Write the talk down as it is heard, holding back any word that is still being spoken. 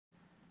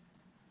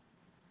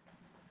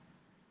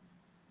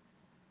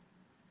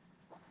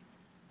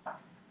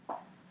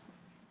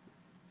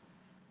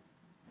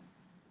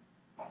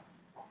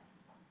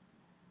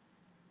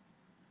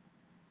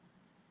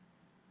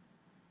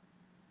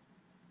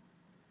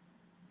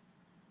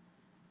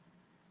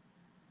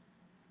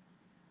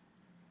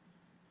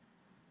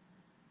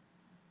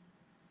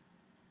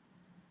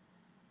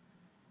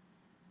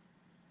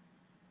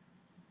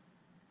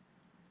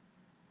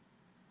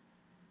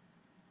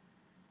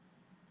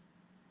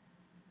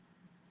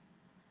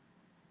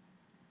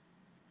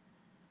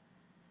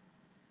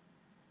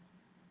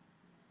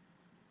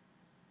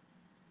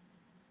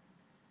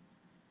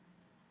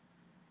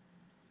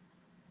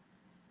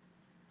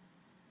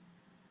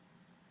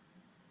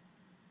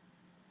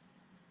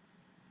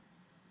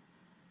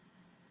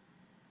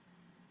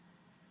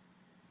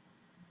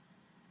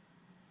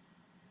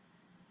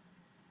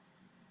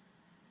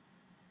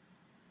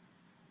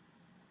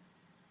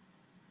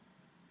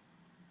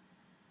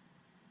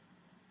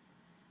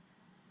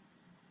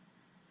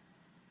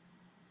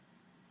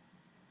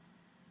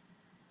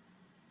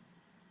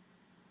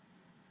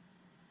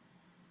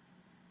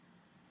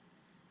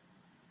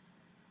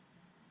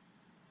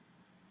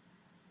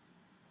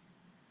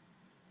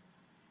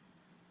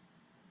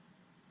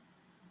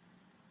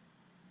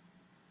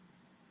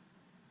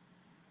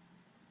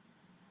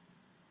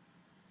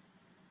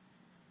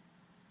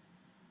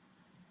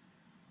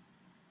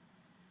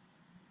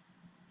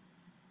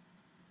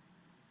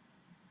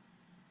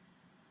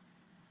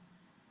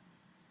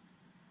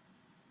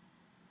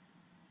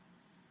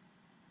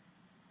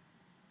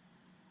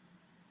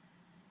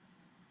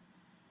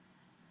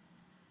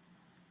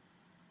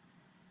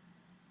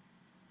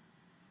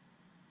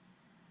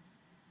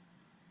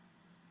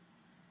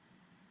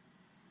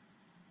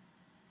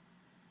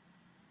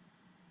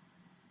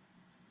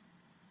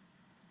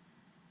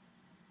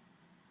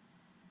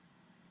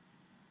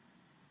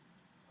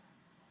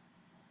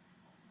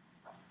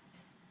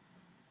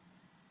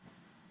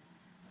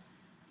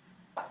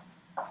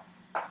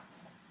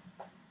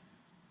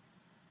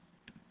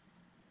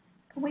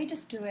Can we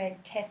just do a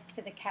test for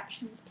the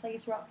captions,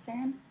 please,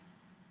 Roxanne?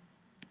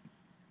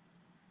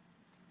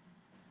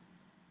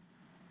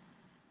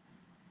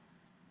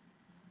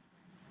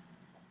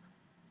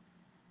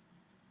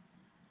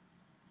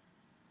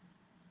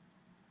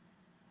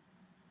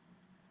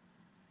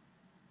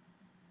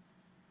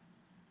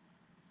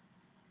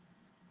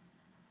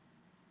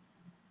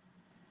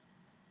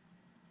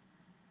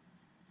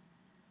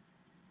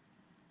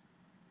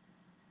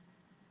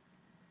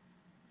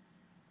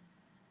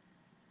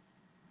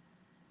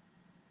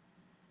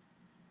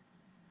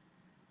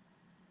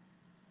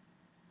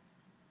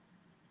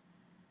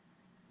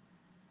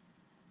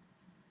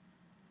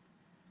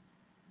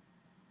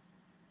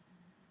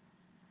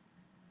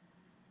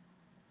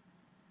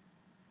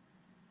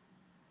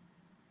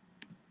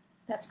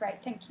 That's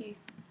great, thank you.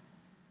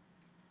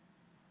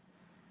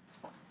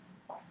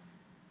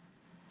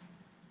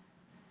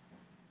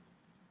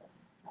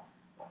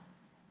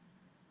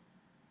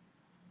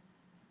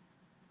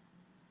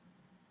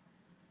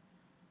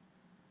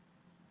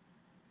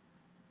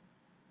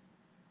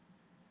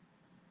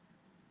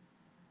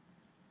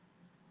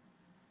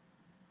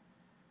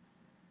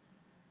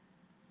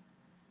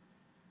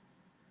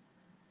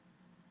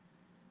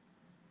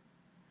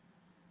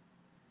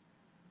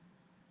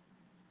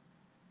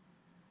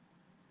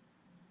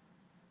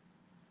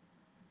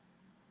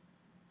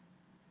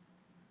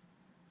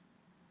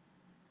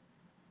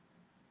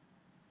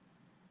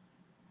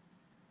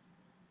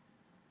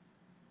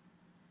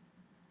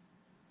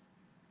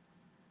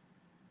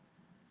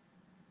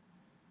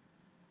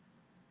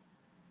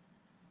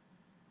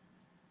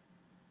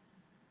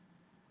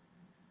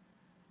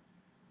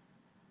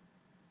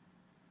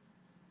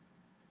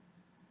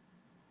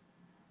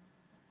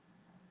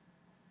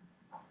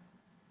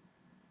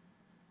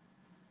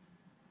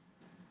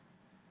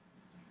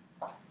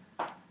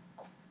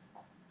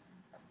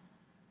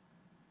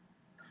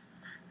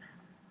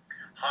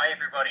 Hi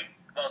everybody,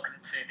 welcome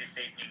to this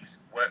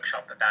evening's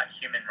workshop about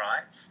human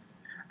rights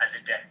as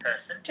a deaf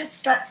person. Just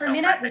stop for a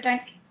minute,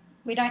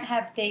 we don't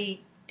have the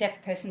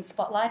deaf person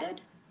spotlighted.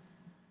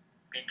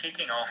 We're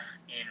kicking off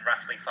in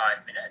roughly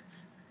 5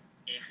 minutes.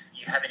 If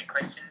you have any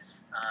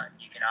questions,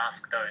 you can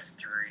ask those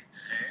through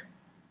Zoom.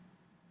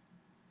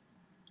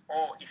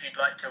 Or if you'd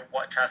like to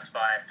watch us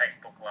via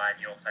Facebook Live,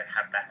 you also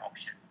have that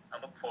option. I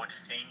look forward to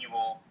seeing you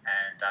all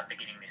and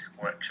beginning this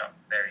workshop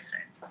very soon.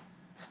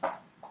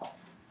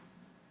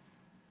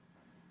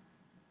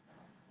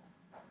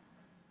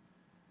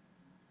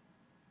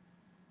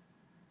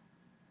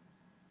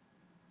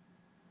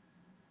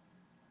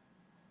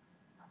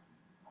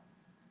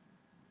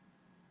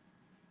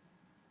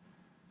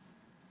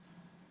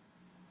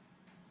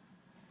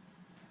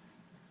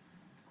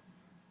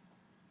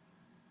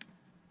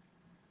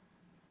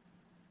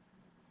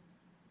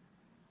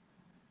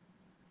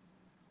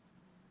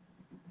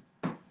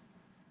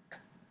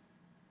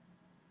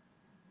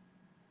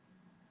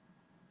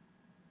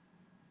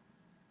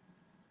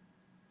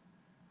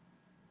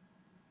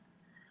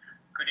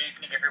 Good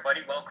evening,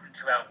 everybody. Welcome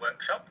to our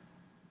workshop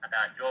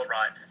about your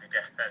rights as a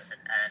deaf person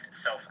and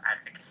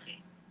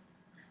self-advocacy.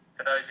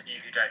 For those of you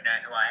who don't know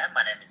who I am,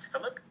 my name is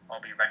Philip. I'll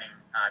be running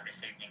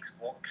this evening's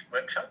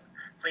workshop.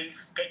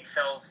 Please get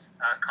yourselves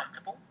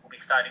comfortable. We'll be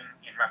starting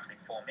in roughly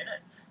 4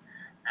 minutes,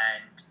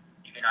 and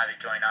you can either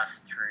join us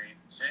through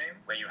Zoom,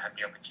 where you have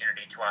the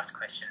opportunity to ask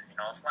questions in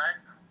Auslan,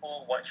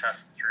 or watch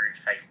us through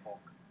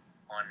Facebook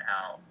on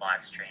our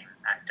live stream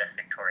at Deaf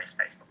Victoria's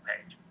Facebook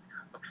page.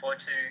 Look forward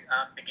to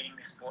beginning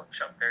this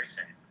workshop very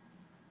soon.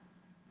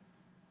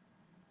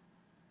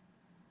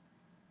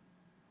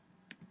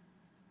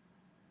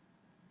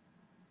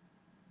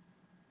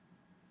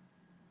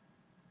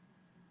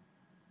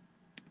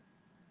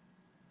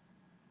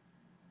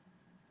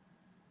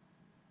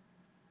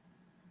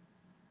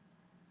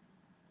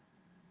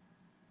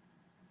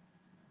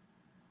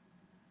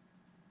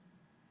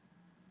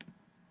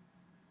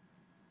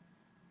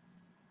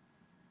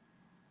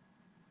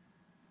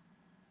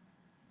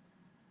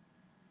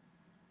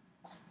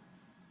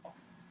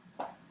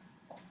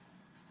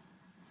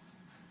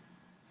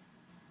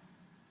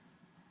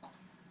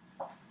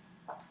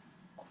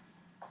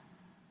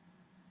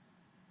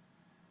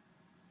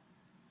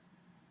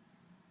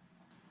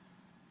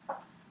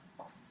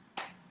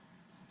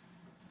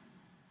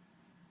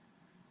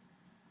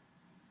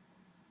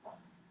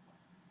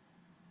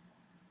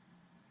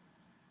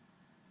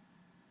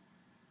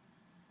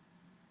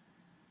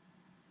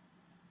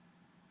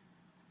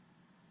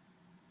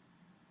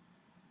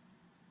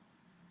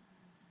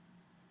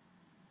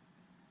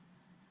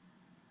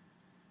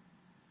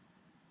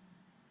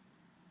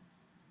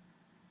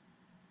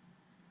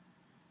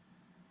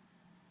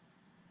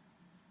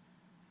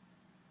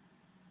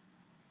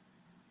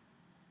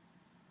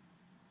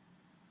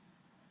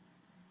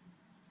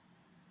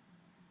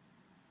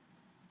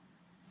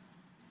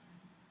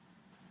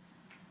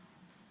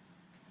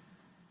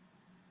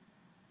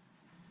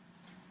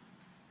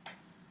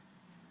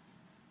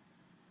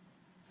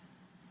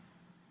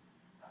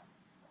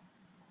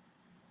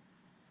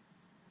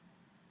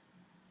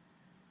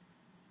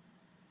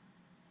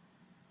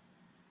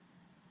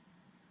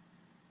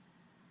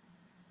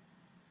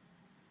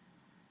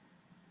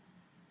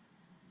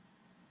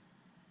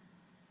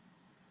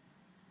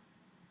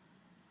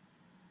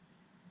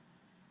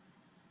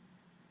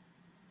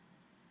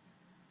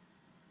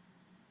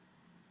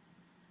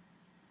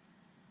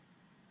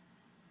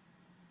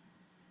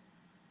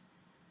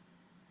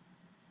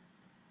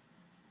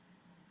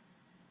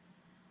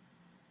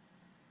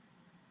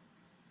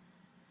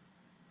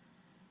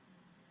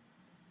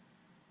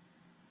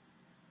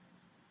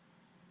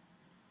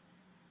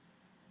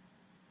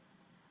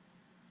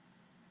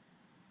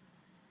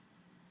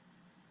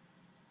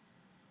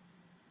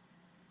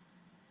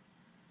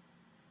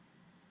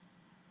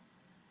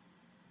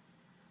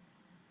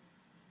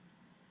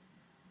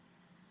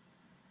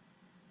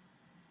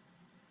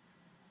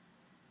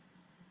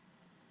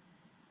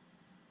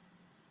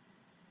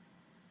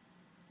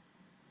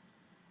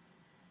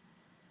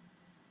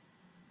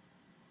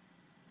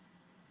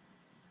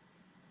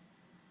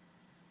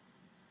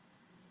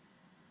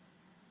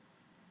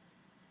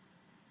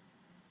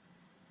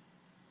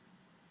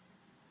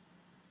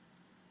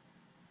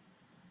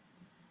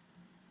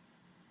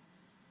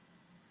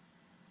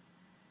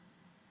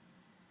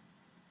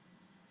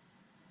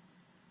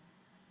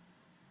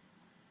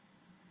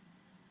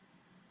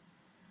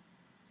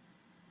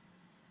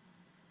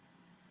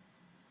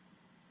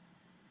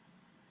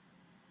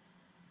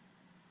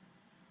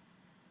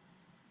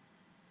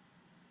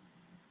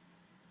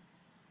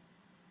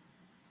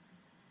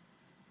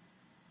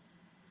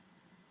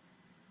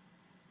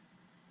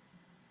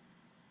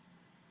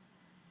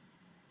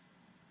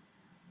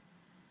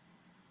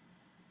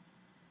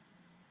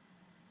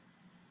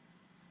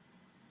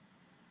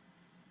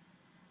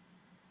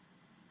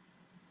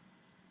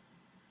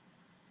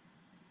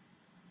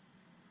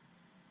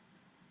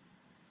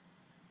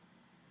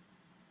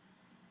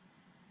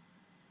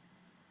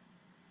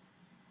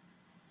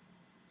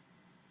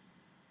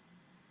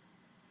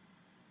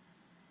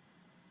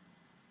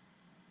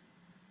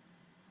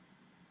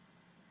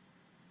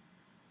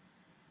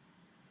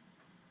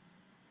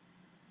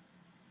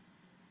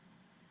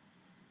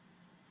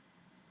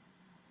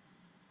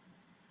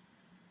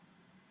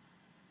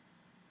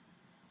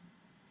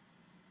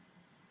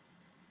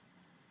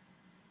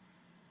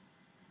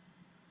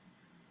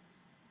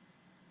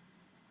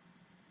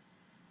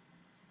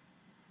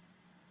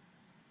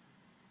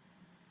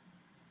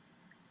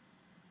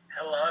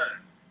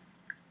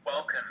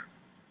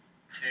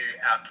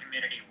 our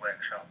community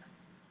workshop.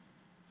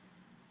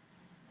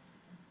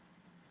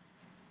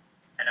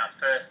 And our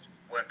first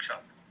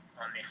workshop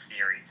on this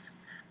series.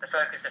 The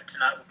focus of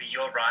tonight will be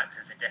your rights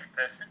as a deaf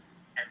person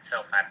and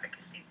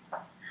self-advocacy.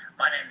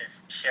 My name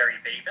is Sherry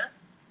Beaver.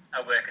 I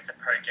work as a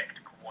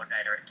project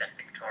coordinator at Deaf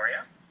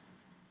Victoria.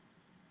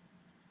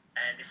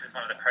 And this is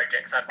one of the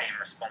projects I've been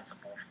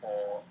responsible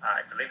for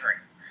delivering.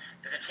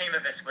 There's a team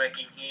of us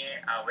working here.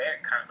 We're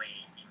currently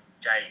in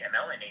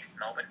JML in East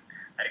Melbourne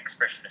at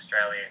Expression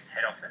Australia's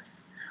head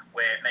office.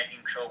 We're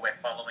making sure we're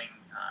following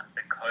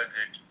the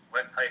COVID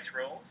workplace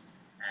rules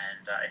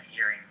and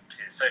adhering to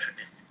social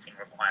distancing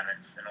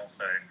requirements, and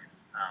also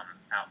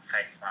our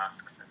face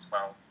masks as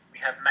well. We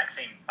have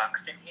Maxine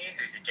Buxton here,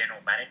 who's a general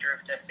manager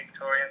of Deaf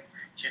Victoria.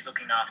 She's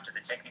looking after the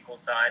technical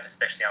side,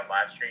 especially our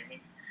live streaming.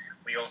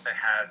 We also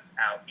have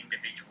our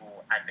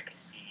individual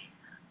advocacy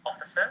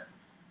officer,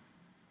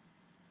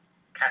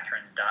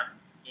 Catherine Dunn,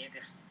 here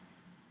this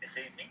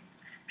evening.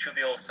 She'll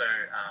be also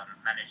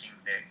managing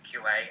the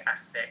QA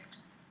aspect,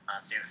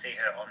 so you'll see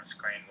her on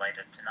screen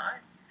later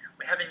tonight.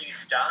 We have a new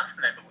staff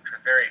member, which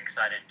we're very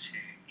excited to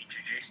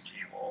introduce to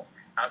you all.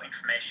 Our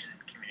Information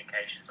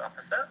Communications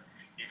Officer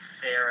is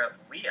Sarah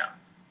Weir,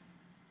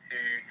 who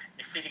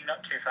is sitting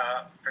not too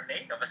far from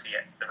me, obviously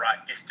at the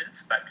right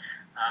distance, but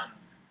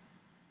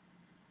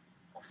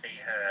we'll see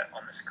her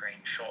on the screen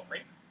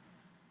shortly.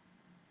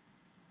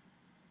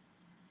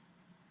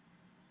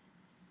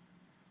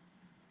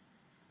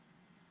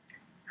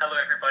 Hello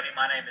everybody,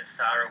 my name is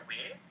Sarah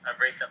Weir. I've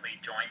recently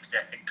joined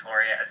Deaf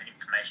Victoria as an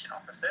information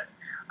officer.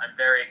 I'm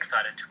very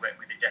excited to work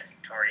with the Deaf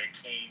Victoria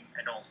team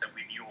and also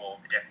with you all,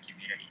 the deaf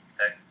community.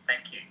 So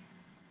thank you.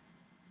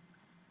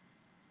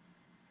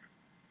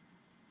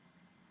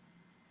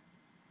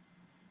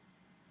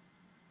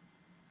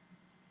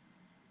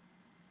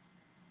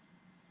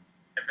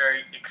 A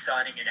very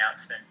exciting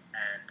announcement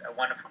and a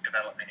wonderful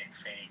development in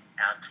seeing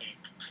our team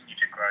continue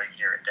to grow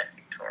here at Deaf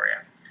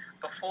Victoria.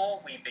 Before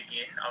we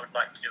begin, I would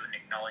like to do an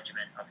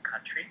acknowledgement of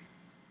country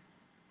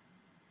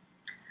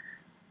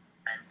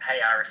and pay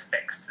our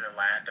respects to the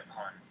land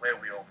upon where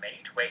we all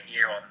meet. We're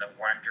here on the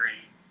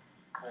Wurundjeri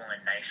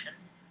Kulin Nation,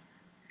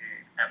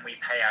 and we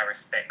pay our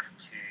respects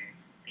to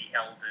the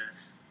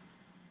elders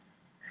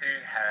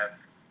who have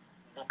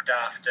looked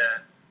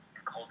after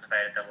and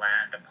cultivated the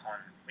land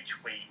upon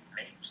which we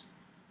meet.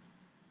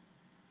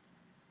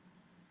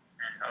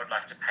 And I would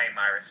like to pay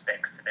my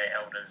respects to their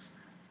elders,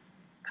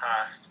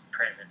 past,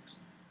 present,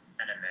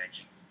 and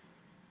emerging.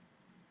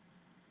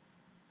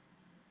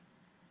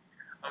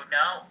 I would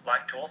now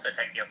like to also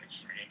take the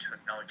opportunity to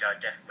acknowledge our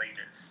deaf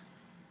leaders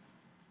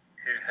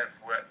who have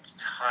worked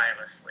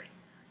tirelessly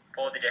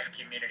for the deaf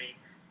community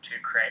to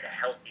create a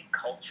healthy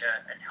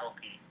culture and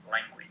healthy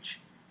language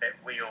that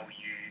we all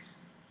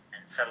use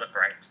and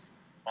celebrate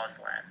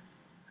Auslan.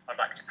 I'd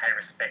like to pay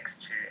respects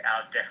to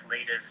our deaf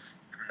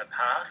leaders from the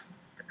past,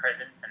 the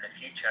present, and the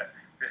future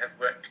who have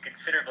worked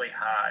considerably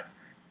hard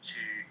to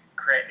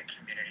create the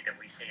community that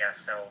we see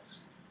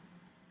ourselves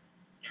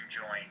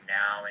enjoying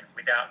now. And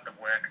without the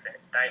work that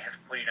they have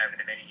put in over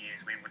the many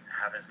years, we wouldn't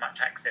have as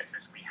much access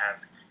as we have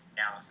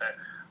now. So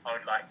I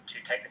would like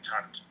to take the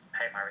time to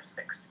pay my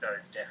respects to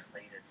those deaf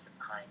leaders and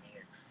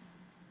pioneers.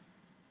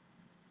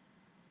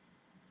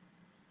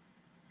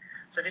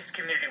 So this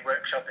community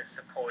workshop is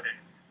supported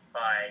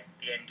by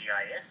the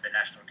NDIS, the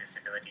National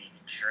Disability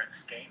Insurance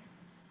Scheme,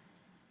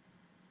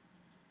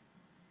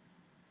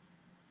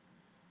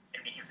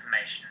 in the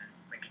Information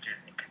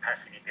Linkages and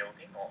Capacity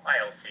Building, or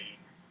ILC,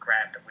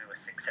 grant that we were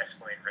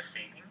successful in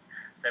receiving.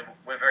 So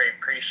we're very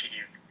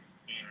appreciative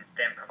in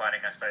them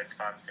providing us those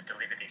funds to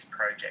deliver this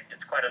project.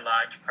 It's quite a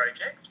large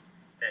project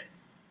that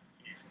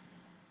is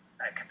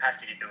a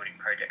capacity building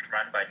project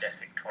run by Deaf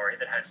Victoria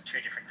that has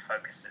two different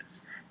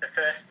focuses. The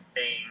first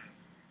being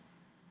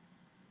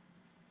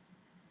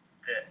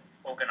the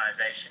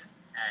organisation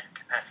and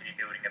capacity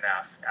building of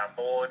our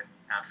board,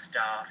 our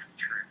staff,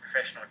 through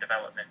professional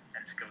development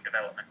and skill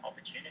development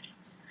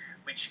opportunities,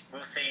 which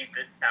will see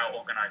that our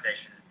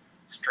organisation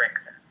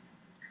strengthen.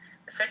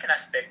 The second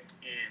aspect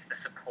is the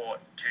support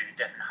to the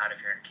deaf and hard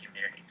of hearing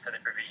community, so the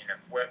provision of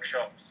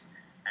workshops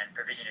and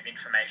provision of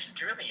information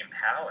to really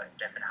empower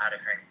deaf and hard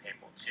of hearing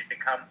people to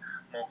become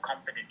more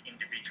competent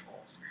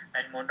individuals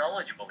and more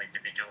knowledgeable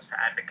individuals to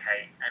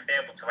advocate and be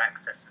able to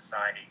access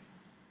society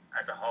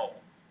as a whole.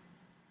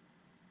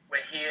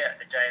 We're here at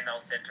the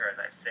JML Centre,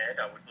 as I said.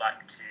 I would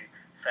like to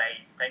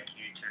say thank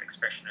you to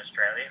Expression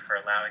Australia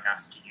for allowing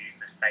us to use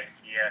the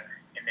space here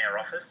in their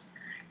office.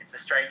 It's a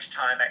strange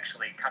time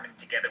actually coming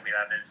together with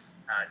others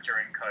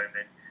during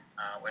COVID.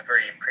 We're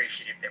very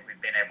appreciative that we've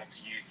been able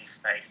to use this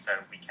space so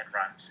we can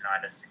run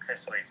tonight as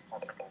successfully as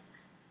possible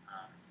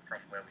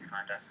from where we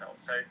find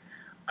ourselves. So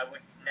I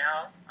would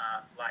now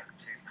like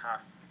to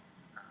pass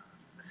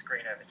the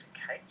screen over to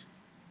Kate,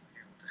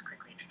 who will just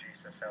quickly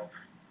introduce herself.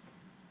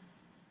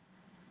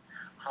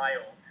 Hi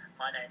all,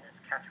 my name is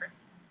Catherine.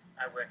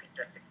 I work at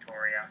Deaf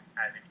Victoria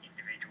as an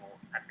individual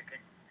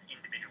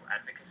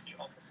advocacy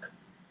officer.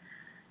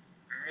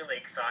 I'm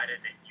really excited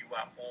that you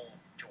are all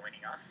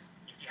joining us.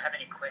 If if you have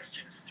any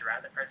questions throughout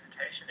the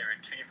presentation, there are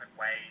two different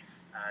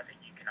ways that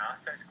you can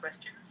ask those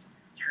questions.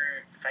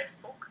 Through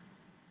Facebook.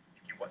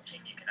 If you're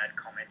watching, you can add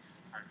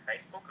comments on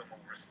Facebook and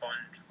we'll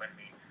respond when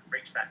we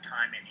reach that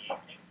time in the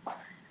evening.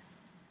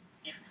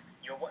 If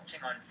you're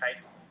watching on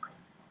Facebook,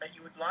 but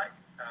you would like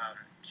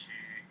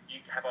you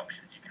have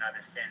options. You can either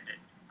send it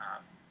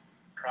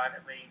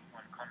privately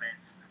on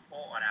comments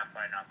or on our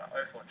phone number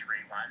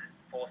 0431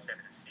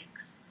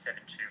 476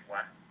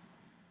 721.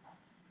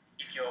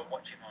 If you're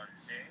watching on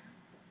Zoom,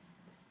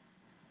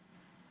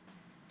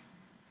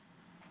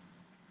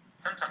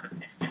 sometimes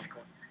it's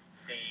difficult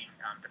seeing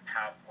the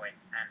PowerPoint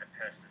and the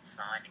person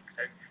signing.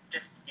 So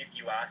just if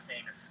you are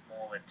seeing a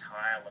smaller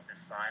tile of the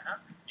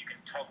signer, you can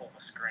toggle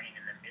the screen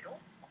in the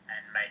middle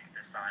and make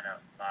the signer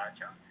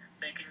larger.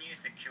 So you can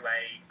use the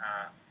QA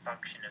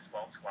function as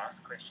well to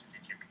ask questions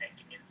if you're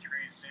connecting in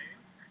through Zoom.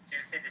 So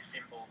you'll see the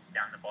symbols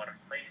down the bottom.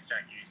 Please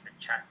don't use the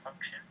chat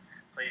function.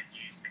 Please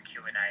use the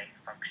Q&A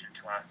function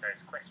to ask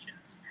those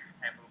questions,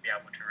 and we'll be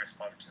able to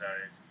respond to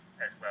those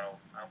as well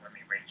when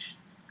we reach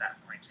that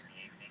point in the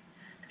evening.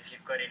 If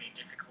you've got any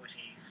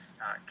difficulties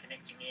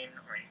connecting in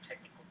or any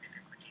technical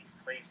difficulties,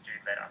 please do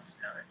let us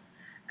know.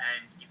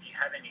 And if you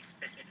have any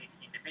specific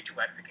individual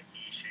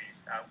advocacy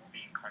issues, we'll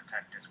be in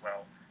contact as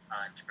well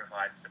to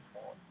provide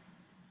support.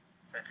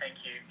 So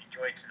thank you,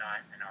 enjoy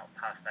tonight, and I'll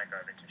pass back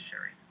over to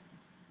Sherry.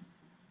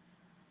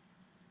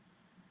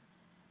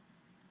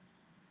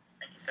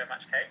 Thank you so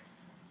much, Kate.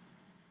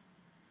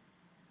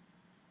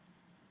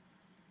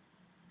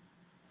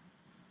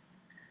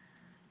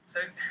 So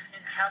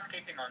in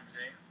housekeeping on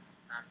Zoom,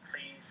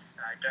 please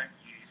don't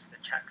use the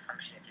chat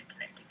function if you're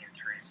connecting in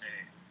through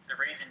Zoom. The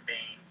reason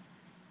being,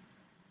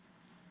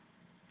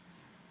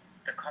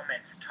 the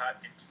comments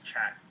typed into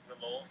chat will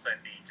also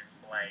be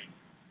displayed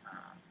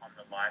on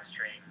the live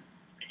stream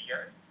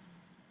video.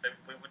 So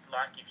we would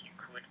like if you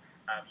could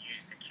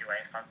use the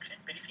QA function,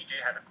 but if you do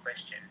have a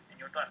question and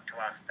you'd like to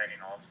ask that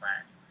in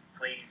Auslan,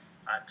 please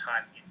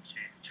type into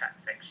the chat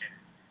section,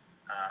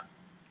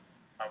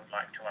 I would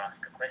like to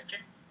ask a question,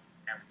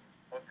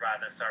 or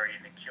rather, sorry,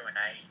 in the Q&A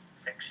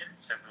section,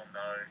 so we'll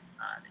know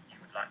that you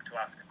would like to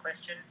ask a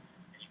question,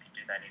 and you can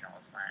do that in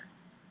Auslan.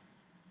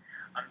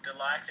 I'm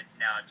delighted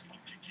now to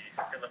introduce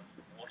Philip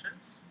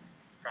Waters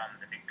from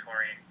the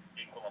Victorian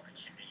Equal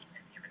Opportunity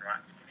and Human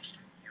Rights Commission,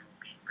 who will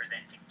be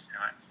presenting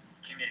tonight's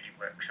community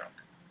workshop.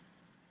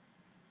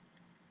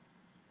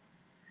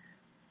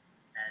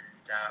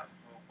 And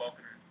we'll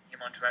welcome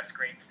him onto our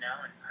screens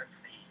now, and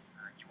hopefully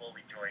you all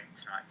enjoy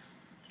tonight's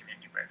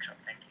community workshop.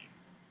 Thank you.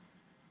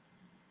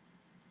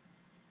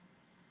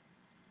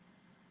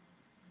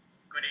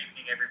 Good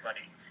evening,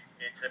 everybody.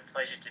 It's a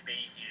pleasure to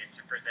be here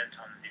to present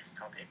on this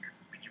topic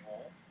with you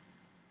all.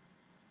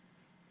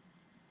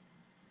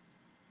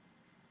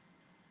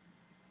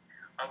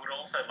 I would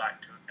also like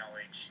to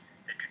acknowledge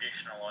the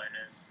traditional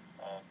owners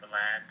of the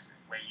land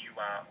where you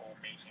are all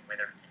meeting,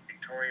 whether it's in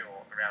Victoria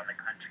or around the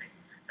country,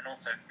 and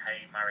also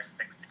pay my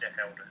respects to deaf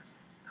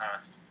elders,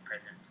 past,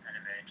 present and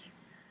emerging.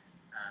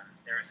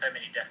 There are so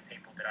many deaf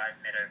people that I've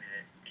met over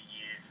the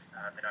years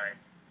that I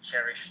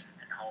cherish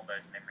and hold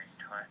those memories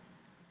tight.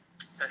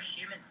 So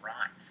human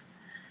rights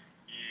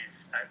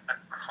is a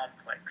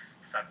complex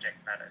subject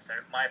matter. So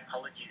my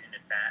apologies in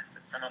advance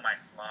that some of my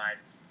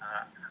slides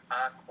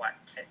are quite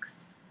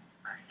text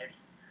heavy.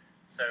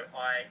 So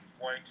I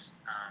won't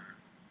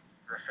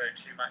refer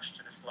too much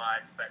to the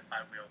slides, but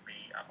I will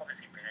be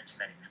obviously presenting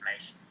that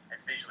information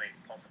as visually as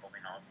possible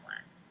in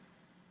Auslan.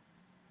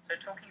 So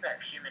talking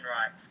about human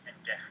rights and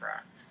deaf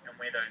rights and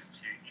where those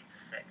two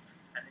intersect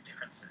and the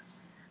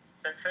differences.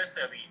 So first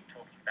I'll be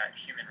talking about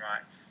human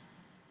rights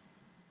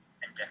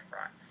and deaf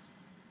rights.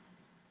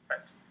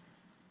 But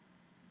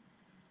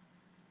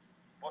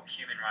what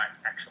human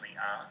rights actually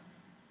are,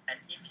 and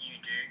if you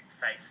do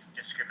face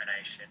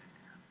discrimination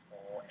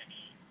or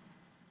any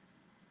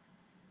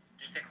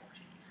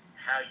difficulties,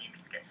 how you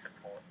can get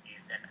support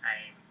is an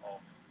aim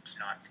of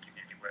tonight's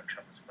community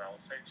workshop as well.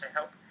 So to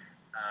help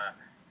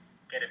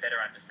get a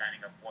better understanding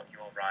of what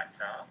your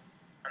rights are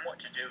and what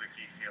to do if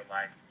you feel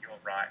like your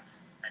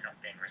rights are not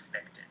being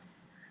respected.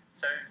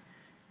 So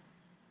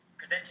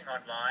presenting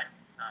online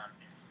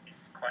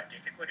is quite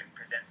difficult. It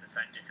presents its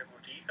own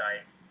difficulties.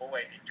 I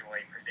always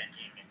enjoy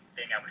presenting and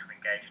being able to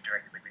engage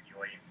directly with the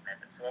audience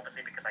members. So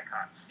obviously because I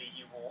can't see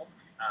you all,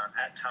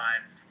 at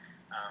times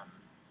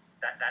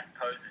that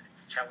poses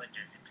its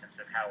challenges in terms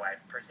of how I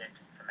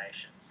present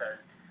information. So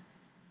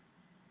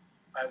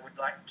I would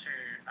like to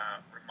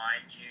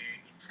remind you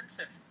in terms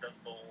of the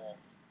law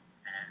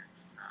and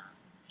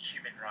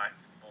human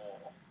rights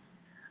law,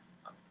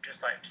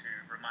 just like to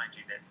remind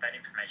you that that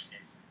information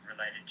is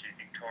related to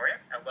Victoria.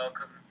 I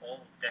welcome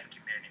all deaf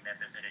community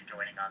members that are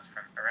joining us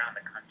from around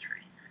the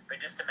country. But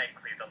just to make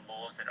clear, the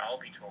laws that I'll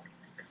be talking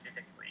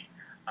specifically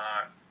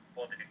are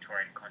for the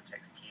Victorian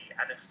context here.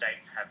 Other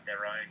states have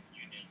their own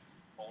unique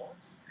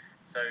laws.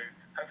 So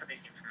hopefully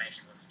this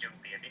information will still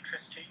be of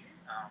interest to you,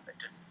 but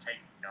just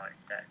take note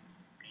that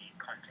the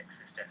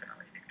context is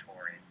definitely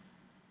Victorian.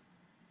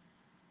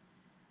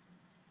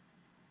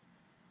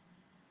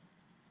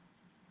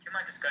 you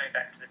mind just going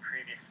back to the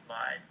previous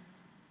slide?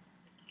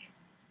 Thank you.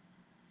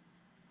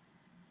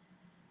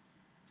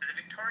 So the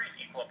Victorian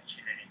Equal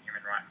Opportunity and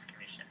Human Rights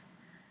Commission,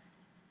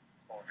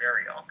 or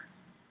VERIOC,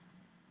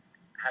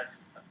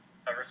 has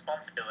a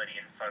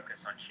responsibility and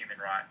focus on human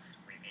rights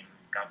within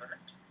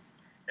government.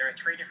 There are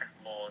 3 different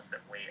laws that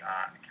we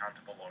are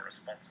accountable or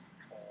responsible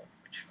for,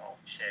 which I'll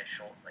share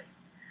shortly.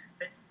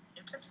 But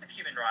in terms of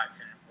human rights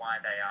and why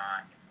they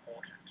are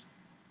important,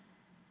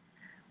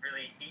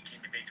 really each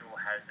individual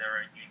has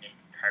their own unique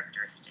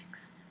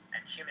characteristics, and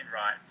human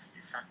rights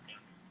is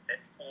something that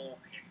all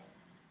people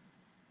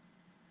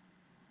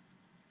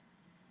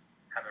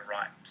have a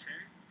right to,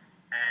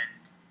 and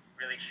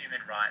really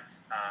human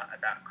rights are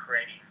about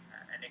creating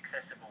an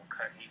accessible,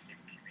 cohesive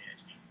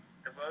community.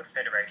 The World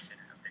Federation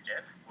of the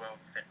Deaf,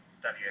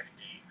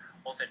 WFD,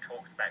 also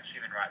talks about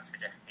human rights for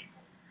deaf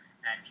people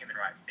and human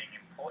rights being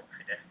important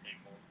for deaf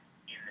people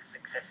in the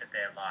success of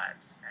their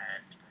lives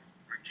and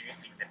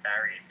reducing the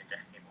barriers that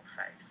deaf people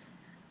face.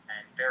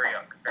 And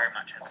VERIOC very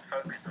much has a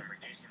focus on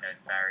reducing those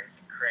barriers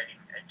and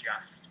creating a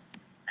just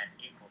and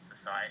equal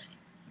society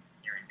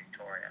here in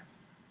Victoria.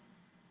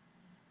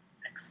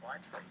 Next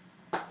slide, please.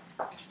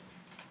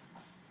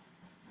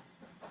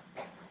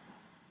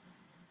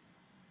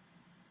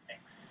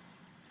 Next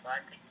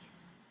slide, thank you.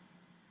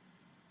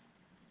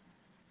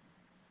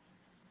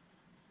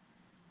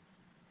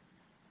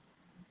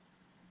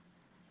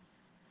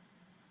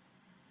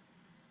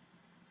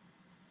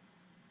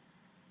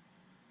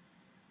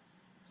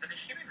 So the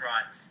human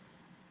rights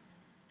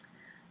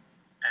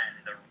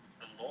and the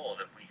law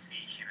that we see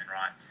human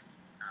rights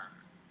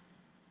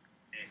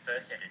be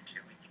associated to,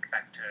 we think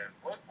back to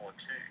World War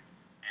II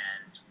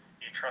and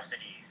the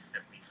atrocities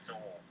that we saw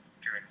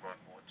during World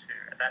War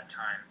II. At that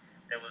time,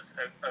 there was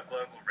a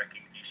global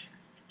recognition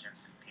in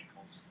terms of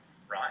people's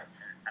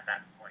rights, and at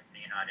that point the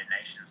United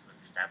Nations was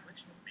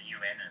established, the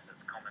UN as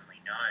it's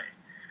commonly known,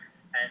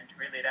 and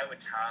really they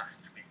were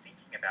tasked with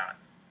thinking about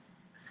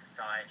the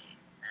society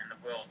and the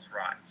world's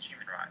rights,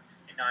 human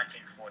rights. In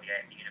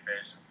 1948, the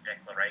Universal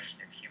Declaration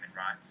of Human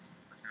Rights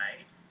was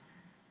made,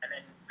 and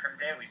then from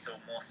there we saw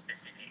more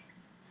specific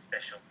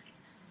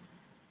specialties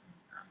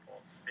or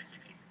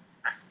specific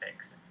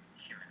aspects of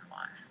human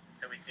life.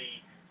 So we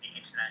see the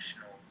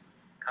International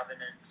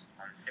Covenant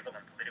on Civil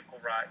and Political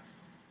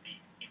Rights, the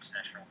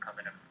International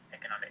Covenant on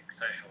Economic,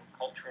 Social, and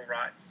Cultural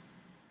Rights,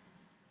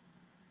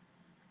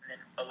 and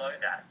then below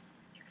that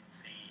you can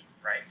see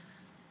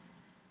race,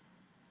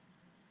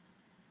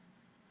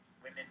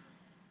 women,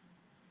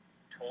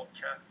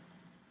 torture,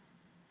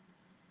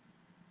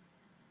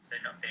 so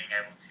not being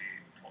able to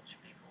torture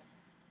people,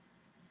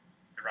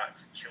 the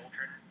rights of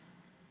children,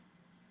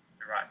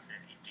 the rights of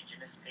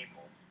Indigenous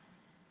people,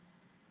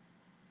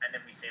 and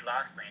then we see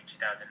lastly in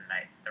 2008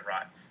 the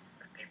rights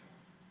of people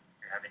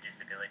who have a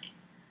disability,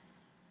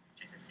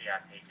 which is a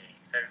CRPD.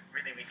 So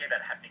really we see that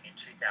happening in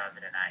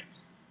 2008.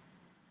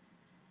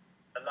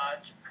 A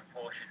large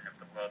proportion of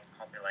the world's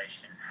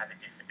population have a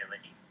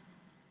disability,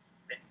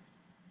 but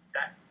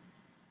that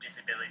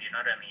disability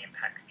not only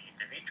impacts the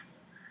individual,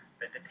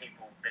 but the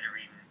people that are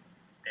in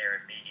their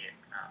immediate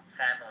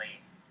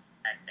family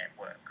and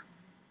network.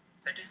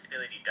 So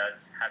disability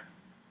does have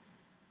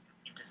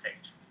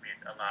intersect with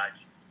a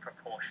large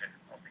proportion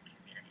of the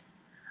community.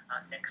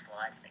 Next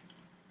slide, thank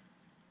you.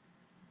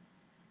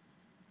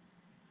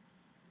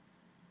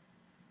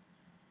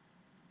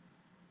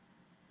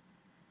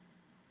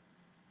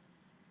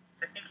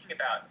 So thinking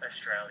about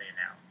Australia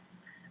now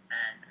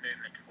and the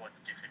movement towards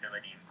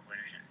disability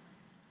inclusion.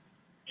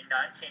 In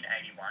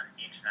 1981,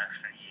 the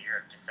International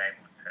Year of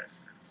Disabled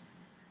Persons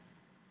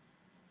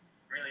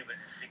really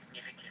was a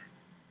significant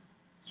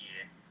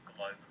year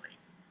globally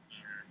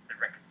in the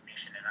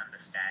recognition and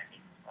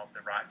understanding of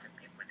the rights of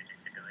people with a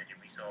disability.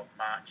 We saw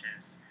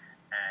marches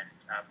and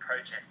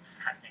protests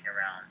happening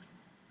around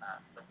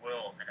the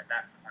world, and at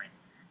that point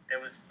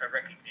there was a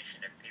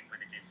recognition of people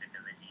with a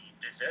disability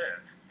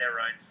deserve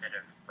their own set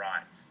of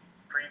rights.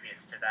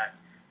 Previous to that,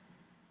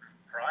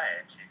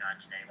 prior to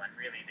 1981,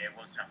 really there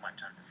was not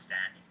much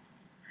understanding.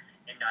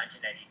 In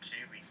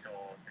 1982, we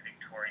saw the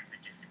Victorians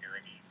with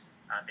disabilities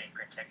being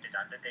protected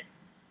under the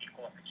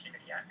Equal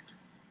Opportunity Act.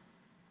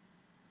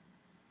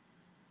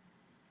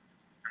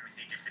 And we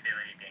see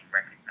disability being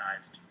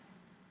recognised.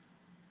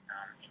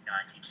 In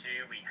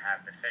 92, we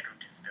have the Federal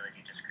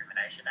Disability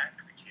Discrimination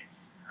Act, which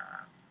is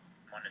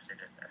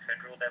monitored at a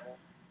federal level.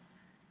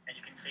 And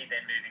you can see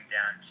then moving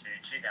down to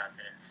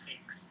 2006,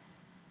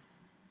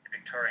 the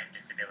Victorian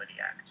Disability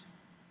Act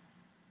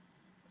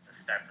was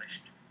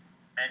established.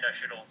 And I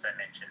should also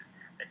mention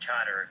the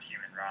Charter of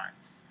Human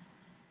Rights,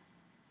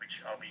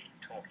 which I'll be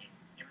talking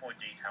in more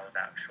detail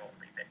about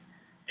shortly. But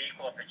the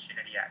Equal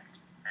Opportunity Act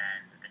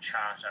and the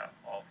Charter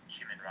of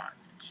Human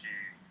Rights are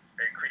two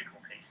very critical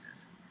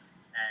pieces.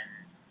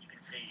 And you can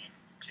see in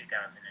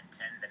 2010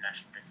 the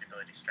National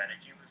Disability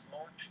Strategy was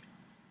launched,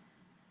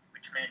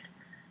 which meant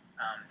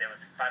there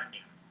was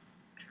funding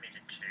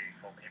committed to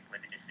for people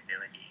with a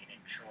disability in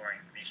ensuring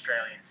the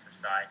Australian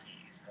society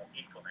is more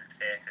equal and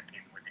fair for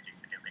people with a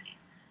disability.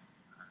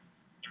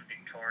 In in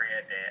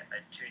Victoria, there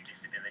are 2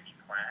 disability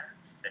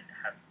plans that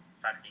have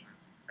funding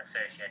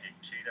associated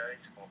to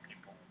those for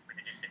people with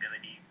a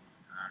disability,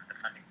 the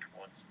funding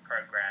towards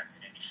programs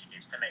and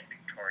initiatives to make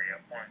Victoria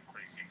more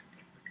inclusive for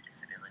people with a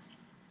disability.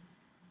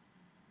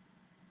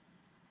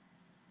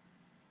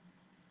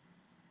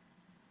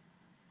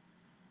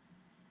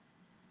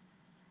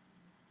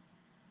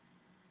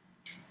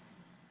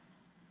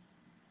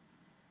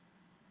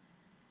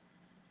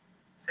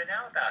 So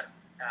now about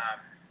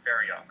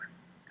VERIOC,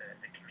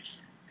 the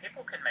Commission.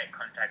 People can make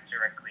contact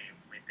directly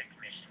with the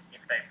Commission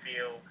if they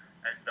feel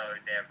as though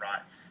their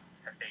rights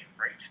have been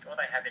breached or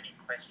they have any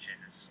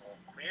questions or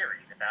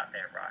queries about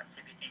their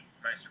rights. If you think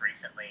most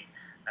recently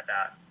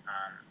about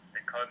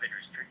the COVID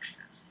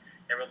restrictions,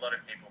 there were a lot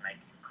of people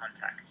making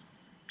contact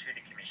to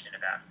the Commission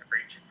about the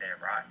breach of their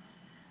rights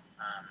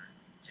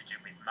to do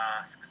with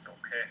masks or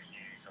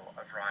curfews or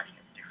a variety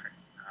of different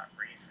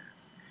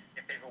reasons.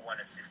 If people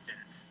want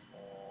assistance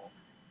or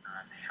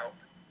help,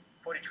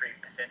 43%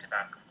 of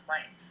our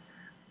complaints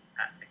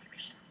at the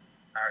Commission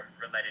are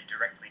related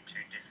directly to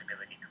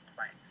disability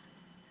complaints.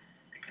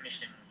 The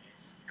Commission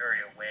is very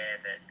aware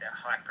that the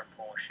high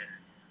proportion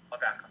of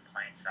our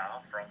complaints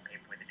are from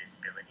people with a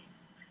disability,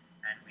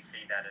 and we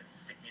see that as a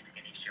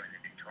significant issue in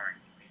the Victorian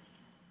community.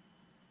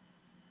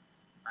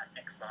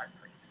 Next slide,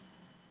 please.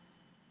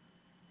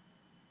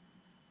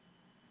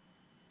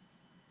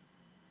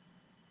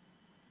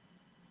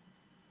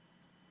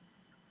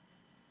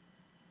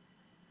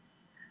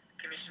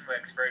 The Commission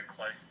works very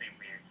closely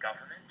with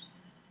government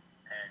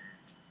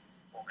and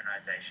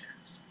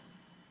organisations.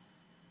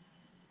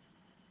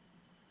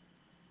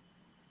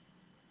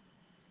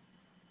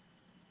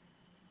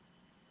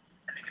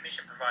 And the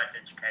Commission provides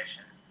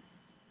education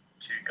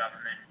to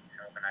government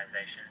and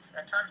organisations.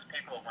 At times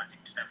people are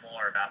wanting to know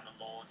more about the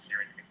laws here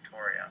in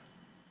Victoria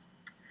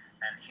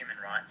and human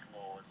rights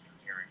laws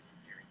here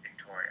in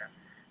Victoria.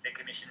 The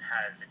Commission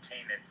has a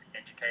team of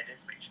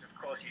educators, which of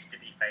course used to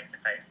be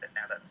face-to-face, but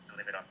now that's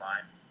delivered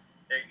online.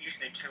 They're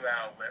usually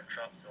 2-hour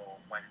workshops or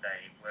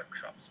 1-day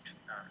workshops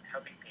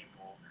helping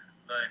people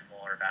learn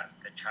more about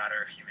the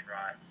Charter of Human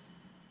Rights,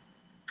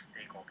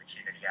 the Equal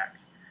Opportunity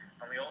Act.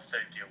 And we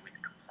also deal with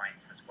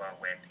complaints as well,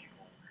 where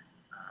people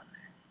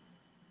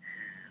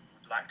who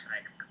would like to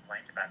make a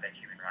complaint about their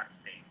human rights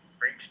being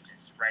breached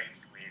is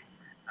raised with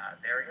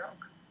VERIOC.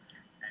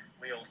 And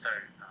we also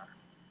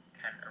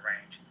can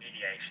arrange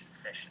mediation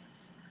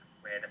sessions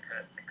where the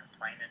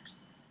complainant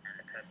and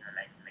the person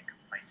they're making the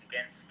complaint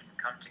against can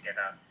come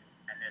together,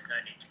 and there's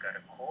no need to go to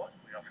court.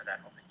 We offer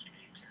that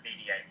opportunity to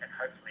mediate and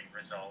hopefully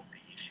resolve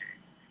the issue.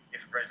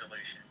 If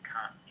resolution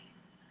can't be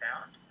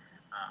found,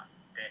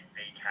 then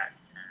VCAT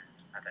and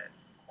other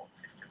court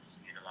systems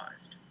are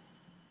utilised.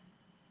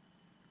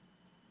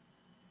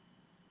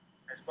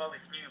 As well,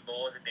 if new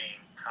laws are being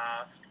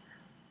passed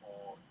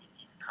or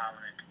in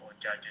Parliament or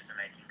judges are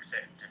making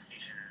certain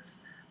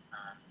decisions,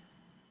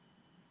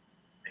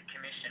 the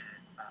Commission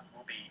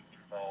will be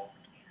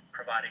involved in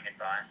providing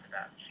advice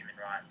about human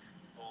rights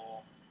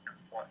law and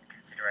what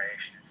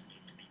considerations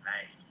need to be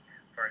made.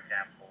 For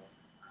example,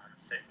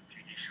 certain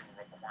judicial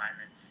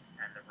requirements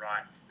and the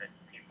rights that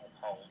people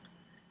hold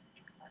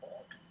in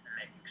court and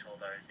making sure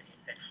those are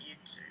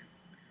adhered to.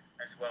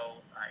 As well,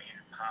 in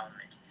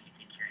Parliament, if you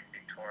think here in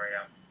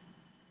Victoria,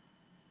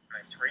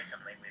 most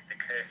recently with the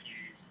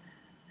curfews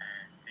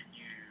and the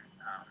new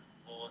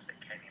laws that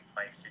came in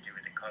place to do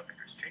with the COVID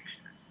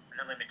restrictions and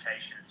the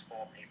limitations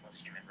for people's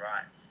human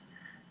rights,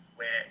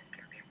 where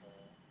can people,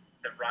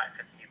 the right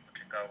for people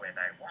to go where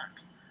they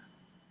want.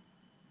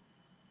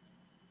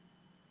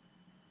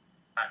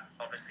 But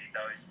obviously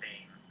those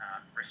being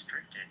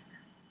restricted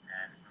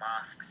and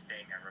masks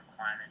being a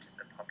requirement of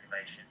the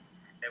population,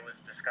 there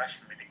was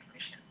discussion with the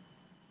Commission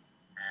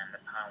and the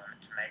Parliament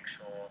to make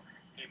sure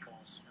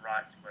people's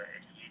rights were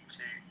adhered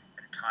to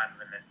and time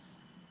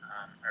limits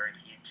are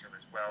adhered to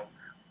as well,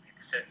 with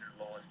certain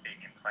laws being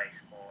in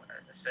place for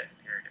a certain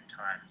period of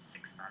time,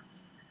 6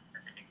 months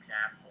as an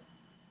example.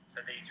 So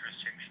these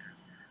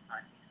restrictions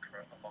are in for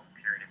a long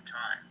period of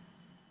time.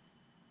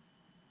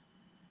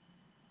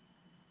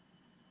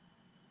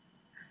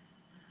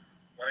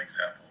 One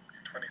example,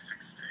 in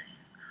 2016,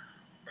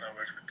 when I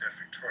worked with Deaf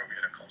Victoria, we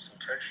had a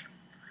consultation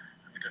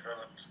and we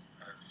developed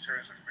a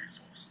series of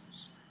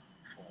resources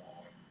for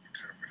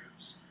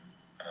interpreters,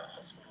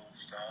 hospital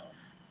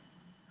staff,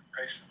 and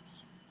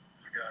patients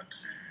with regard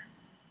to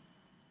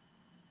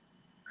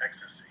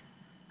accessing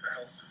the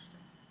health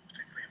system,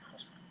 particularly in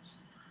hospitals.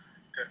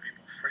 Deaf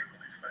people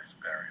frequently face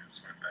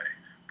barriers when they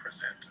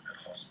present at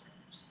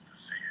hospitals to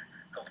see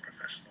health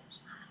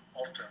professionals.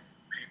 Often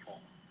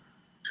people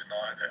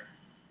deny them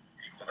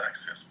equal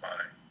access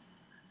by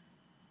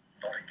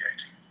not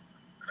engaging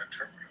an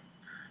interpreter.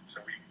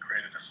 So we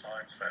created a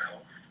Science for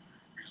Health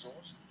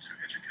resource to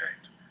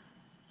educate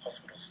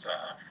hospital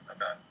staff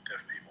about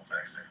deaf people's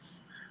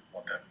access,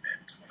 what that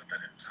meant, what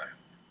that entailed.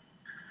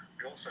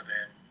 We also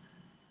then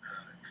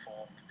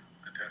informed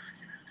the deaf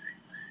community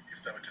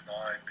if they were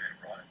denied their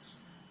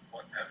rights,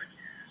 what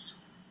avenues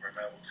were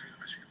available to them,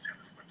 as you can see on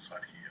this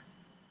website here.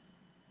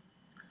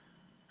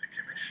 The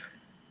Commission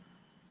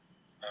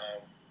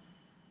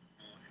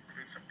will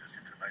include some of this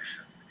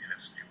information in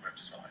its new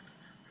website.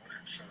 We want to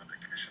ensure that the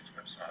Commission's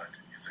website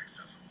is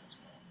accessible as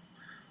well.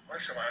 I want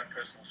to share my own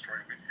personal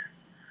story with you.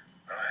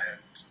 I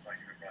had my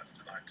human rights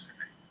denied to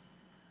me.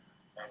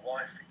 My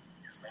wife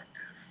is not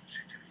deaf,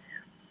 she can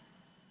hear.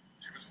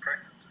 She was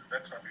pregnant, and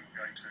that time we were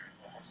going to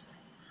a hospital.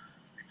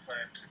 We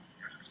planned to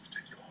go to this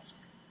particular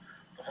hospital.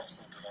 The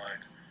hospital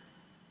denied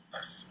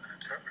us an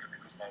interpreter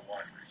because my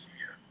wife could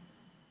hear.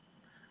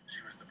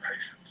 She was the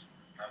patient,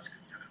 and I was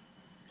considered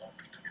not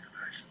to be the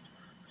patient.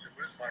 I said,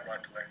 where's my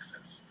right to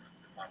access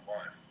with my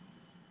wife?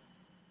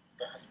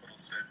 The hospital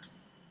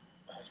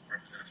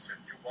representative said,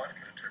 your wife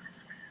can interpret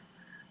for you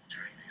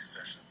during these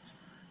sessions.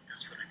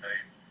 This really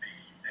made me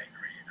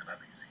angry and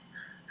uneasy,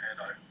 and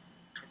I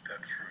took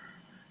that through.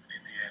 And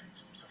in the end,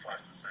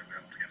 suffice to say, we were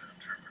able to get an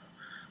interpreter.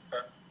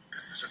 But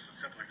this is just a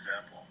simple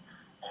example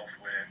of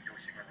where your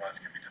human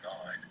rights can be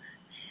denied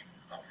in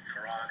a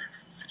variety of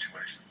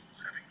situations and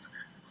settings,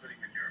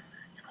 including when you're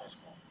in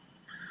hospital.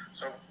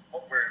 So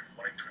what we're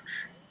wanting to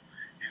ensure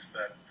is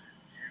that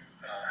you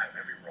have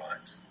every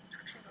right to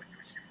ensure that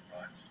your human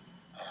rights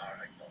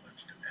are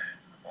acknowledged and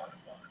abided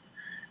by.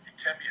 It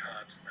can be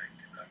hard to make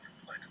a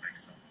complaint, to make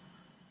some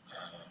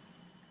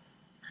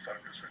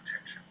focus or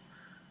attention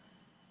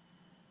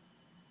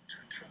to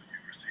ensure that you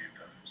receive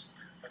those.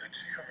 But the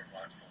two human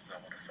rights laws I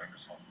want to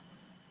focus on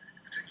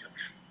in particular,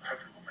 which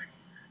hopefully will make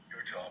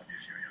your job,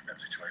 if you're in that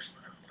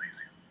situation, a little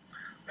easier.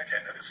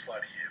 Okay, now this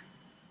slide here.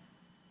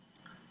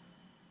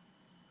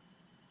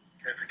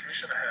 Okay, the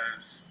Commission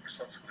has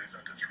responsibilities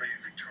under 3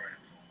 Victorian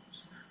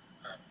laws.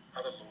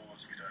 Other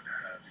laws we don't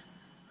have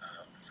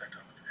the same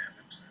type of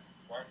ambit to.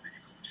 1, the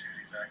Equal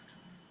Opportunities Act.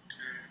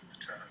 2, the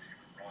Charter of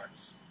Human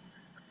Rights.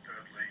 And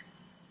thirdly,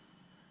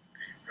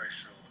 the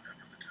Racial and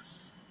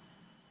Religious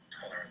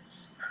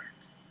Tolerance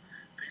Act.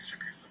 These 3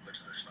 pieces of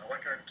legislation. I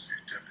won't go into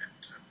depth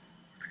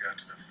with regard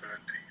to the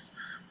third piece,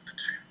 but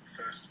the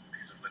first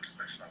piece of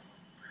legislation I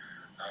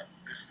will.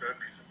 This third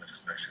piece of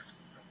legislation is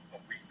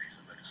a weak piece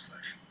of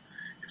legislation.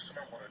 If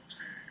someone wanted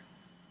to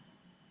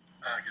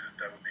argue that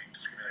they were being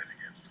discriminated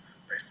against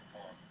based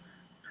upon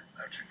the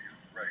attribute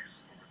of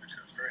race or religion,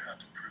 it's very hard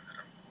to prove that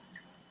in a court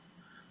of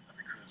law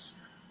because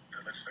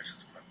the legislation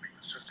is quite weak.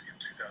 It's just in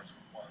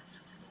 2001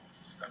 since the law was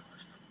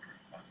established and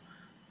approved by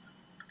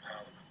the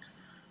Parliament.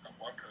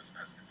 One person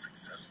has been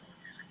successful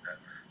in using that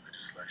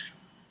legislation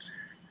to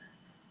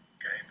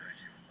gain their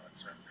human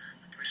rights. So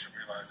the Commission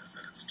realises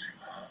that it's too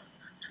high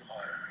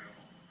a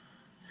hurdle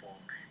for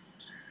people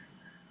to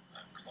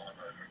climb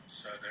over. And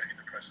so they're in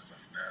the process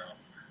of now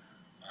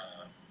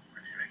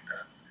reviewing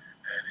that.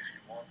 And if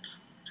you want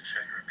to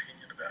share your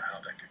opinion about how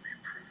that can be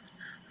improved,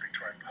 the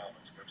Victorian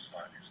Parliament's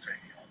website is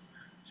taking on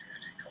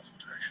community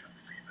consultation and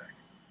feedback.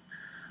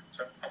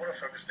 So I want to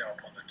focus now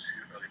upon the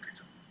 2 early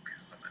pieces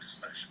of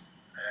legislation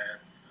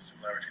and the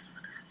similarities and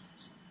the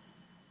differences.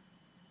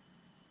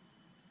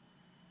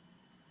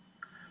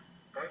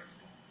 Both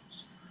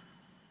laws,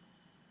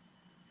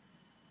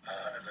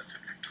 as I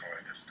said,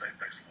 Victoria, they're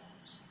state-based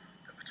laws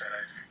that pertain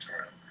only to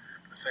Victoria.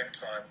 At the same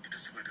time, the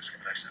disability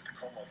discrimination at the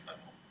Commonwealth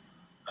level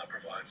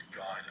provides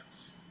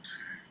guidance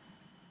to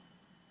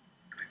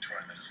the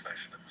Victorian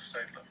legislation at the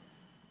state level.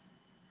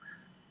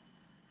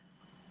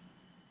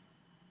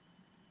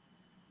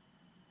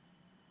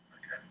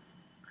 Okay.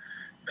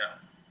 Now,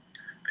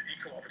 the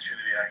Equal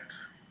Opportunity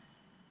Act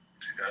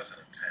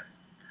 2010.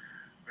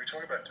 When we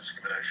talk about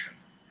discrimination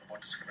and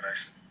what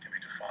discrimination can be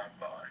defined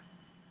by,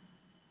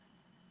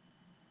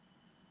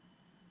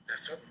 there are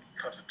certain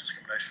types of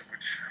discrimination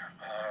which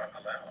are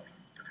allowed,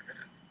 they're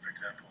permitted. For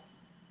example,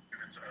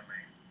 women's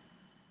only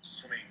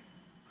swimming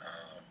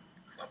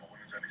club or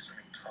women's only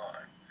swimming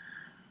time.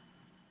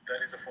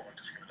 That is a form of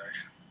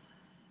discrimination,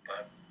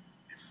 but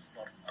it's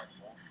not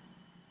unlawful.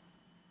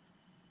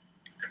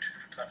 There are 2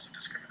 different types of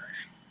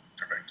discrimination: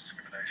 direct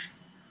discrimination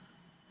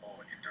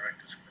or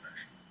indirect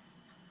discrimination.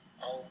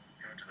 I'll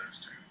go into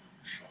those 2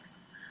 shortly.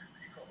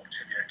 The Equal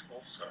Opportunity Act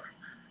also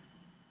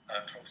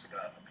talks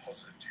about a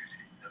positive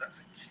duty. Now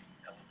that's a key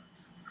element,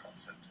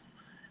 concept.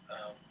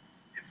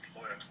 It's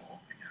lawyer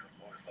talk, and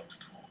lawyers love to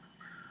talk.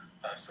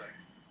 So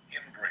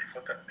in brief,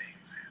 what that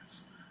means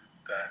is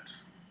that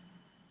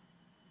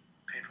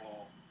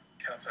people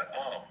can't say,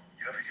 oh,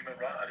 you have a human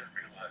right, I didn't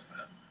realise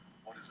that.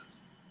 What is it?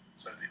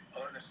 So the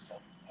onus is on,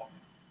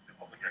 the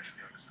obligation,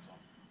 the onus is on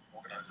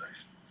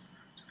organisations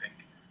to think,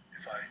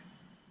 if I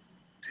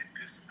did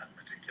this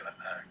particular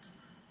act,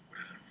 would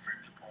it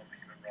infringe upon the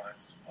human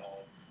rights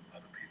of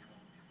other people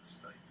in the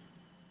state?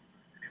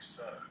 And if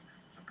so,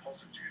 there's a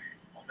positive duty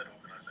on that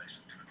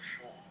organisation to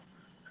ensure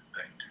that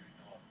they do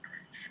not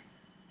breach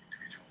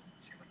individual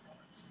human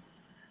rights.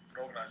 If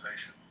an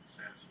organisation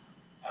says,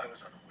 I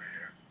was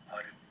unaware,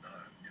 I didn't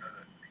know,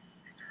 that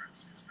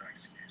ignorance is no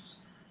excuse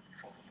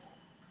before the law.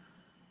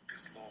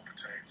 This law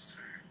pertains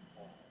to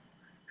all,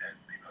 and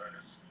the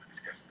onus, in this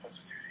case, the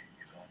positive duty,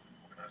 is on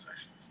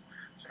organisations.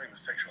 Something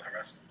with sexual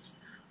harassments.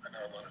 I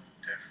know a lot of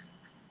deaf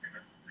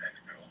women and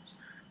girls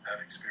have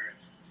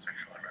experienced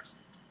sexual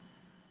harassment,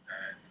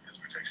 and there's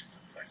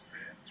protections in place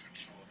there to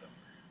ensure that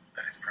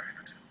that is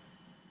prohibited.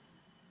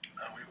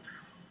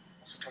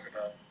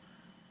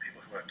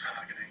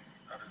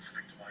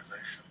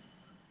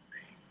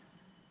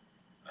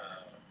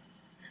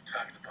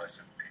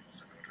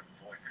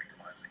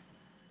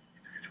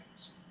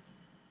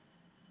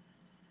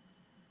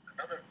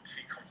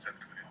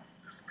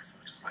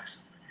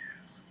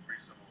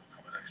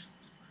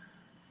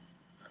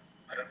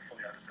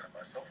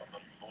 myself, I'm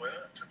not a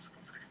lawyer in terms of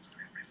what's the difference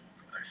between reasonable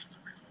accommodations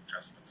and reasonable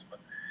adjustments,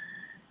 but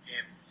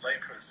in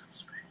layperson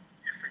speak,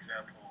 if, for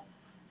example,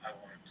 I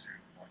wanted to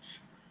watch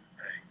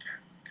a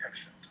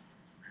captioned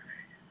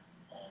movie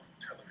on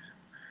television,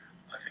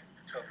 I think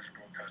the television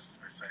broadcasters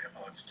may say,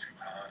 oh, it's too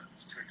hard,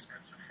 it's too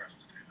expensive for us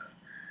to do that.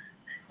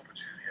 The Equal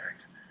Opportunity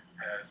Act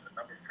has a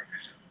number of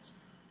provisions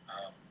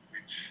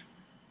which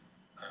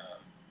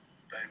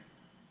they,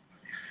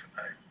 if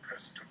a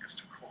person took this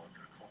to court,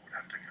 the court would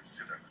have to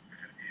consider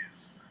if it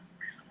is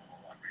reasonable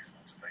or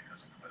unreasonable to make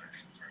those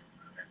accommodations or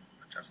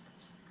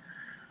adjustments.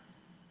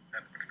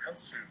 And when it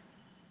comes to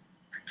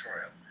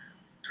Victoria,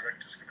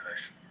 direct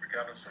discrimination,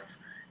 regardless of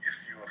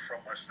if you are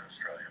from Western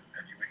Australia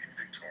and you were in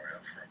Victoria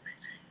for a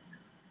meeting,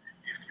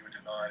 if you were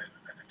denied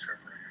an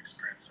interpreter, you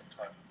experienced some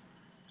type of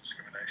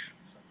discrimination,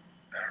 some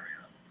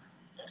barrier,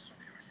 loss of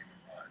your human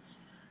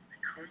rights,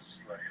 because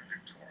you are in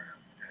Victoria,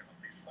 okay, on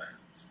these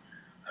lands,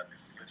 and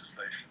this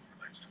legislation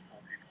relates to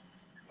all people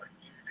who are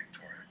in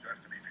Victoria. You don't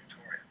have to be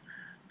Victorian.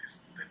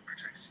 This then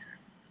protects you.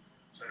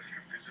 So if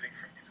you're visiting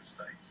from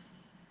interstate,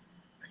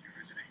 and you're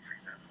visiting, for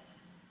example,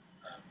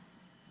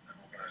 an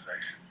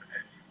organisation,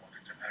 and you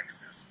wanted to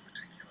access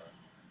particular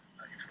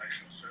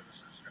informational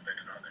services, and they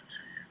deny that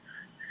to you,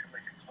 you can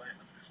make a claim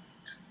under this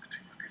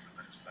particular piece of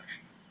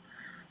legislation.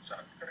 So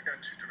I'm going to go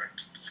to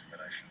direct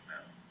discrimination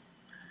now.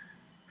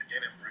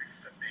 Again, in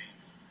brief, that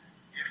means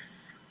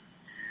if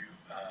you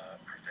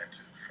are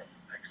prevented from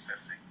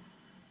accessing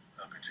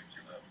a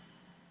particular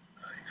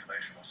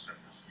informational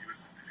service, you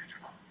as an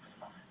individual,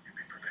 you've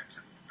been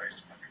prevented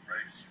based upon your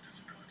race, your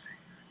disability,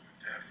 your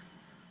deaf,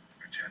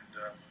 your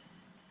gender,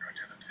 your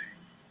identity,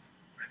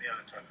 or any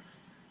other type of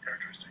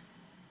characteristic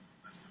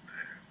listed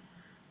there.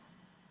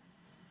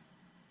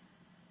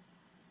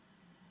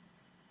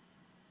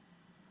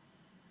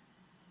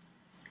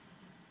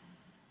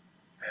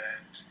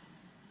 And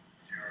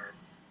you're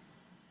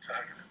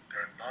targeted.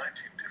 There are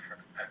 19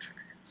 different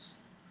attributes.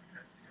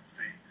 Okay? You can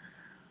see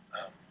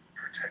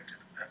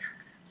protected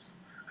attributes.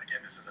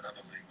 Again, this is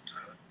another legal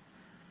term.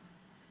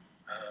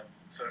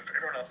 So for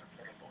everyone else that's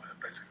not a lawyer,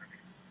 basically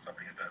means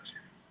something about you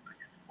that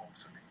you want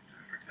something you do.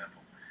 For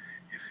example,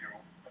 if you're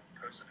a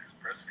person who's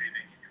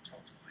breastfeeding and you're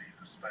told to leave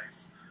the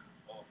space,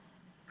 well,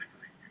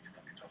 legally you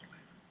cannot be told to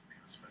leave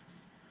the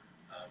space.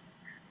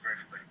 We're very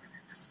familiar with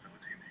the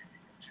Disability and the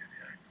Equal Opportunity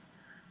Act.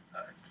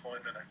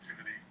 Employment,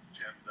 activity,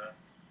 gender,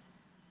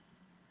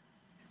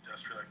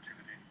 industrial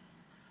activity,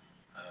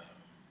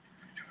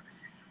 if you join a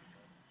union,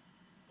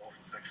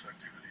 lawful sexual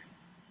activity,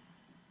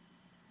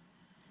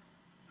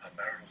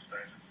 marital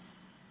status,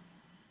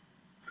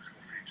 physical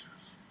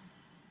features.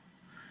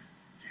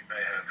 You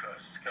may have a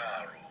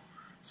scar or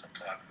some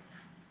type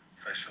of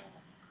facial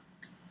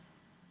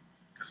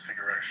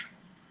disfiguration.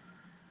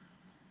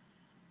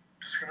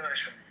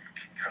 Discrimination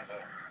can cover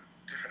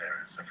different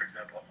areas. So, for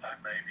example, I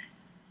may be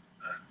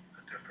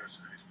a deaf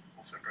person who's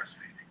also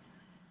breastfeeding,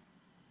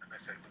 and they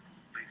say, look,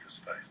 leave the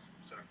space.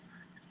 So it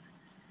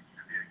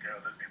could be a gay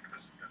or lesbian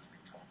person that's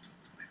been told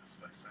to leave the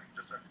space. So it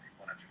doesn't have to be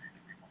one attribute, it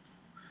can be multiple.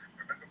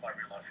 Remember my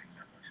real life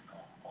example, actually,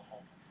 I'll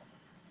hold on from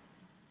it.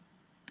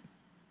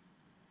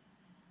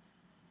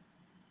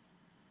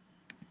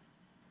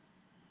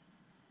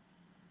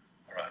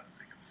 Alright,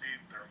 so you can see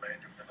the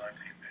remainder of the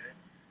 19 there.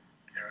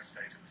 Carer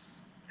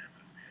status, gay,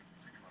 lesbian,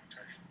 sexual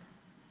orientation,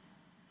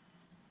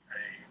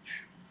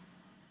 age,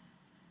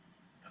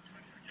 that's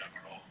when you're young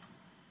or old.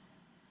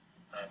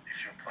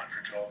 If you're applying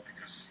for a job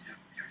because you're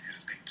viewed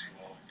as being too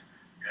old,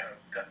 you have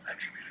that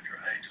attribute of your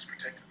age is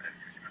protected there,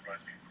 your human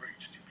rights being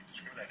breached, you've been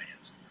discriminated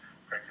against.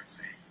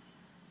 Pregnancy,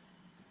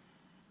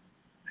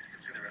 and you can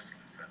see the rest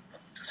of this then.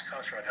 But just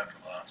cast right down to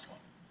the last one.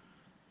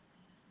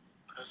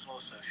 Personal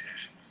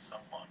association with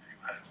someone who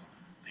has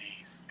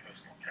these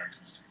personal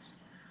characteristics.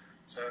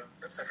 So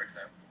let's say, for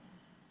example,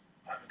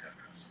 I'm a deaf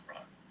person,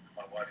 right?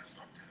 My wife is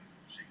not deaf,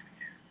 she can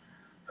hear.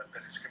 But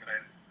they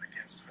discriminated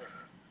against her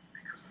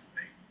because of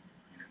me.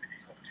 Okay, the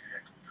Equal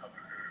Opportunity Act will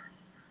cover her.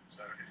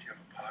 So if you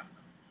have a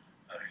partner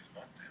who's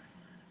not deaf,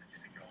 and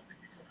you think, oh, the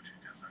Equal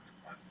Opportunity doesn't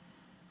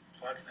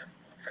apply to them,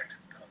 well, in fact,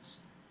 it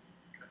does.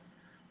 Okay?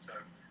 So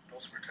it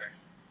also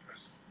protects the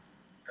person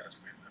that is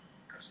with them,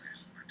 the person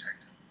who's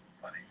protected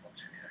by the Equal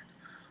Opportunity Act.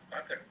 I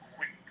hope that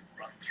quick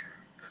run through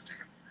those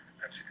different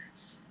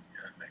attributes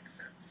makes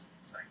sense,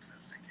 starting to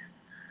sink in.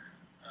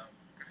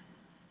 We've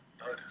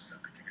noticed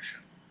at the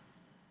Commission,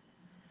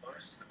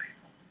 most of the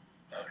people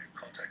who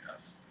contact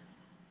us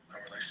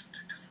are in relation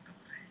to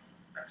disability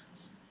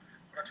matters.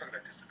 When I talk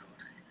about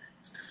disability,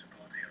 it's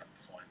disability and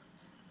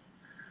employment.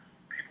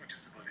 People with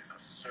disabilities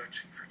are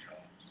searching for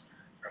jobs.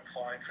 They're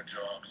applying for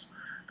jobs.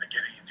 They're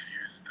getting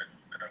interviews.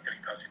 They're not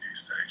getting past the interview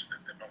stage.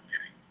 They're not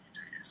getting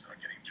interviews. They're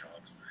not getting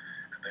jobs.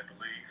 And they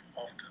believe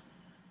often,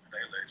 and they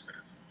allege that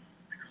it's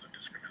because of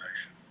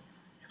discrimination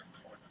in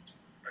employment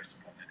based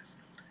upon their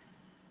disability.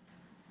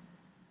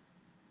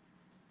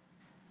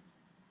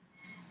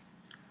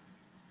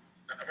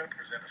 Now, I'm going to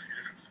present a few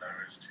different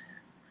scenarios to you.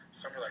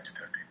 Some relate to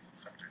deaf people and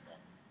some do not.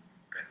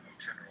 They're of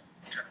general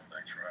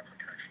nature or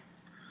application.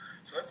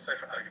 So let's say,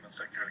 for argument's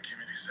sake, you're at a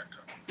community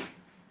centre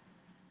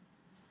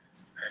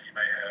and you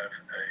may have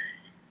a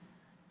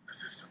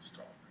assistance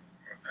dog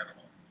or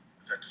animal.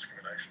 Is that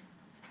discrimination?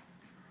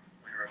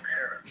 Or you're a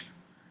parent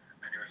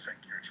and you're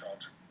taking your child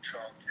to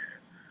childcare,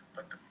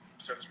 but the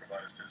service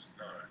provider says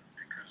no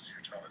because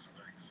your child has a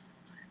learning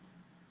disability.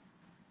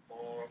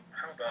 Or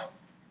how about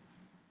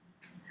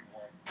you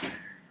want to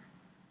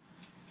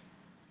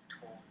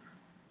talk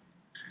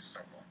to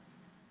someone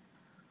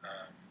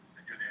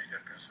and you're the only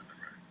deaf person in the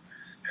room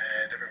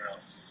and everyone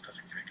else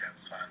doesn't communicate in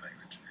sign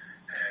language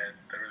and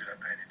they really don't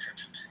pay any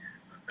attention to you,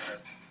 they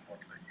don't want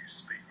to let you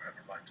speak or have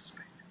a right to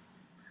speak.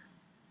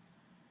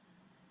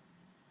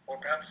 Or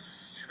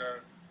perhaps,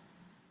 you're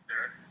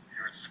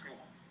at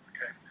school,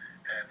 okay,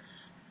 and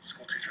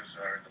school teachers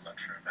are in the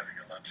lunchroom having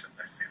a lunch and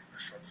they see a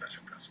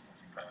short-statured person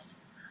walking past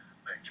and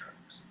make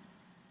jokes.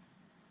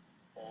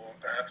 Or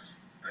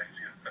perhaps they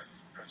see a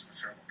person with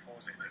cerebral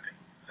palsy and they think,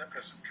 is that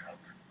person drunk?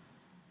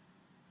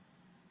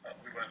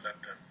 We won't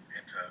let them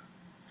enter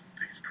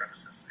these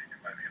premises. It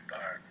might be a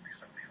bar, it could be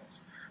something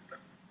else,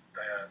 but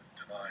they are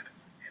denied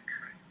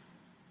entry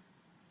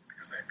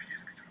because they appear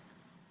to be drunk.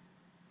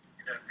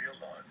 In real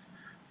life,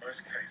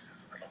 most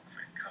cases are not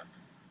clear-cut.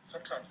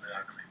 Sometimes they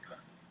are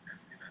clear-cut, and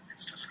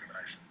it's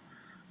discrimination,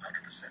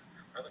 100%.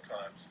 Other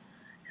times,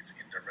 it's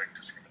indirect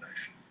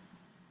discrimination.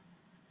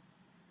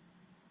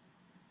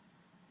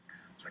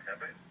 So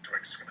remember,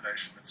 direct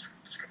discrimination, that's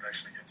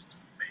discrimination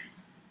against me,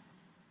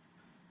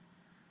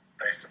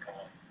 based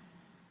upon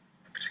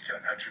a particular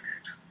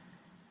attribute,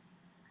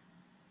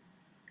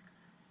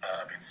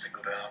 being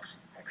singled out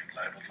or being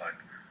labelled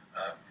like,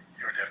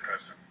 you're a deaf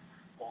person,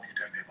 all you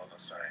deaf people are the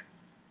same.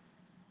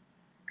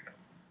 Okay.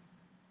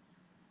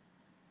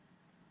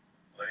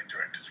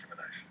 Indirect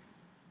discrimination.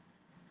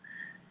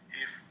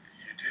 If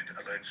you did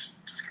allege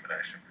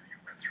discrimination and you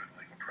went through the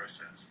legal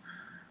process,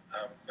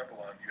 number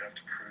one, you have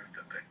to prove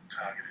that they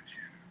targeted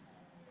you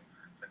or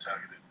they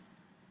targeted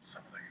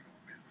someone that you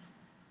were with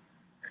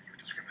and you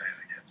were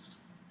discriminated against.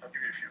 I'll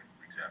give you a few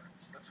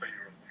examples. Let's say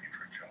you're looking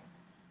for a job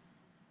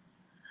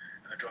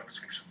and the job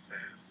description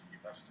says you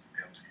must be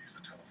able to use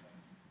the telephone.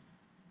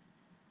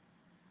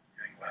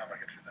 You think, well, how am I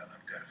going to do that?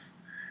 I'm deaf.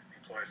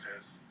 The employer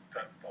says,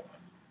 don't bother.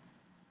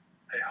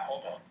 Hey,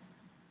 hold on.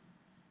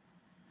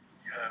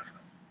 You have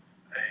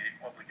an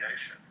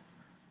obligation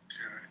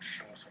to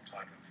ensure some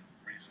type of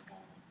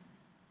reasonable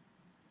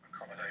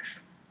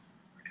accommodation.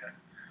 Okay,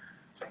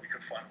 so we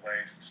could find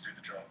ways to do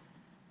the job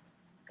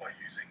by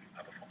using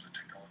other forms of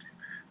technology.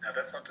 Now,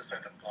 that's not to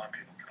say that blind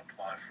people can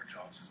apply for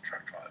jobs as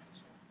truck drivers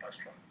or bus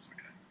drivers.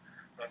 Okay,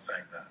 I'm not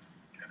saying that.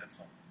 Okay,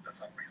 that's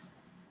unreasonable.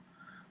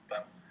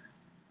 But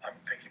I'm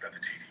thinking about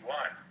the TTY.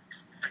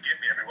 Forgive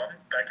me, everyone.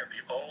 Back in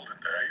the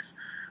olden days,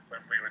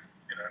 when we were,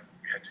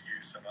 we had to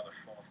use some other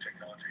form of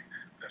technology.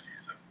 We'd have to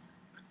use a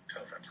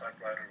telephone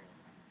typewriter or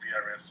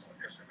VRS or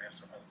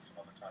SMS or some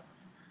other type of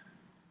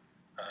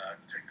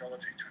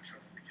technology to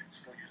ensure that we can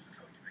still use the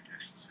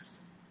telecommunication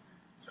system.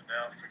 So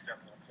now, for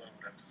example, an employer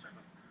would have to say,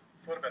 look, we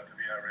thought about the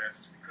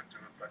VRS, we could do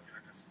it, but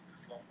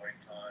there's long wait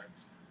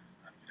times.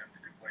 You'd have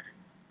to be waiting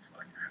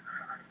for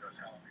who knows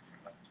how long before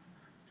you have to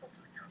talk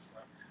to the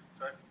customer.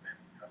 So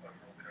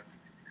overall, we don't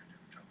think we could do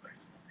the job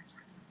based on these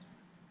reasons.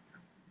 Okay.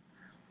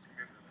 Let's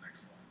move to the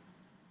next slide.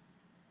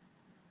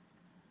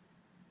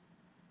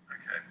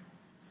 Okay,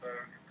 so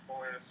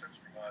employers,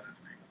 service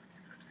providers, people in the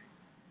community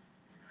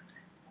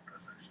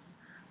organisations,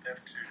 they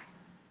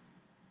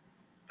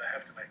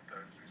have to make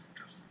those reasonable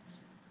adjustments.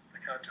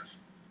 They can't just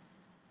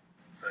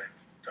say,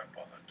 don't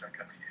bother, don't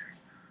come here,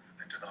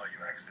 and deny you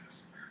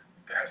access.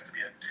 There has to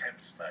be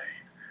attempts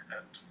made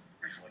at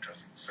reasonable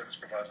adjustments. Service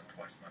providers and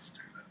employees must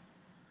do that.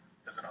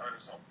 There's an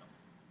onus on them.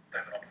 They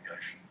have an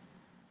obligation.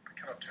 They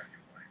cannot turn you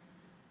away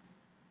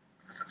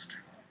because it's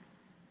too hard.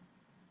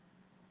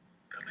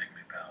 They're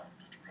legally bound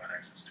to provide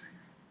access to you.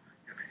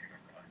 You have a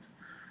human right.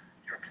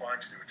 You're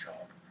applying to do a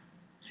job.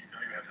 You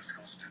know you have the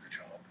skills to do the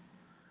job.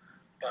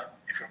 But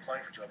if you're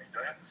applying for a job, you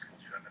don't have the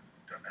skills, you don't know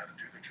how to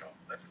do the job,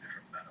 that's a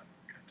different matter.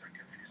 Okay? Don't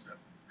confuse that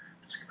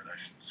with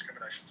discrimination.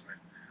 Discrimination is when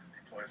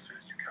the employer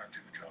says you can't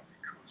do the job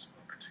because of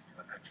a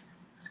particular attribute.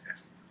 In this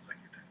case, let's say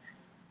you're deaf.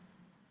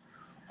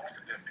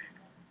 Often deaf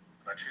people,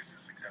 and I choose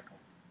this example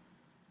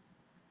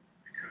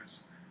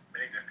because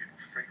many deaf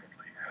people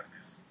frequently have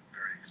this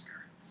very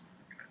experience.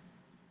 Okay?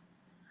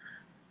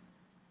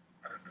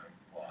 I don't know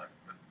why,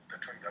 but they're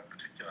talking about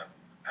particular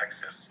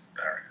access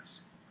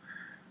barriers.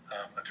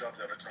 A job's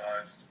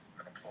advertised,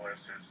 an employer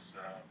says,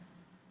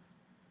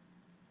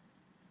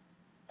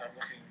 I'm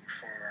looking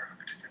for a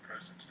particular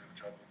person to do the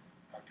job,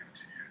 I'll give it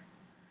to you.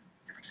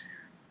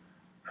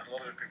 And a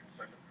lot of people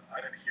say, look, I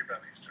don't hear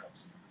about these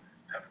jobs.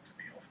 It happened to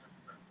me often.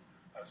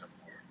 I was at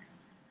work,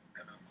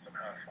 and then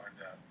somehow I find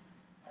out,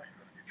 oh, you've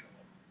got a new job.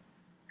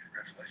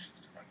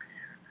 Congratulations to my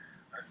peer.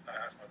 I asked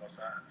my boss,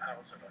 how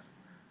was it? I said,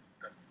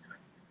 that,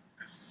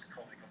 this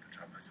colleague got the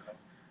job. They said,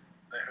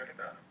 they heard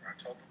about it, or I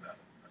told them about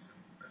it. I said,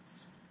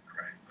 that's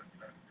great, but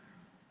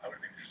I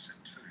would be interested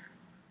too.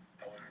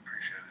 I would have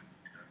appreciated,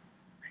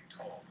 being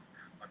told.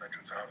 My manager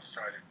would say, I'm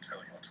sorry I didn't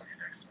tell you, I'll tell you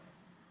next time.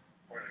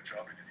 Or in a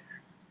job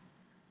interview.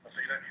 I'll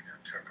say, you don't need an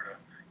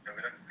interpreter.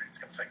 It's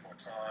going to take more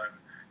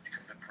time.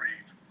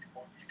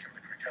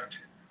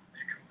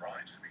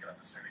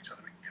 understand each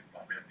other, we can get by.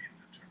 We don't need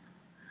an interpreter.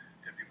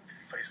 Deaf people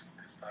face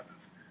this type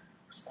of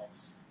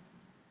response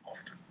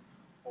often,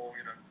 or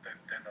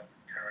they're not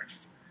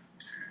encouraged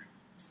to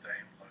stay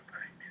in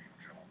low-paying menial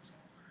jobs,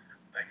 or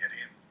they get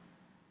in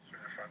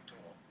through the front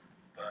door,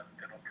 but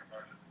they're not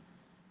promoted,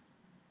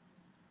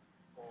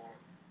 or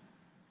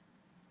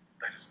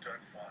they just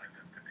don't find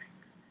that they're being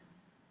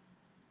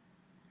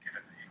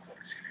given equal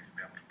opportunities to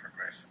be able to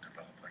progress and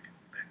develop like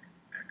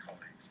their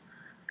colleagues.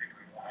 People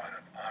who hire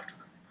them after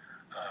them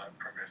are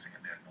progressing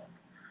and they're not.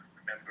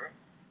 Remember,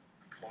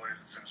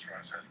 employers and service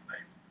providers have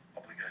an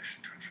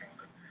obligation to ensure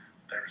that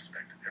they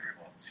respect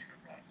everyone's human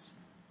rights.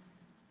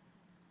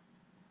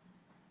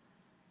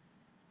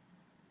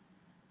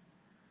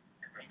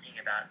 And thinking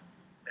about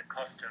the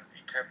cost of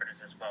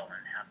interpreters as well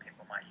and how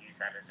people might use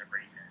that as a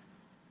reason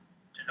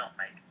to not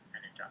make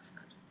an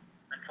adjustment.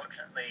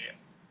 Unfortunately,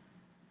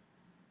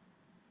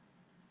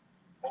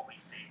 what we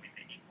see with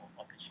the Equal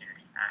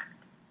Opportunity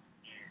Act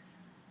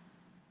is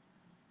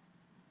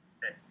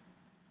that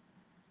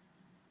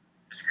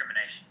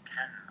discrimination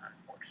can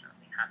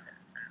unfortunately happen,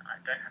 and I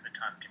don't have the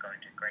time to go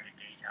into greater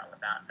detail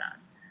about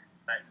that,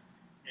 but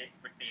it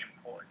would be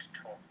important to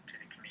talk to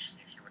the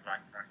Commission if you would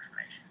like more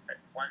information. But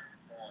one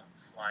more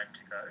slide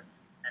to go,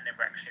 and then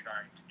we're actually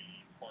going to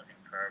be pausing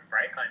for a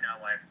break. I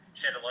know I've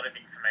shared a lot of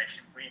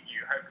information with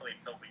you. Hopefully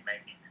it's all been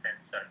making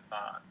sense so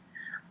far.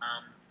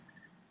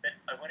 But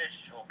I wanted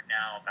to talk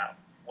now about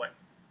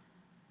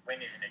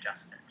when is an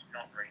adjustment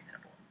not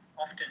reasonable.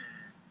 Often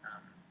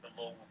the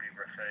law will be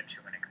referred to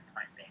when a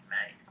complaint being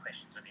made.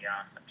 Questions will be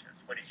asked such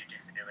as, what is your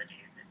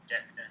disability? Is it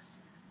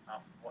deafness?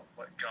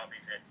 What job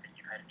is it that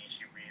you've had an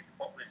issue with?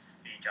 What was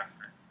the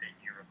adjustment that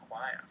you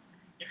require?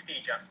 If the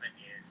adjustment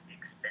is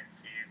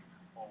expensive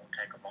or will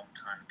take a long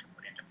time to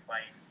put into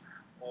place,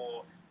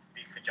 or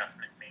this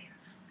adjustment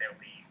means there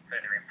will be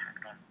further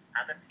impact on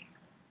other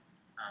people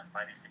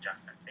by this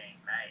adjustment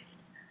being made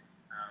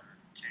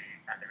to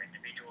other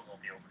individuals or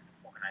the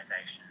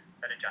organisation,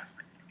 that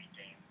adjustment can be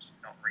deemed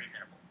not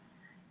reasonable.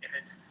 If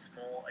it's a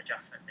small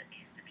adjustment that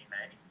needs to be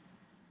made,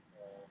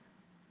 or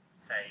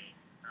say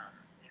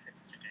if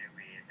it's to do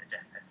with a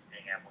deaf person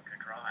being able to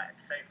drive,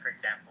 say for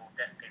example,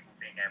 deaf people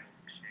being able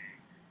to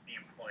be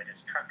employed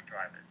as truck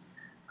drivers,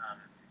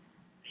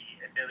 the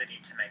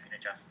ability to make an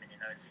adjustment in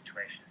those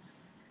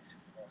situations is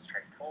more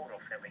straightforward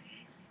or fairly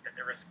easy, but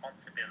the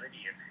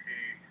responsibility of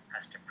who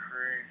has to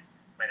prove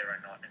whether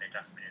or not an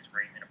adjustment is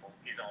reasonable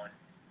is on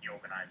the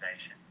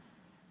organisation.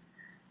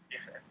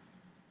 If it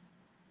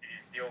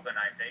is the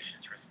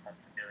organisation's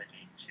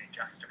responsibility to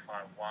justify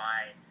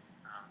why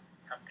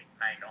something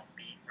may not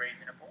be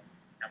reasonable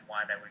and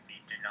why they would be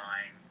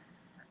denying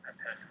a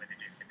person with a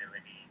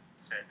disability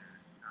certain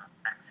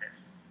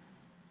access.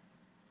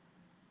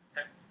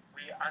 So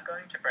we are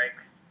going to break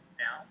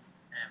now,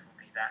 and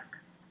we'll be back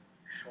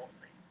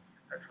shortly.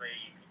 Hopefully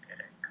you can get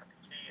a cup of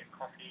tea, a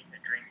coffee,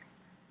 a drink,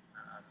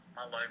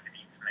 mull over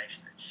the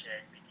information that's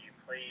shared with you.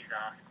 Please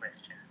ask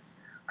questions.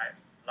 I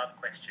love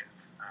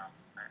questions. I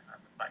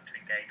would like to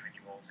engage with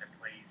you all, so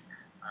please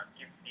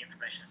give the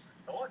information some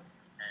thought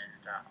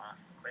and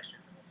ask the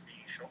questions, and we'll see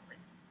you shortly.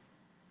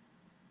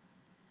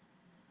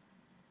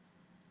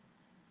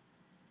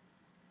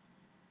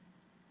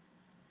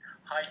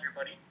 Hi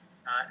everybody.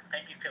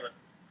 Thank you, Philip,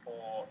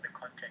 for the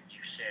content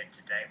you've shared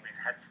today.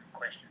 We've had some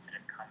questions that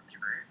have come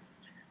through.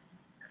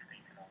 Hopefully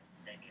you can all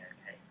see me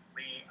okay.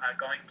 We are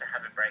going to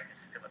have a break,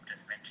 as Philip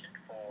just mentioned,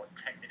 for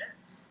 10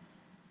 minutes.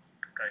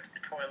 Go to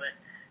the toilet,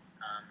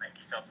 make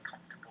yourselves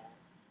comfortable,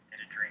 get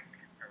a drink,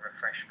 a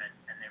refreshment,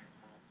 and then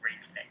we'll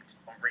reconnect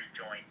or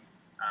rejoin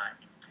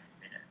in 10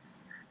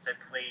 minutes. So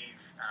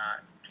please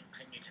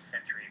continue to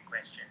send through your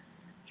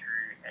questions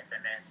through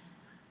SMS,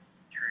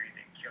 through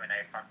the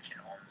Q&A function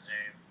on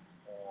Zoom,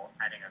 or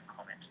adding a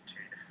comment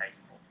to the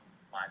Facebook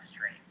live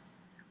stream.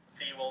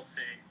 See you all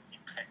soon in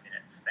 10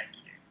 minutes. Thank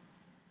you.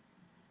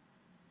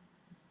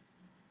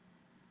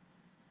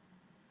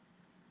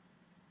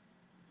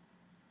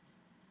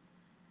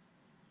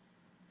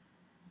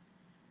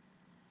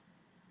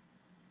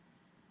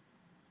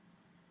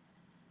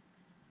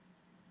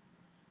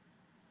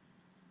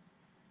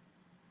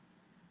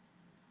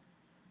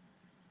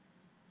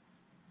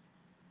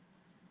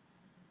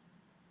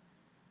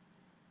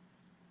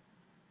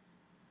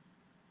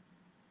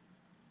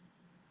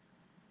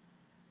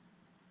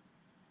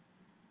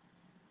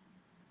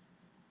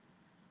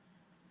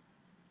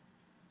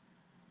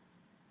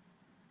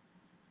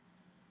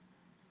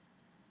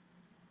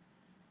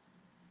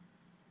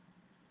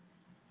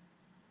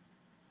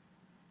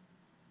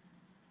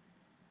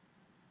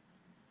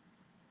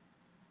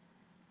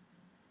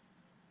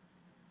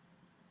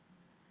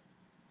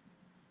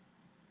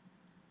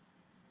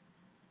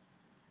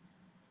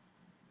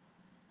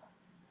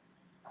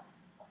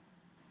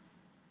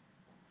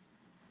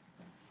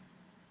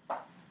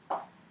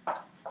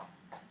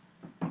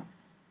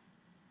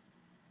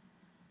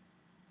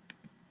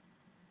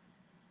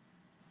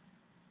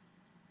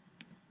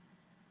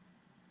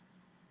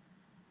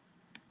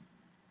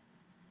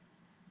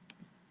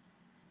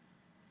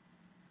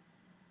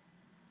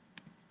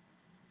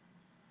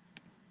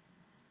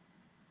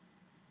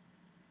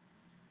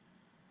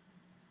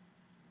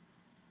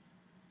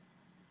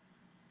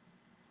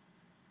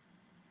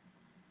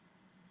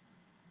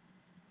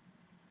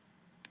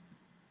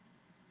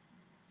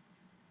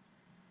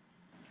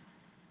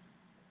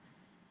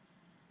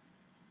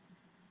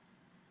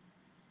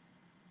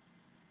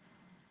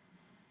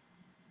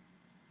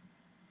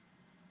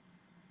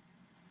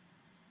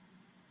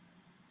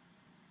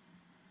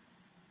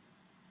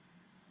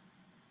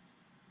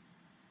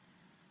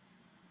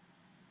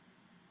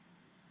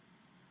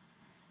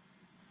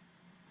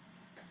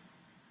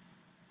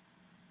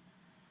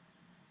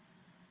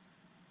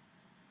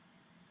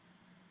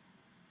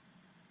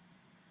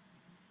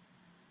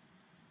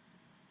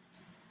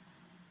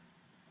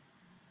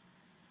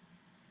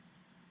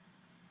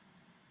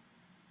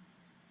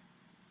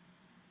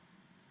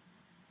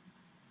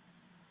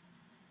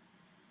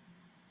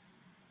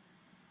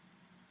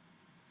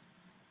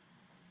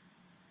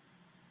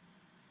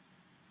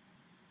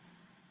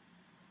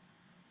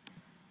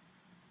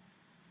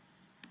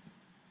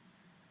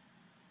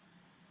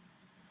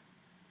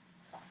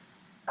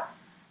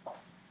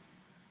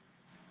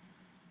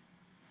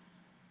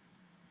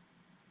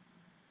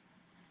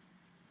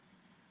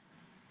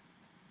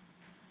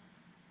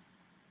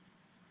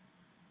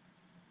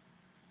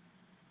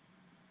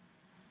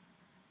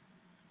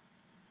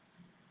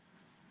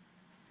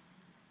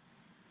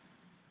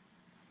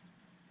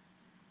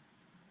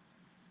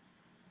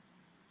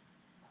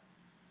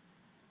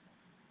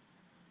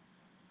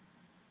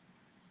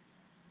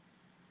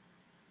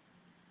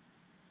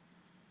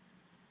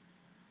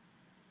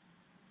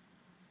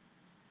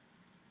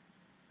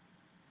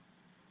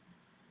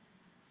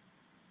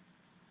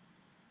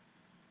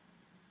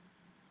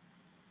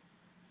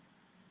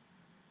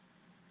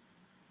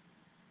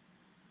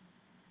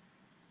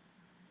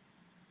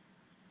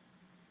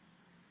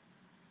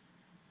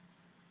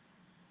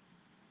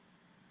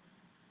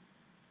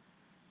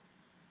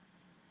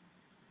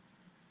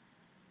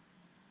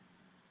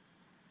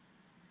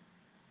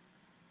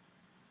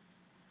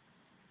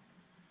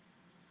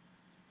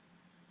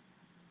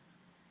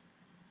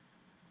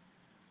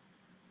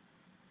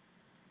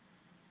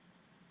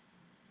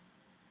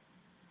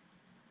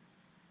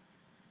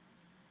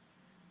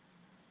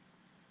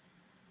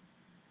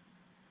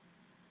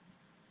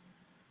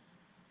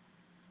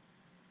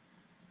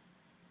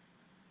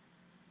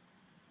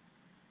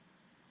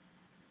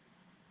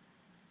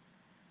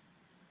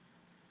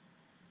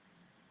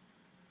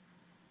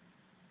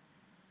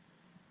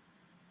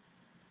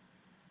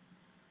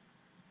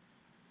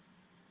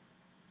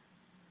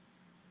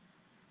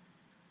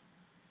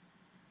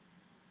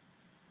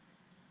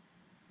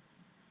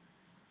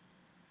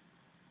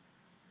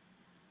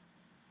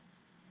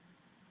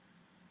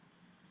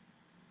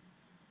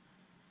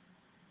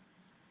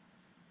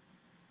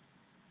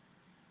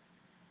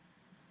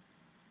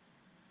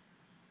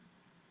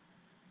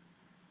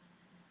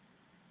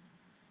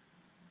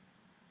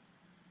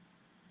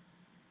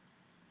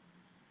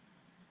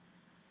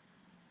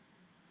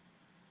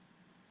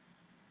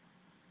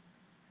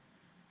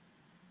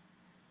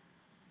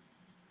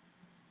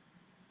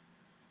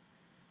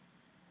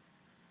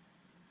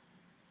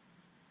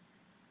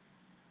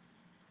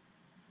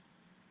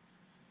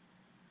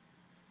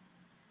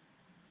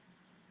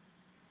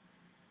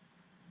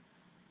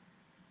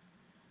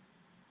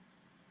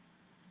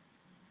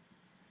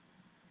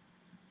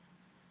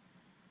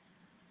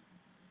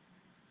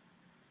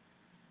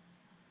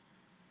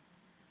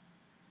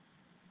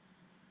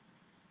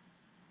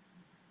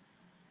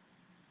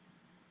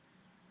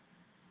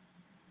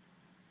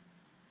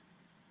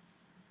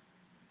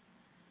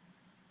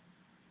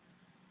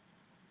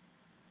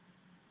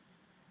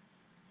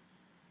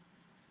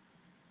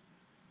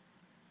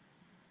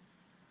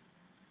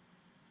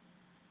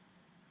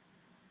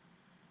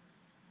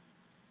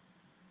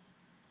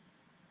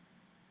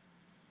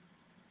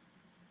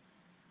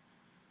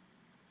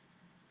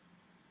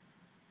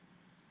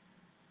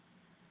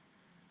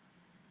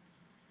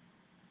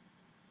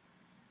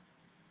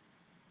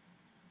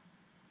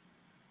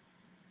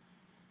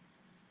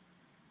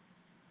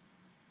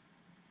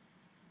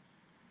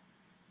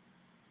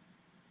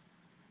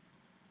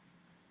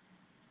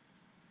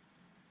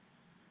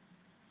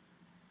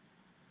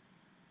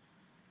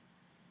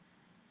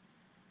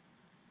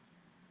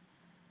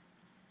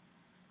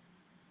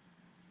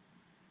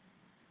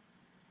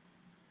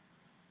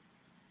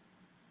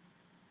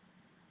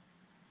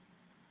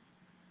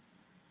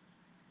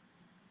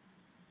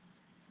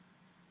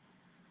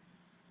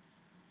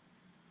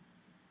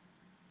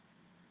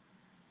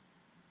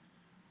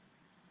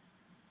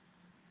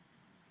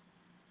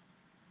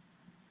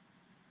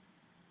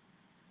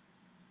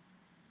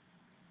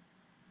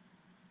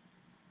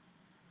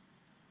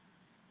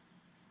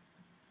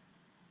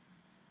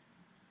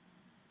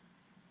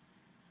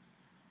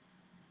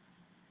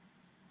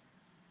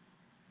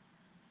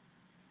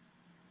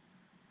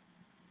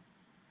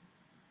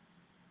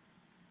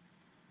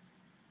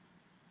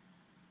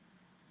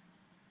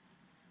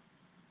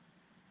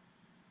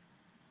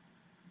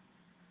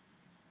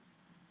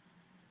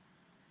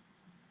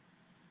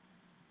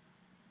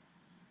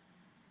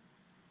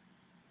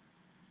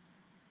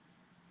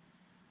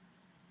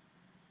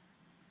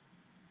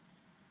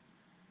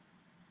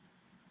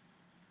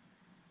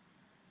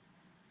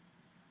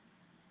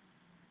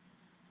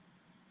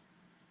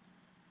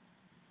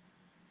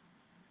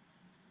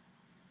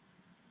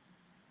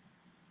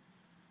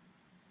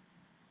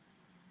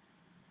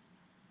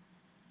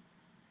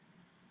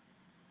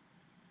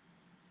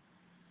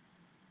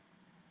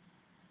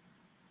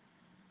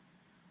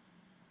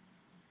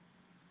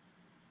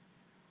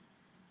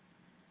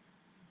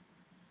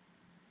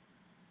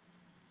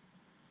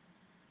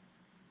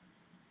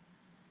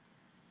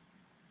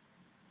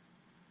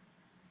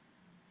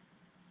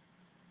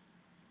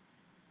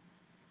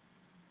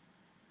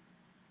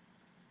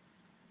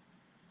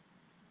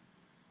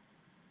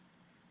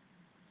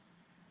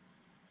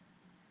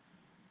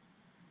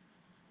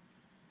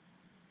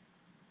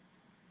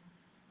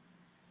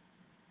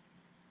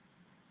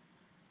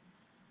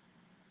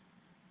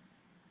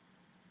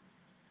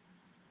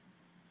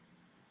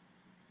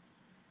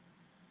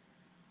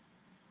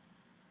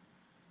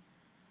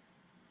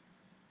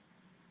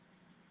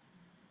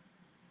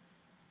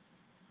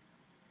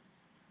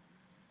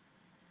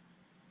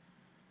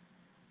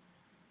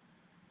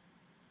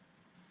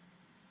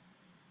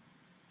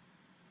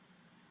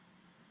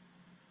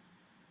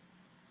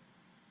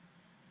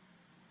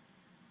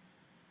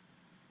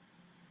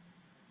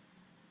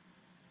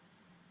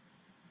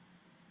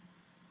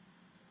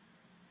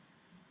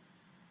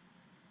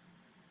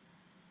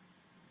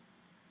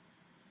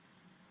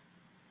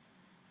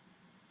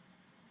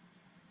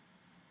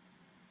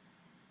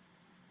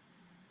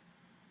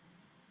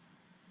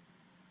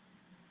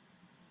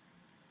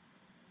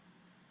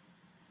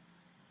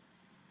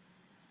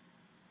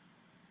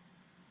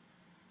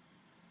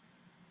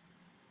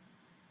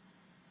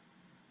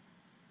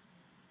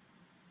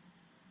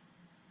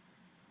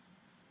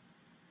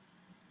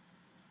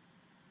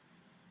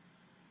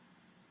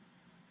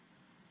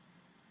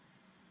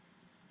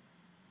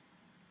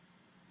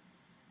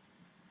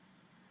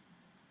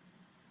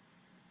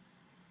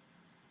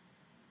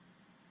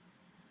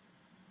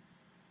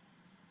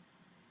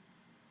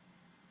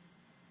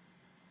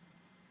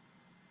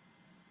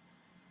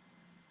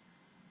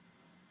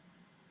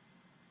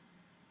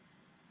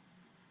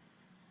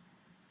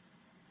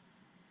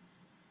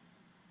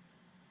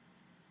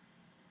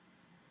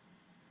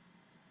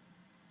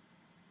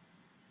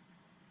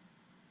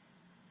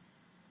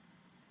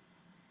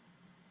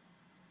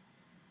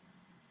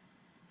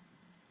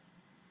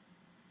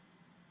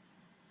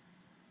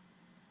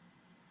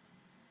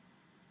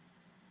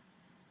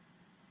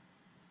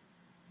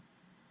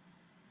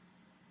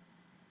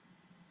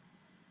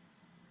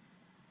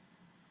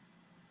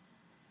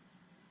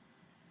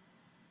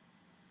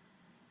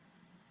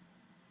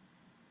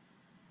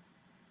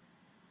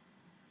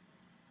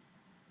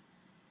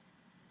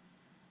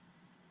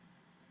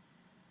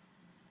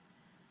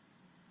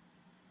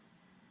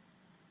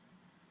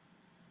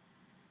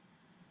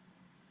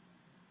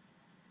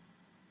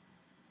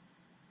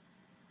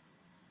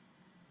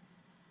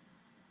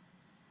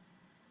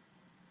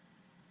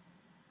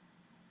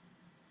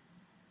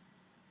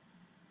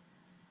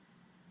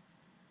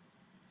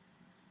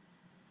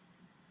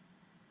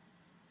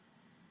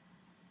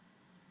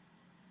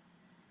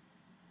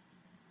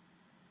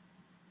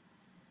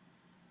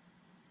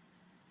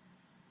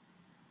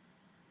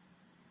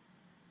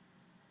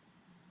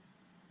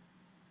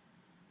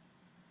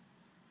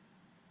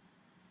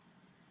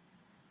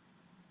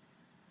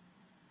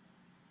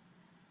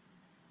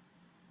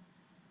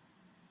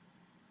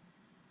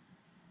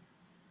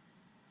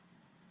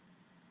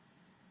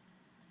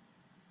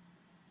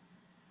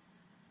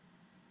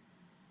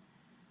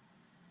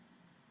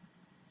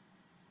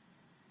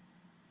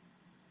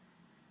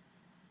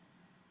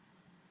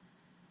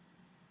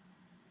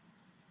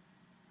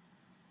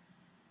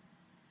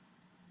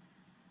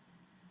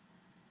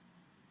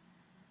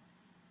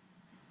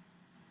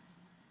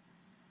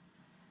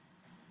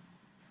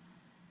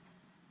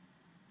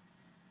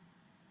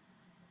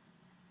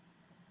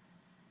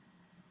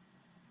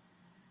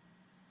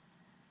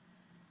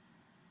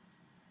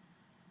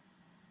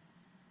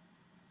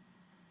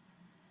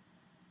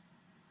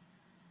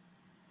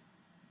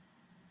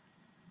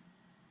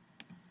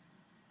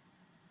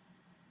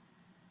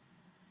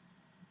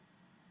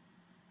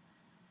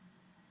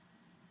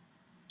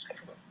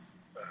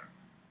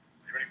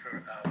 for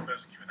our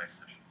first Q&A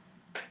session?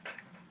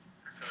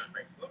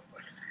 Absolutely. Look, I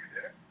can see you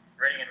there.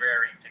 Ready and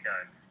raring to go.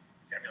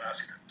 Yeah, I'm going to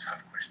ask you the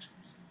tough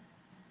questions.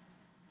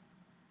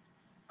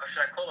 Or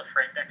should I call a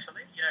friend,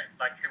 actually? You know,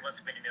 like Who Wants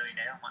to Win a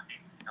Millionaire might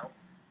need some help.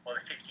 Or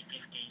the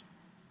 50-50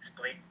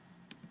 split.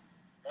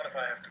 Not if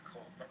I have to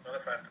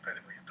pay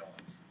the $1 million.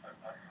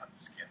 I'm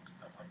skint.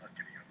 I'm not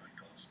giving you $1 million.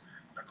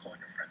 I'm not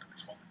calling a friend on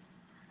this one.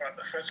 All right,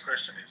 the first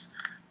question is,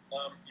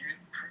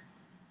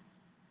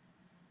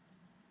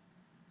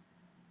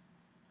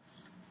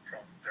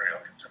 from very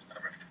old in terms of the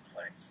number of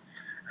complaints,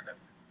 and that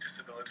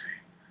disability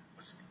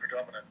was the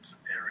predominant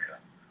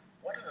area.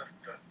 What are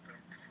the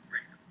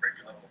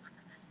regular or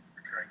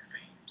recurring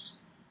themes?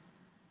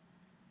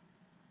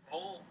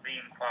 All the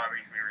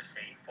inquiries we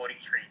receive,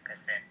 43%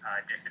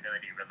 are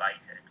disability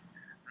related.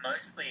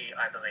 Mostly,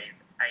 I believe,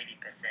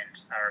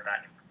 80% are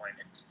about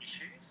employment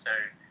issues, so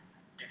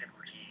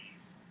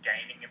difficulties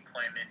gaining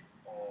employment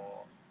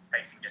or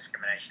facing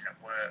discrimination at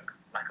work,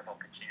 lack of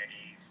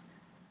opportunities,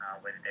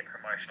 whether they're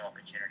promotional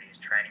opportunities,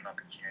 training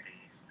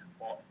opportunities,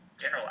 or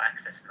general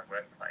access in the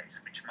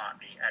workplace, which might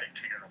be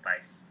attitudinal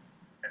based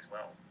as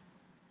well.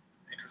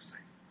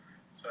 Interesting.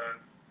 So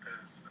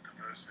there's a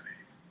diversity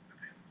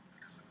within the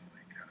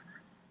disability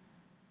category.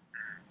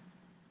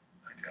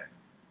 Okay.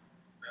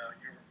 Now,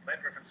 you made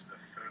reference to the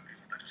third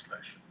piece of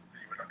legislation, and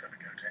you were not going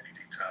to go into any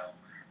detail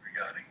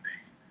regarding the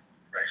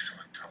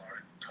Racial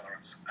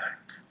Intolerance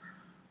Act.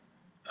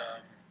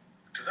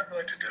 Does that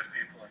relate to deaf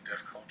people and deaf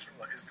culture?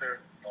 Like, is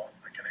there not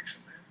a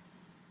connection there?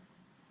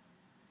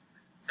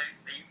 So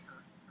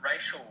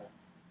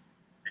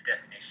the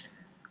definition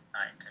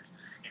in terms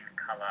of skin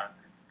colour,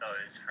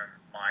 those from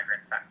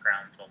migrant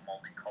backgrounds or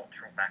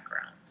multicultural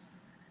backgrounds,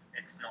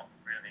 it's not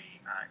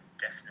really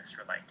deafness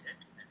related.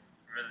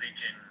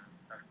 Religion,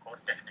 of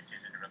course, deafness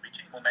isn't a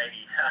religion. Well,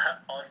 maybe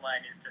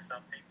Auslan is to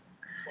something.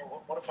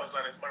 Well, what if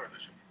Auslan is my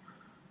religion?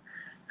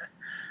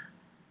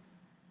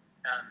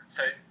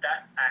 So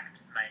that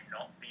act may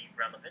not be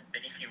relevant,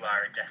 but if you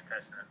are a deaf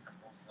person that's a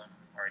Muslim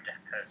or a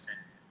deaf person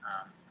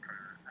from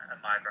a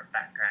migrant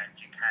background,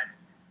 you can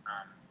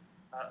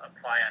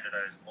apply under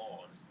those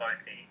laws, both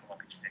the Equal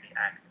Opportunity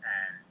Act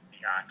and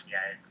the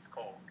RTA, as it's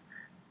called,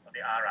 or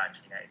the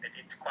RRTA. But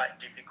it's quite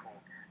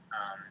difficult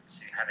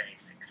to have any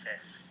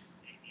success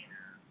in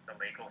the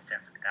legal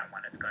sense with that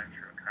one. It's going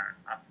through a current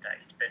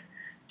update. But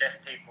deaf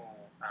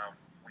people,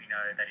 we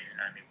know that isn't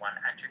only one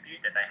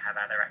attribute, that they have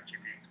other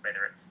attributes,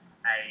 whether it's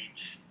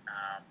age,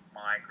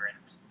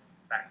 migrant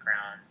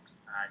background,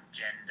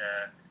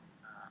 gender,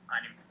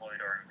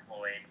 unemployed or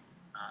employed.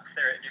 So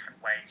there are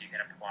different ways you can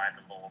apply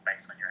the law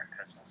based on your own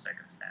personal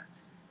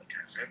circumstance.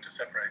 Okay, so we have to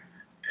separate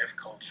deaf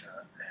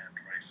culture and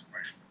race and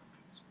racial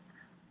cultures.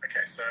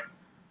 Okay, so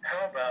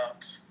how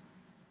about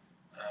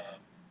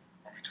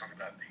when we talk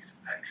about these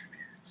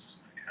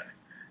attributes, okay,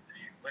 and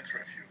you went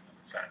through a few of them,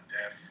 let's say I'm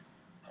deaf,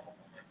 I'm a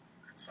woman,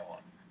 and so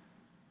on.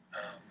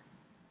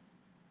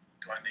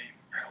 Do I need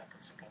help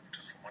and support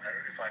just from one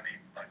area? If I need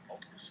like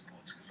multiple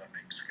supports because I'm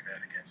being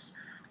discriminated against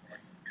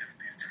amongst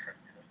these different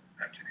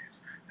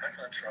attributes, how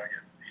can I try and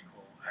get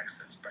equal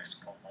access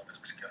based upon all those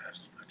particular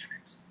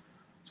attributes?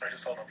 So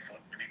just hold on for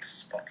it. We need to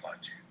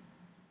spotlight you.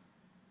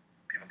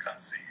 People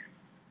can't see you.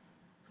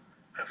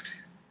 Over to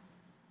you.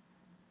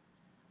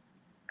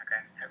 Okay,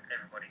 hope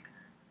everybody can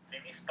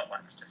see me.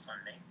 Spotlight's just on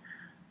me.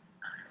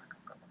 I feel like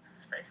I've got lots of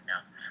space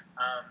now.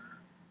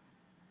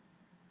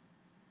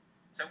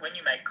 So when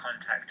you make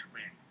contact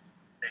with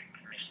the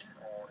Commission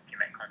or if you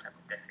make contact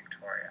with Deaf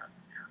Victoria,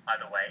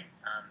 either way,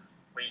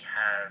 we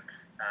have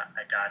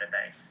a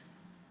database.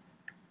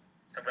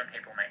 So when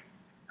people make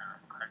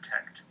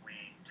contact, we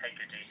take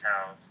your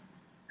details,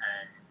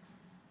 and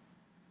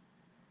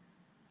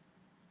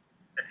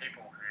the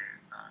people who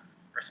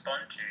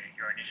respond to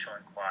your initial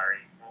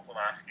inquiry will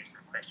ask you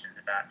some questions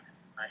about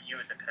you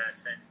as a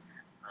person,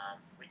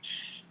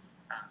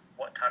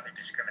 what type of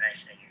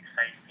discrimination are you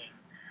facing,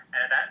 and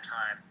at that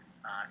time,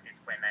 is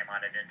when they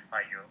might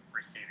identify you're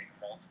receiving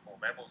multiple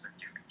levels of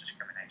different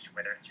discrimination,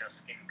 whether it's your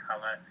skin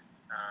colour,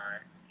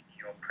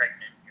 you're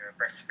pregnant, you're a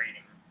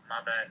breastfeeding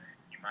mother,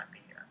 you might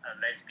be a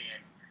lesbian.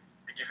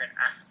 The different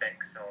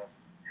aspects of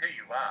who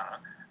you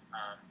are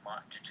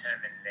might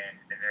determine then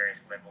the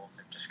various levels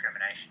of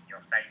discrimination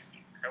you're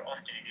facing. So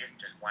often it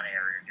isn't just one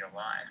area of your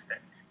life, but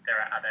there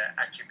are other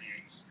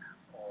attributes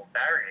or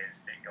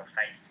barriers that you're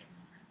facing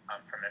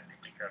from a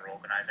particular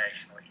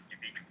organisation or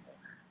individual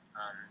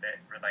that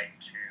relate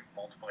to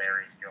multiple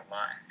areas of your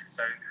life.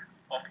 So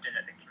often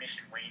at the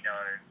Commission, we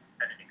know,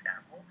 as an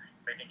example,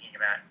 we're thinking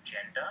about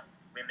gender.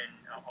 Women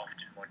are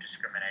often more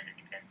discriminated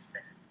against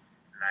than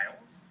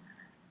males,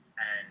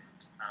 and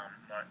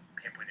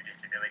people with a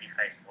disability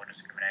face more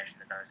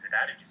discrimination than those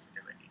without a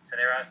disability. So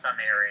there are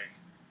some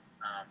areas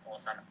or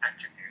some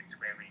attributes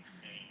where we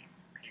see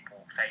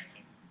people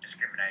facing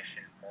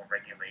discrimination more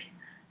regularly,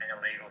 and the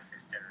legal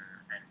system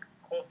and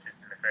court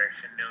system are very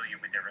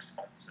familiar with the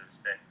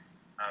responses that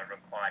are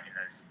required in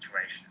those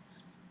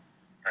situations.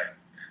 Right.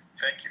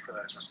 Thank you for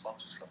those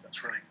responses, Phil.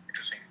 That's really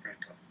interesting food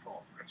for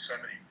thought. We've got so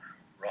many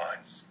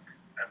rights,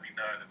 and we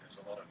know that there's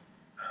a lot of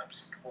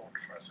support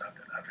for us out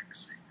there,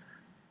 advocacy.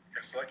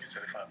 Because like you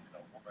said, if I'm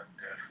a woman,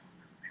 deaf,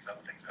 these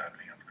other things are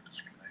happening, I've got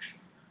discrimination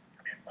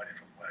coming in my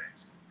different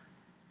ways.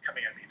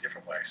 Coming at me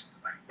different ways.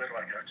 Like, where do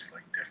I go to?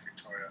 Like Deaf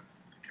Victoria,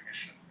 the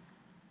Commission.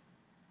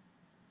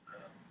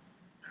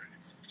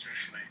 It's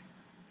traditionally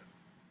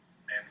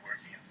men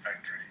working in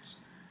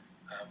factories.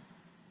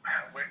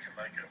 Where can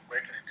they go?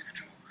 Where can an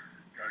individual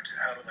go to?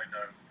 How do they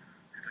know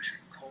who they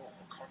should call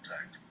or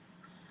contact?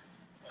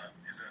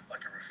 Is it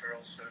like a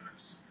referral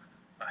service?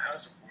 How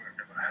does it work?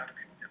 And how do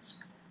people get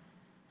support?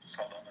 Just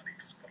hold on, I need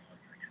to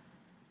spotlight you again.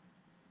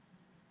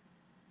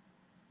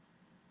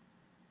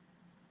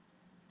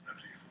 Over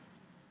to you, Philip.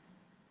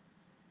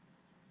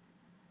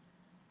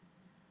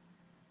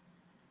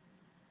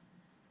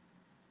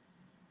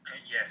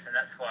 Yes, and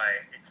that's why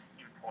it's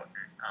important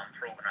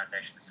for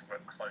organisations to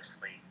work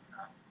closely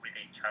with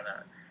each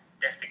other.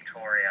 Deaf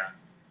Victoria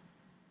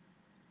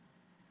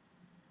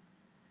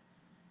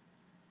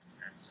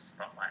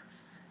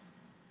spotlights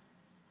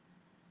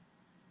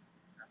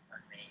on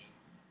me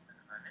at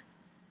the moment. I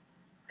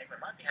think we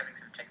might be having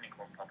some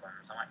technical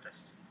problems. I might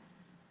just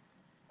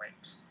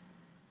wait.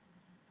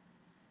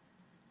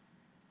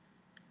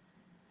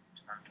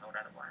 I'm told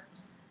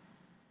otherwise.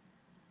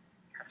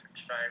 Catherine,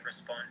 should I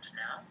respond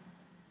now?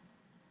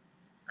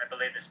 I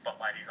believe the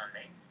spotlight is on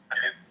me.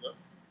 Okay.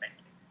 Thank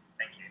you.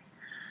 Thank you.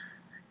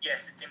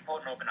 Yes, it's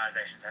important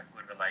organisations have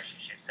good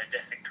relationships. So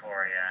Deaf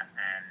Victoria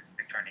and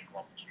Victorian Equal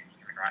Opportunity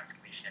Human Rights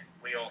Commission,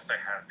 we also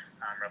have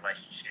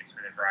relationships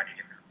with a variety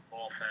of different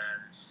law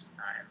firms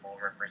and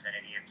law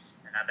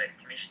representatives and other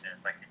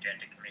commissioners like the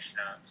Gender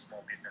Commissioner,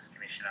 Small Business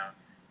Commissioner,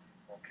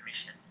 or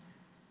Commission,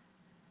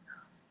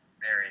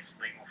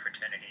 various legal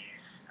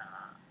fraternities,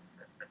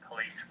 the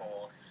police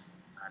force,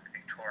 the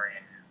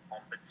Victorian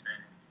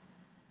Ombudsman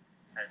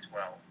as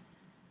well.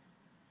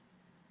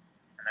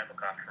 And they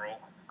look after all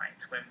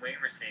complaints. When we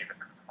receive a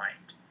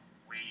complaint,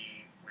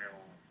 we will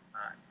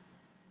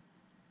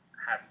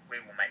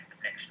make a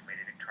connection with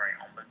the Victorian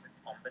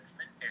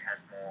Ombudsman, who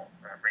has more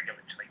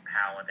regulatory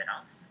power than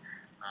us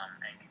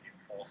and can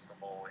enforce the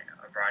law in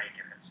a variety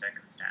of different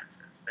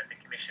circumstances. But the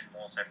Commission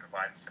also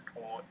provides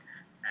support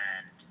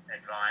and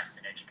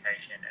advice and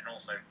education, and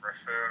also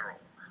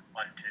referral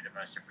onto the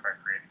most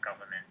appropriate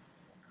government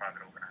or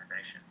private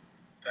organisation.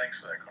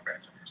 Thanks for that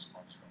comprehensive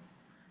response, Phil.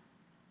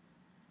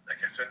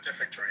 Okay, so Deaf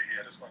Victoria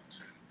here, I just want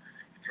to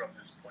interrupt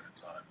this point in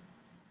time.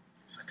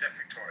 So Deaf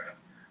Victoria,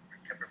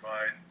 we can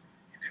provide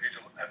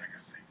individual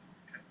advocacy.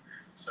 Okay?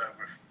 So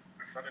we're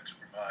funded to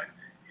provide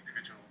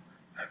individual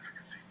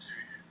advocacy to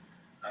you.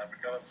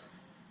 Regardless of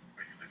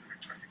where you live in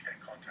Victoria, you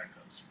can contact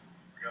us,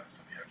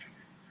 regardless of the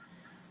attribute.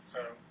 So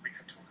we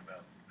can talk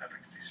about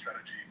advocacy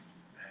strategies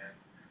and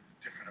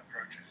different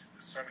approaches.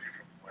 There's so many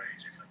different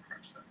ways you can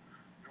approach them.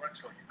 We won't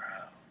tell you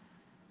how.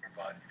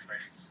 Provide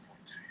information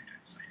support to you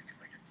so you can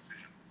make a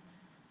decision.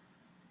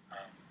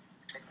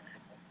 We'll talk a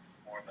little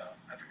more about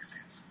advocacy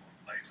and support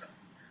later.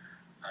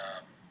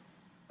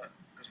 But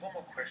there's one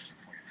more question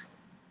for you, Philip.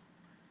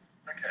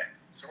 Okay,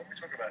 so when we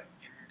talk about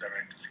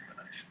indirect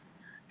discrimination,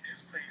 can you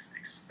just please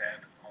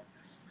expand upon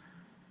this?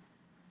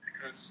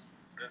 Because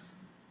there's,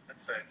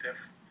 let's say, a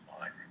deaf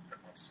migrant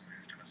that wants to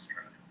move to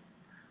Australia,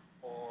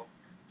 or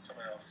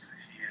someone else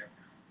here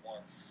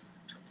wants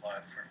to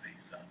apply for a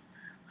visa,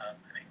 and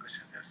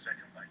English is their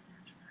second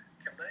language.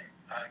 Can they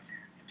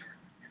argue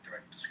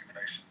indirect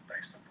discrimination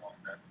based upon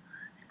that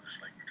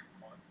English language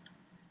requirement?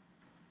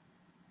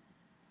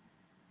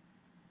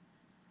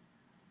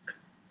 So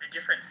the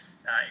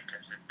difference in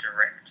terms of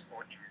direct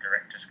or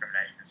indirect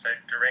discrimination. So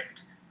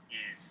direct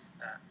is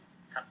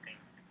something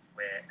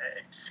where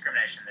a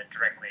discrimination that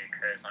directly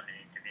occurs on an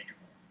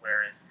individual,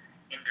 whereas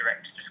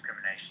indirect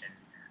discrimination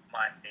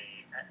might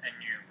be a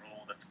new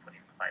rule that's put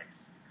in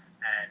place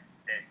and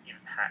there's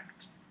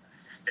impact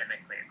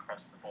systemically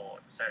across the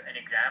board. So an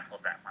example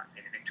of that might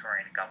be the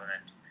Victorian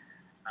government,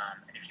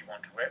 and if you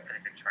want to work for the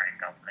Victorian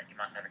government, you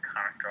must have a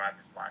current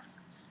driver's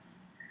licence,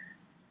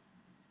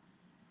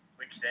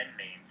 which then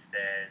means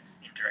there's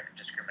indirect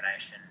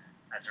discrimination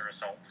as a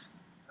result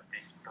of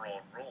this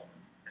broad rule.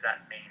 Does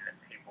that mean that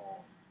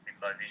people with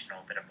low vision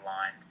or that are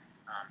blind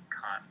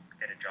can't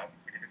get a job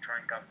with the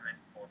Victorian government,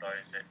 or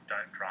those that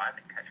don't drive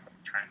and catch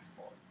public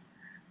transport?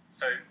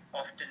 So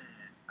often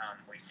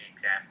we see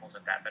examples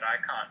of that, but I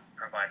can't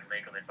provide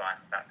legal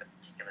advice about the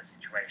particular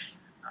situation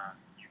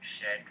you've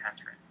shared,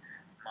 Catherine.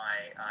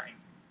 My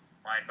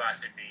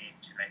advice would be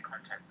to make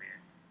contact with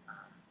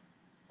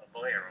a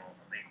lawyer or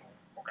a legal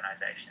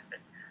organisation. But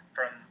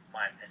from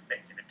my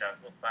perspective, it does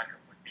look like it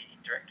would be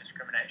indirect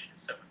discrimination,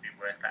 so it would be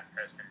worth that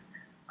person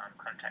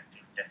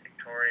contacting Deaf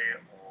Victoria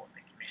or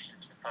the Commission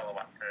to follow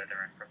up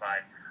further and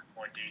provide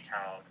more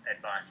detailed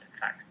advice and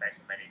facts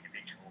based on that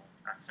individual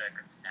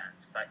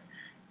circumstance. But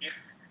if,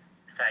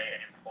 say,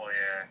 an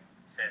employer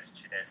says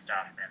to their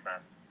staff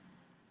member,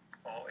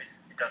 or it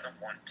doesn't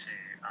want to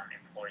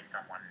employ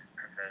someone,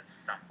 prefers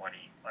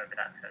somebody over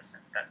that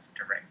person, that's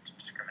direct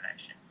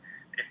discrimination.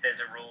 But if there's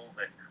a rule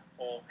that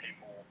all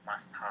people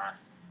must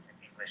pass an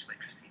English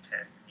literacy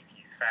test, and if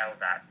you fail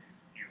that,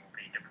 you will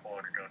be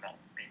deported or not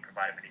be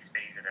provided with this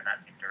visa, then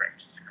that's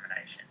indirect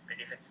discrimination. But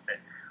if it's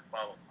that,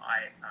 well,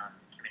 I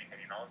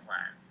communicate in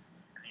Auslan,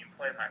 and the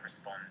employer might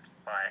respond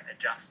by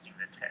adjusting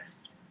the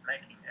test,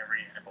 making a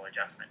reasonable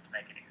adjustment to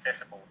make it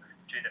accessible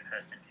to the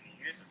person who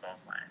uses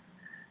Auslan.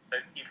 So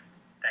if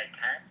they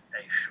can,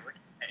 they should,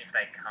 and if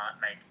they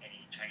can't make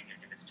any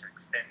changes, if it's too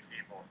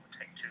expensive or it will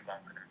take too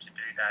long for them to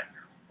do that,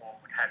 or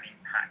would have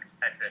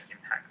adverse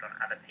impact on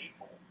other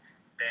people,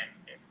 then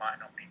it might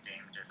not be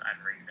deemed as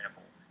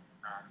unreasonable.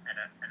 And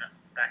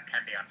that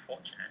can be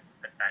unfortunate,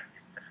 but that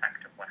is the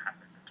fact of what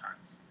happens at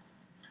times.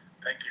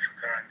 Thank you for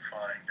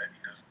clarifying that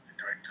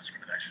indirect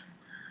discrimination.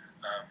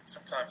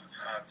 Sometimes it's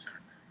hard to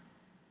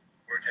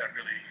work out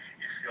really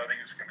if you're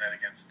being discriminated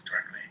against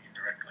directly,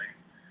 indirectly.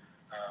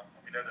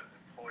 We know that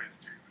employers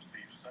do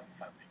receive some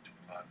funding to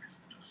provide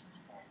reasonable justice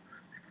for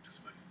people with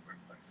disabilities in the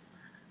workplace.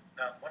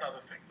 Now, one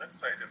other thing, let's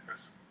say a deaf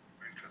person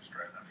moved to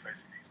Australia and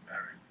facing these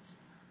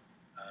barriers.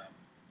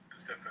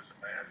 This deaf person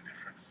may have a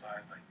different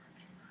sign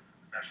language,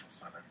 national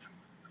sign language,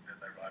 and then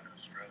they arrive in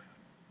Australia.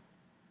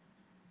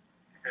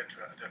 Compared to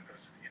a deaf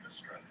person in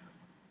Australia,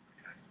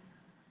 okay,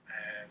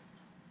 and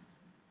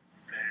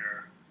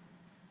they're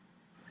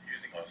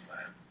using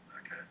Auslan,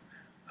 okay,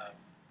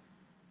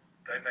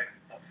 they may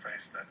not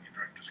face that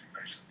indirect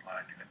discrimination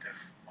like a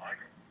deaf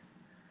migrant would.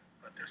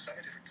 But there's so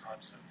many different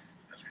types of,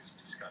 as we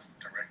discussed,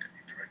 direct and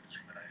indirect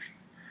discrimination.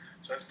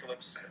 So as Philip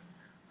said,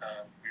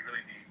 we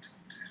really need to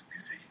be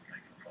seeking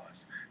legal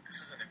advice. This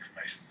is an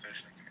information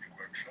session and community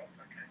workshop,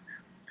 okay?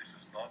 This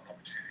is not an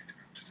opportunity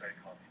to take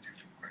on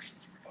individual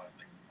questions and provide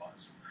legal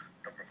advice.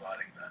 We're not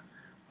providing that.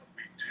 But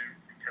we do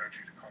encourage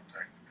you to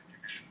contact the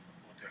Commission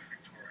or Deaf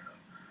Victoria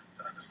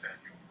to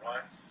understand your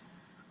rights,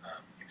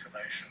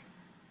 information,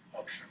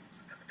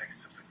 options, and the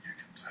next steps that you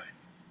can take.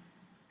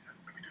 Okay?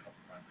 But we do not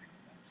provide legal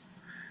advice.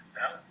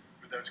 Now,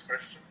 with those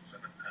questions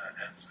and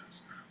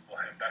answers, we'll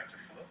hand back to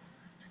Philip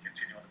to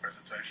continue on the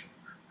presentation.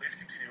 Please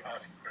continue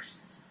asking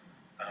questions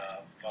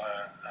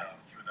via our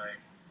Q&A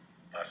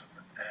button,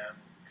 and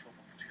Philip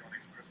will continue on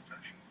his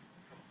presentation.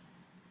 Philip.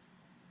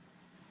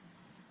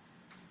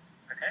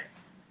 Okay.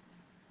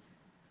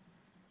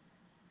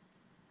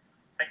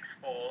 Thanks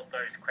for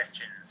those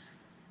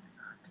questions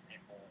to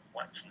people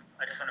watching.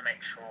 I just want to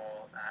make sure,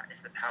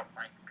 is the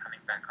PowerPoint coming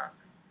back up?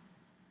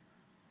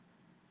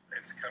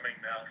 It's coming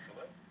now,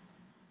 Philip.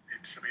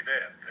 It should be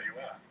there. There you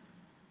are.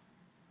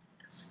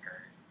 Just go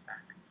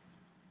back.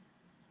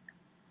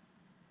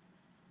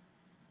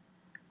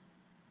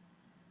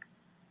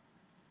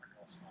 One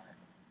more slide.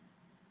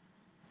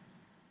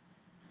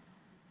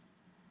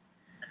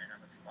 And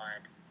another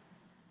slide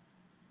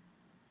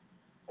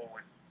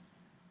forward.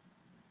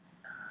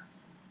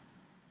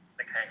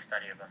 The case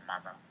study of a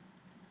mother.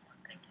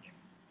 Thank you.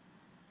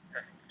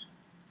 Perfect.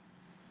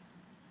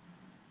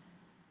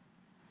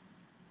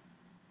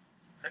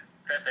 So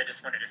first I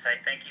just wanted to say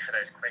thank you for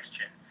those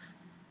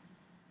questions.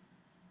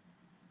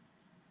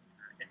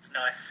 It's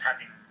nice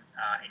having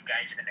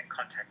engagement and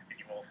contact with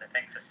you all, so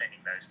thanks for sending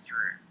those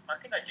through. One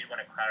thing I did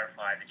want to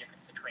clarify, the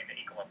difference between the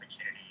Equal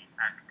Opportunity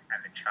Act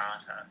and the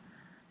Charter,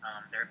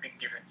 there are big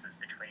differences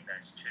between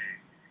those two.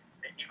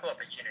 The Equal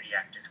Opportunity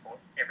Act is for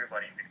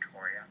everybody in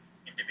Victoria,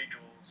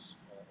 individuals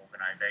or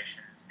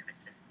organisations, if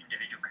it's an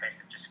individual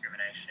case of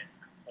discrimination,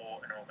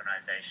 or an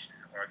organisation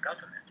or a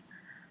government.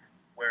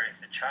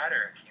 Whereas the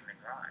Charter of Human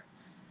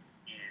Rights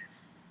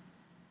is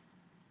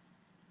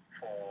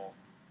for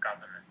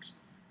government.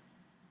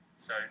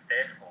 So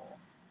therefore,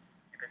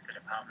 if it's the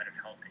Department of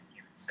Health and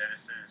Human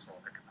Services or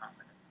the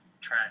Department of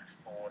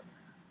Transport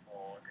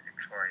or the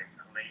Victorian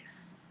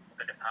Police or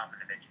the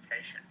Department of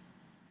Education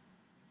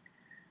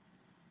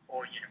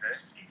or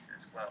universities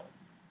as well,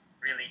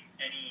 really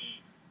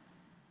any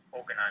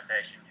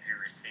organisation who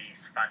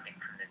receives funding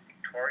from the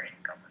Victorian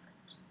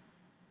government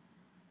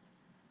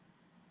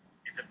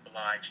is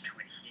obliged to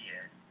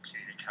adhere to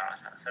the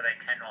Charter, so they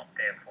cannot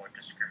therefore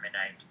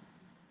discriminate.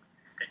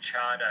 The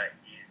Charter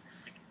is a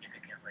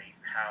significantly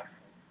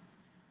powerful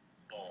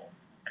law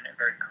and a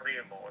very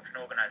clear law. If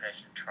an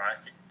organisation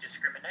tries to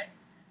discriminate,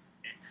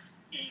 it's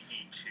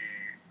easy to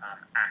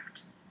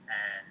act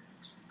and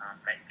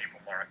make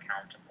people more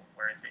accountable,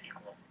 whereas the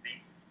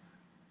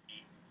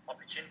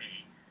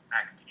Opportunity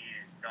Act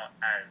is not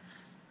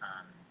as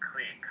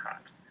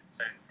clear-cut.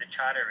 So the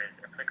Charter is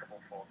applicable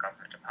for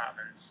government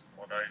departments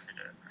or those that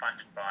are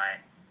funded by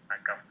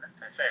government.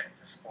 So say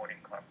it's a sporting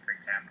club, for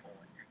example,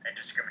 they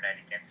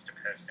discriminate against a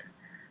person.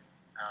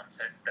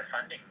 So the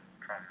funding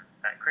from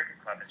that cricket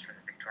club is from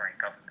the Victorian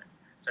government.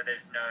 So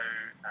there's no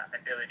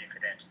ability for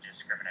them to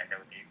discriminate.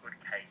 There would be a good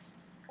case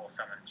for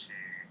someone to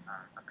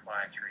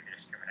apply through the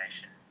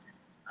discrimination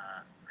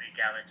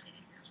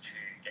legalities to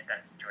get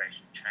that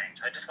situation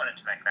changed. I just wanted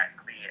to make that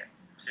clear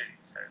too.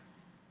 So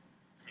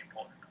it's an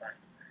important point.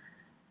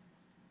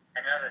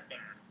 Another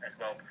thing as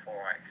well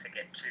before I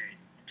forget too,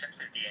 in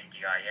terms of the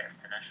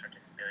NDIS, the National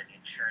Disability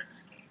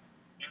Insurance Scheme,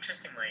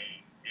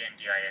 interestingly, the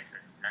NDIS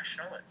is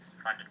national, it's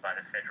funded by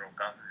the federal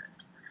government,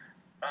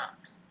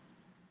 but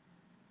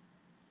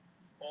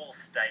all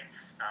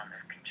states have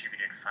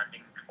contributed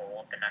funding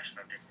for the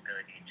National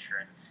Disability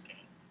Insurance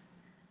Scheme.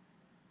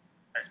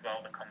 As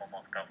well, the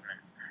Commonwealth Government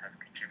have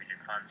contributed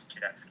funds to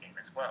that scheme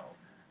as well.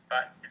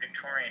 But the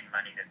Victorian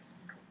money that's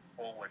put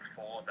forward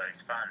for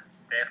those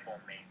funds therefore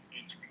means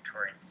each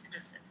Victorian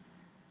citizen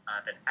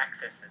that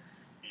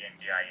accesses the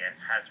NDIS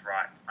has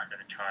rights under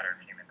the Charter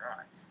of Human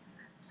Rights.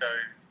 So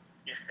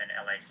if an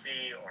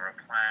LAC or a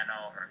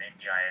planner or an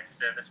NDIS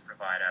service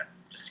provider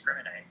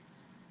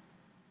discriminates,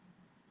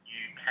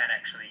 you can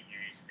actually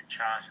use the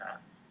Charter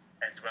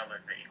as well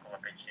as the Equal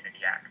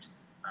Opportunity Act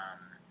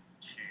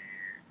to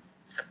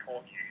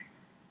support you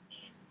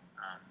in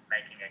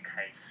making a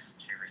case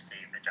to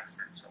receive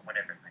adjustments or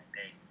whatever it may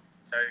be.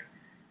 So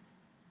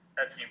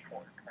that's an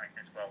important point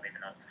as well.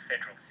 Even though it's a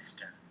federal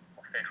system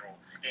or federal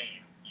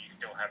scheme, you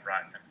still have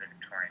rights under the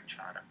Victorian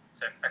Charter.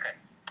 So, okay,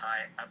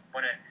 I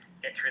want to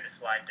get through the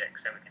slide deck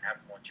so we can have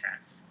more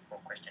chance for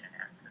question and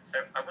answers.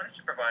 So I wanted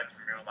to provide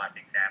some real-life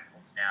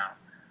examples now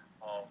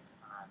of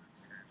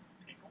some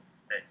people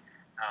that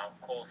our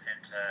call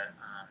centre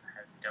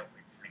has dealt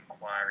with some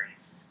inquiries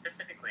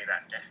specifically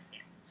about deaf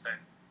people. So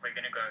we're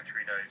going to go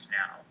through those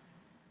now.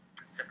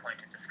 It's a point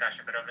of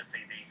discussion, but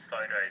obviously these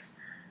photos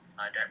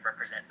don't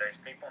represent those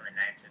people, and the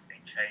names have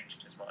been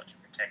changed as well to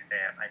protect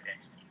their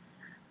identities.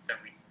 So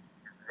we,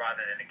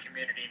 rather than the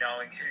community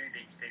knowing who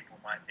these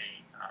people might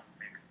be,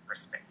 we've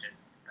respected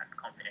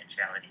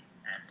confidentiality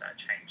and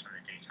changed some of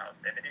the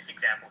details there. But this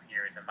example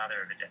here is a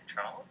mother of a deaf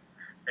child.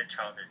 The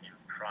child is in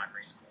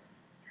primary school,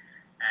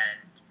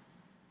 and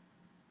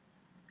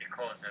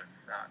because of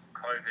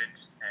COVID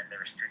and the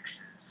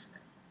restrictions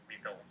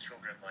with all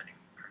children learning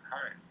from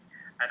home,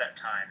 at that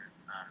time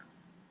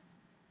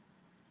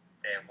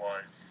there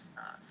was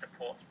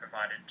supports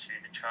provided to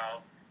the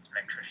child to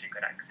make sure she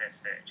could access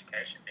her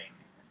education, being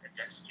a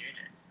deaf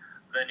student,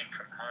 learning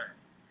from home,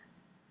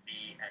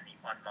 the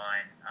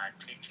online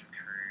teaching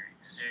through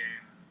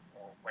Zoom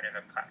or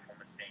whatever platform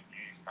was being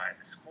used by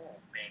the school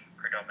being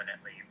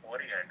predominantly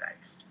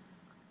audio-based.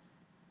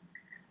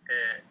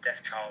 The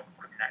deaf child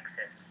couldn't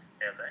access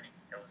their learning.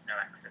 There was no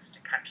access to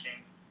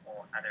captioning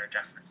or other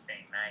adjustments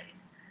being made.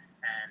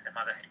 And the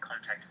mother had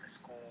contacted the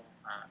school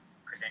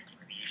presenting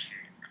the issue,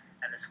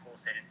 and the school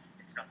said,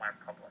 it's not my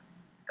problem.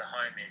 The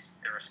home is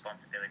the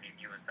responsibility of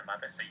you as the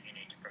mother, so you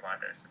need to provide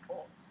those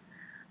supports.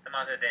 The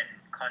mother then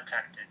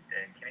contacted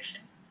the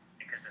Commission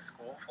because the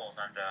school falls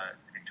under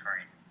the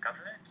Victorian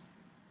Government.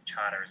 The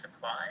Charter is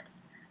applied,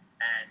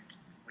 and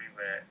we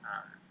were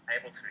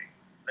able to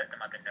let the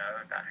mother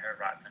know about her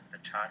rights under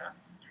the Charter,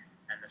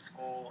 and the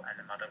school and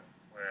the mother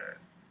were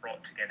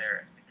brought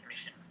together at the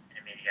Commission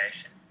in a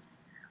mediation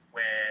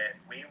where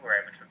we were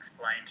able to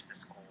explain to the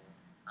school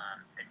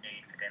the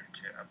need for them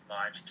to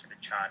oblige to the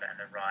Charter and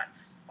the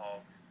rights of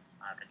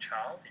the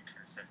child in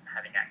terms of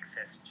having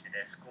access to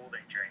their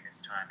schooling during this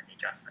time and the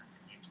adjustments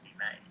that need to be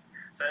made.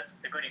 So that's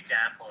a good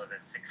example of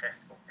a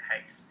successful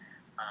case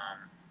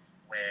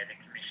where the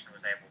Commission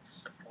was able to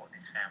support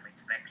this family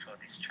to make sure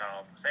this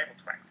child was able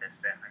to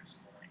access their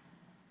homeschooling.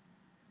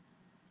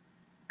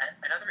 And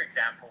another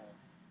example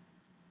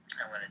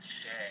I wanted to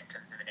share in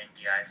terms of an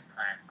NDIS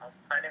plan, I was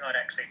planning on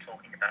actually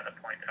talking about the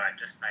point that I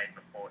just made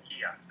before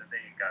here, so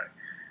there you go.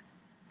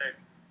 So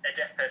a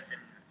deaf person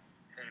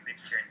who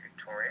lives here in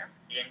Victoria,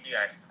 the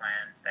NDIS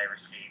plan they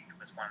received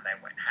was one they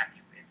weren't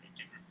happy with. It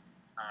didn't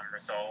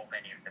resolve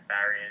any of the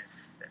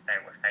barriers that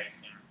they were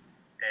facing.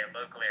 Their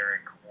local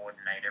area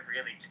coordinator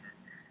really didn't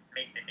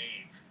meet the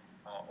needs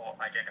or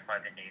identify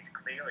the needs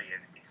clearly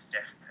of this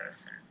deaf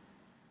person.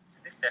 So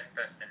this deaf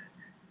person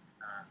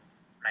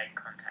made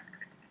contact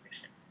with the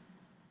Commission,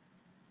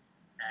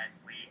 and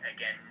we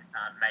again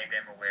made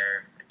them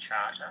aware of the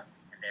Charter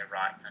and their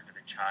rights under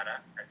the Charter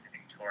as a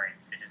Victorian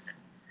citizen.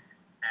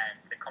 And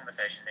the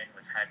conversation then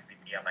was had with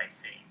the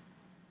LAC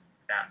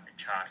about the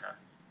Charter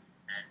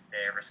and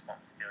their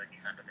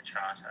responsibilities under the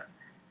Charter.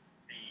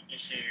 The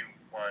issue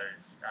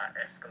was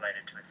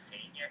escalated to a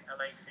senior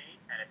LAC,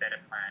 and a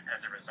better plan,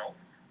 as a result,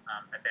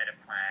 a better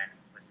plan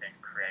was then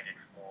created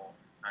for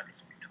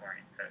this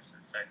Victorian person.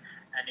 So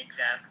an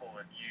example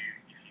of you,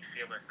 if you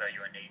feel as though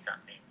your needs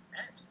aren't being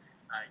met,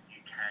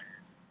 you can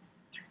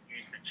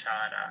use the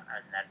Charter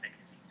as an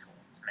advocacy tool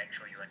to make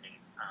sure your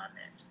needs are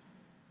met.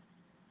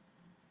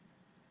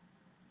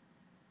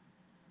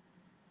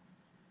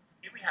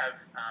 Here we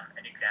have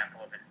an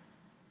example of an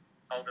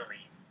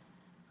elderly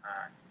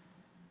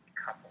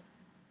couple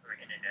who are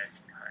in a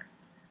nursing home.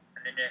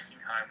 And the nursing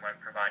home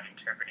won't provide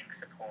interpreting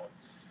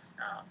supports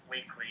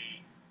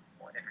weekly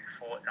or every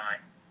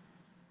fortnight.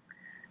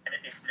 And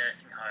at this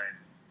nursing home,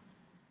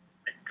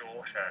 the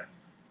daughter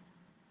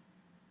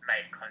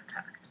made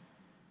contact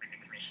with the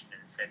Commission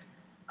and said,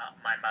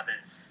 my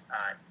mother's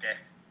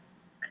deaf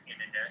in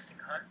a nursing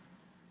home,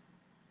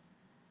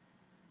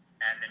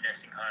 and the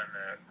nursing home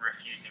are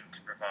refusing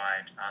to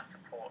provide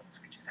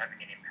supports, which is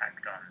having an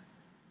impact on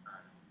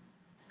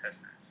this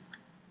person's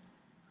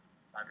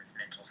mother's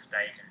mental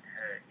state and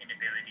her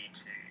inability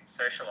to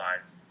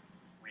socialise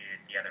with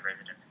the other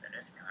residents of the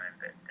nursing home.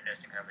 But the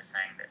nursing home was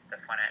saying that the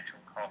financial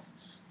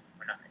costs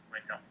were not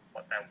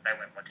what they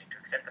weren't wanting to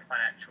accept the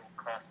financial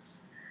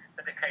costs.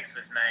 But the case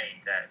was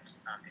made that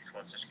this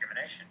was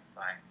discrimination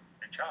by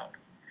the child.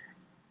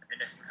 The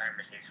nursing home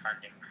receives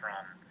funding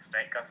from the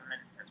state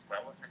government as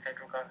well as the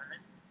federal government.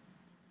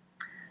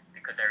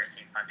 Because they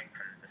receive funding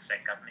from the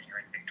state government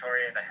here in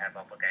Victoria, they have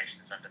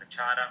obligations under the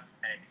Charter,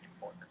 and it is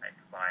important that they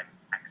provide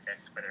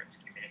access, whether it's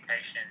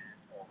communication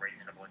or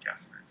reasonable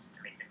adjustments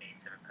to meet the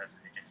needs of a person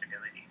with a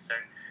disability. So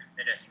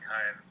the nursing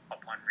home,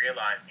 upon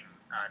realising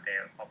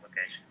their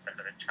obligations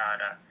under the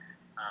Charter,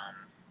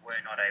 were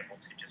not able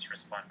to just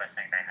respond by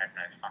saying they had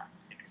no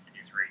funds, because it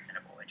is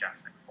reasonable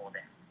adjustment for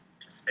them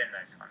to spend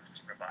those funds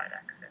to provide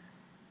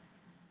access.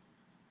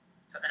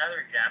 So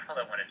another example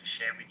I wanted to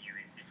share with you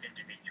is this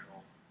individual,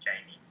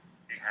 Jamie,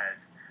 who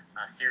has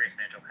a serious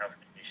mental health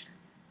condition,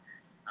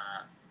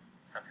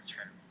 suffers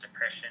from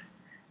depression,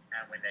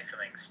 and when they're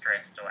feeling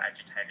stressed or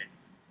agitated,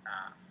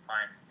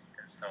 find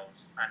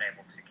themselves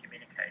unable to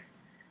communicate.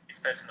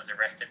 This person was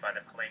arrested by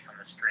the police on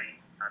the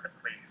street. The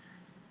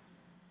police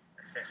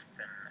assessed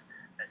them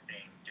as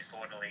being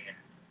disorderly and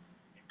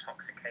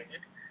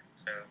intoxicated,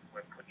 so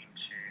were put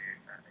into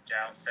a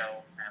jail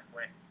cell and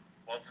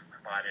wasn't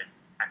provided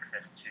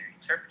access to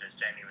interpreters.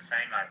 Jamie was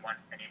saying, I want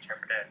an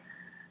interpreter.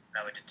 They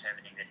were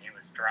determining that he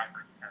was drunk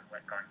and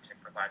weren't going to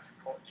provide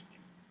support to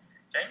him.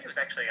 Jamie was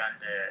actually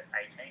under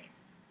 18,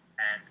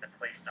 and the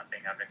police not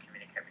being able to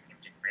communicate with him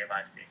didn't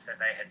realise this, so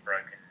they had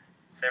broken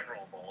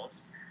several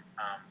laws.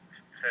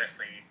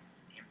 Firstly,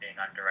 him being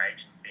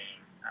underage and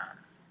being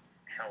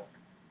held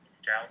in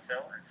a jail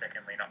cell, and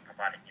secondly, not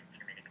providing him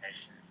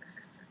communication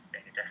assistance,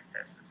 being a deaf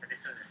person. So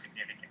this was a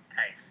significant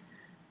case,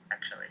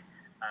 actually.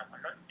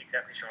 I'm not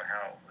exactly sure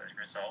how it was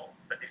resolved,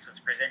 but this was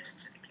presented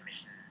to the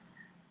Commission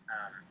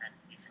and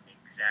is an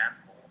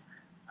example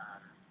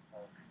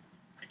of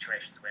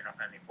situations where not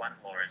only one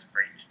law is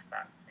breached,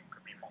 but it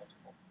could be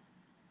multiple.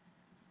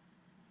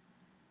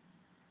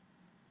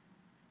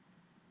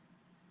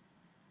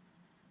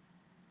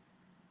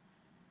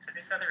 So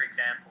this other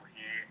example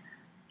here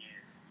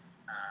is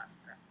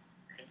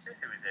Peter,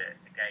 who is a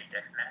gay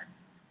deaf man.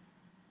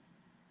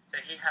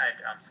 So he had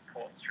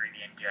supports through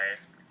the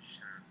NDIS,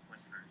 which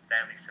was some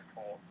daily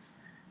supports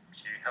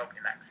to help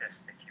him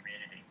access the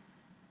community.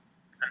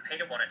 And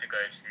Peter wanted to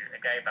go to a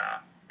gay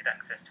bar with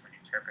access to an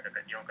interpreter,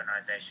 but the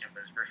organisation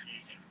was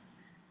refusing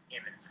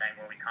him and saying,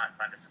 well, we can't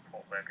find a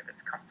support worker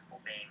that's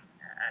comfortable being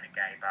at a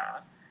gay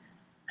bar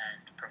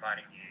and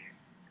providing you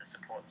the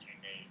supports you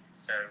need.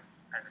 So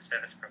as a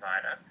service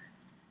provider,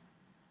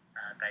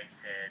 they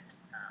said,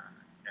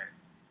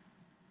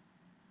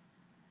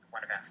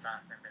 one of our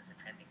staff members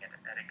attending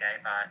at a gay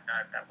bar,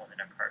 no, that wasn't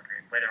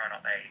appropriate. Whether or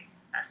not they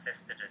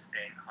assessed it as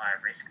being high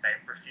risk, they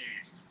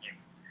refused him.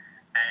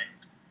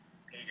 And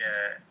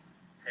Peter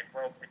said,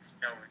 well, it's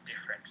no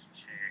different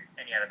to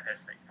any other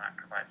person that you might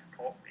provide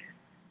support with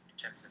in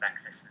terms of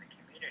access in the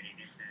community.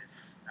 This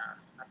is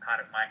a part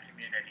of my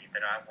community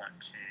that I want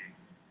to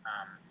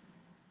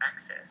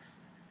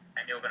access.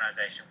 And the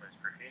organisation was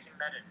refusing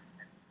that and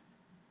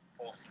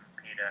forcing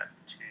Peter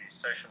to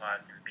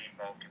socialise and be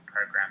involved in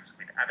programs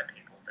with other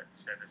people that the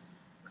service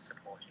was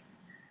supporting.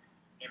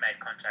 He made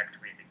contact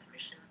with the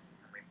Commission,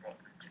 and we brought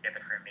them together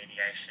for a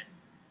mediation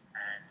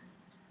and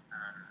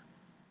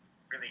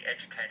really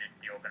educated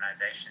the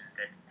organisation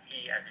that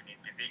he as an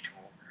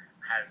individual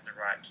has the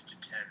right to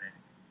determine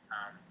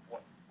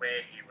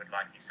where he would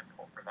like his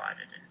support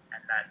provided,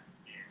 and that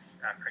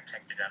is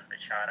protected under the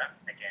Charter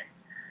again.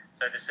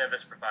 So the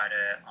service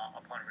provider,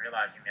 upon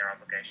realising their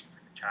obligations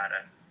in the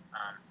Charter,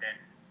 then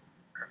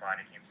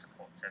provided him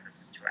support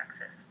services to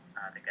access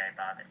the gay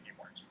bar that he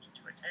wanted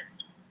to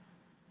attend.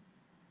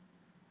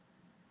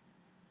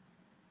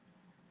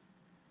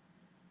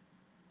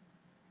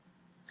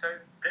 So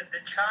the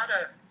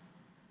Charter,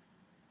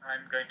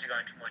 I'm going to go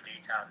into more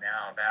detail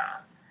now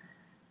about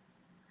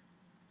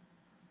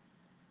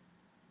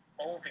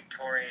all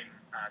Victorian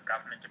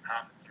government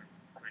departments,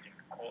 including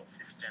the court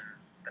system,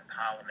 the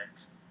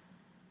Parliament,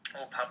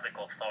 all public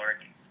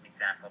authorities. An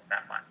example of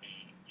that might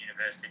be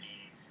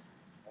universities,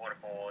 water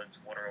boards,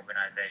 water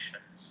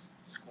organisations,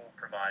 school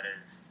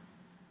providers,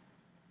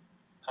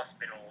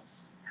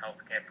 hospitals,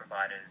 healthcare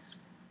providers.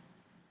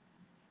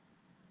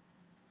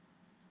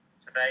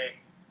 So they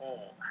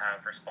all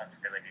have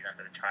responsibilities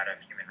under the Charter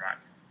of Human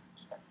Rights and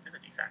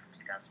Responsibilities Act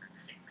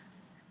 2006.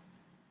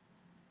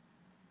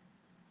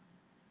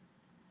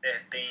 There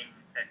have been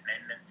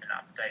amendments and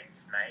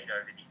updates made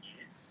over the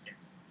years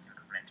since its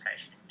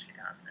implementation in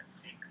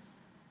 2006.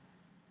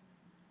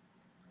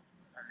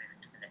 I'll move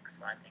into the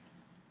next slide, Nick.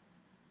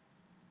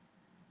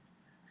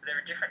 So there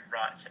are different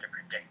rights that are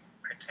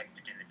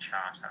protected in the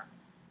Charter.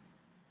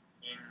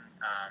 In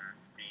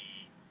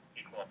the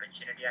Equal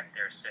Opportunity Act,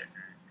 there are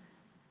certain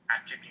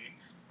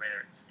attributes, whether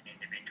it's an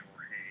individual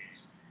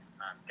who's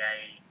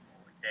gay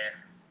or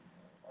deaf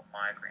or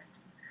migrant.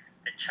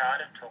 The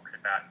Charter talks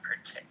about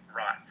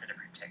rights that are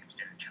protected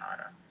in the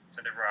Charter.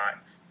 So the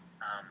rights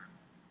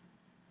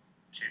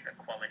to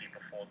equality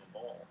before the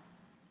law.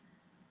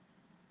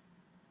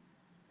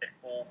 That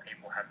all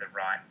people have the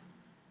right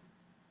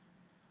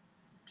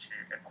to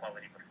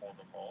equality before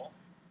the law.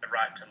 The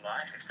right to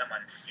life. If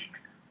someone's sick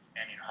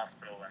and in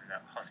hospital and the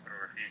hospital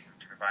refusing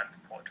to provide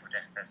support to a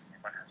deaf person,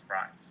 everyone has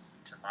rights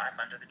to life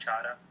under the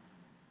Charter.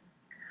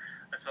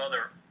 as well,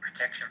 the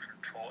protection from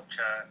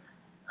torture,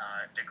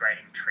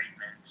 degrading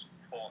treatment,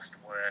 forced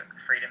work,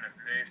 freedom of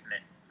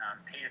movement.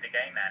 Peter the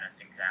gay man,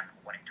 as an example,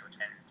 wanting to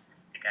attend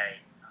the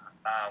gay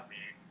bar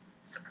with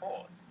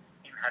supports.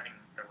 Him having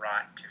the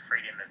right to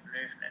freedom of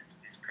movement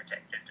is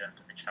protected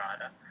under the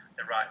Charter.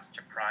 The rights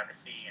to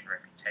privacy and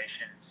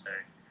reputation, so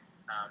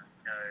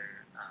no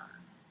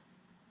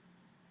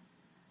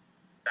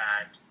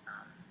bad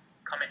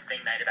comments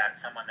being made about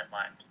someone that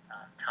might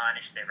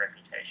tarnish their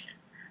reputation.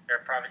 There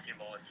are privacy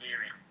laws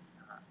here in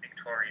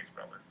Victoria as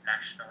well as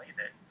nationally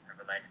that are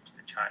related to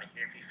the Charter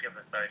here. If you feel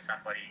as though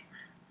somebody,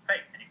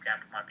 say an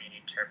example might be an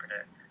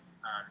interpreter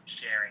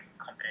sharing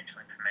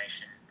confidential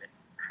information that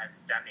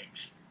has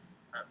damage,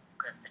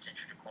 has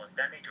potential to cause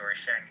damage, or is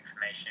sharing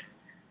information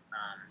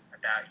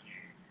about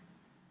you,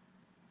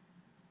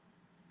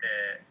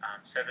 the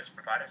service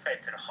provider, say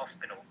it's at a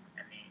hospital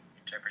and the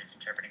interpreter is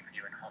interpreting for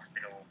you in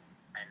hospital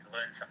and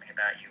learns something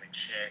about you and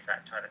shares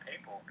that to other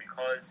people,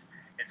 because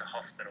it's a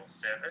hospital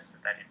service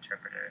that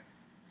interpreter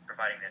is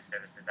providing their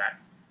services at,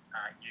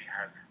 you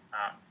have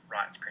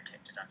rights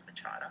protected under the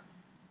Charter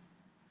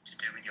to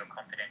do with your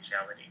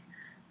confidentiality,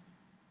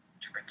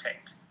 to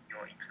protect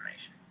your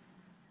information.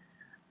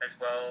 As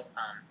well,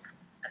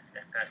 as a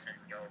deaf person,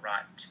 your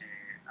right to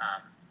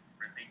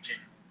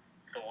religion,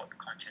 thought,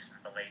 conscience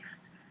and belief,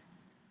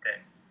 that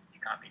you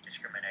can't be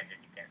discriminated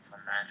against on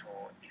that,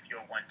 or if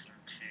you're wanting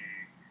to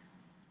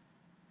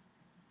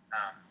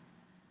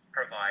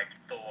provide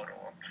thought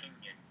or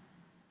opinion,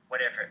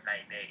 whatever it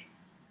may be,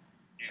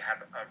 you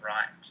have a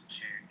right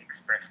to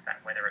express that,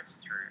 whether it's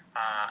through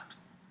art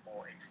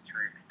or it's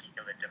through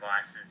particular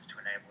devices to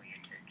enable you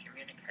to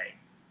communicate.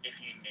 If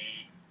you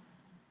need,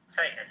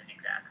 say as an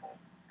example,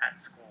 at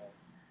school,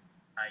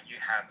 you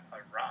have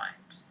a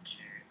right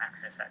to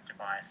access that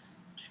device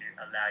to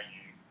allow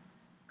you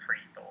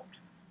free thought.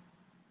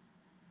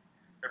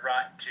 The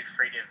right to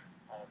freedom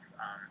of,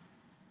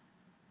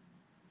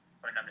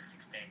 or number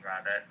 16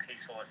 rather,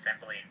 peaceful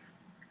assembly and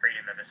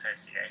freedom of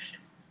association.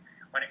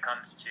 When it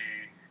comes to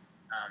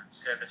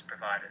service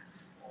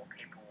providers or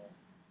people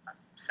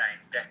saying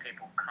deaf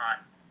people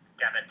can't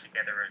gather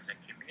together as a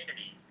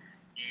community,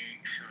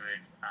 you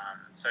should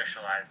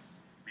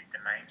socialise with the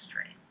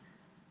mainstream.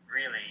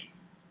 Really,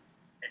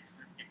 it's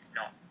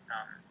not,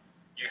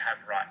 you have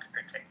rights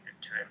protected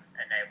to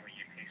enable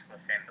you peaceful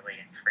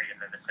assembly and freedom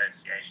of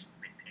association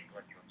with people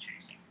of your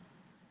choosing.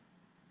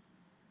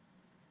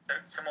 So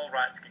some more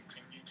rights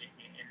continued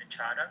in the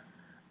Charter.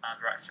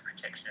 Rights to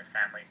protection of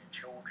families and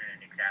children,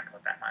 an example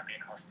of that might be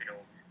in hospital,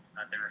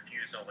 the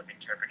refusal of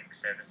interpreting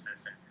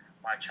services and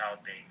my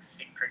child being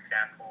sick, for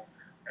example,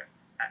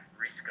 at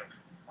risk of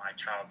my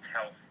child's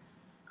health,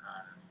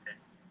 the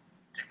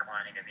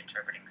declining of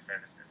interpreting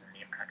services and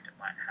the impact it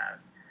might have.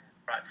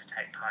 Rights to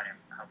take part in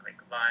public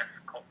life,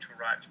 cultural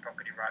rights,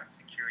 property rights,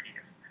 security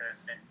of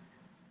person,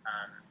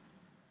 and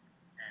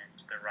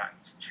the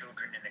rights to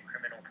children in the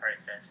criminal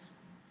process.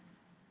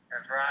 A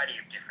variety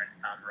of different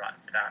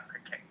rights that are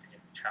protected in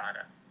the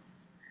Charter.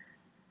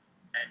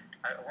 And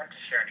I want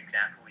to share an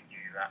example with you,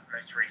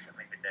 most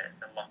recently with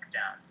the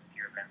lockdowns, if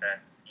you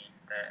remember, in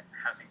the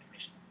Housing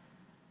Commission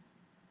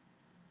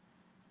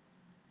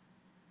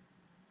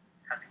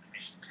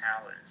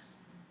towers.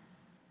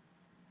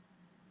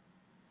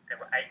 There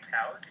were 8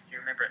 towers, if you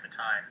remember at the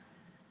time,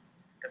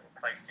 that were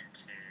placed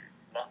into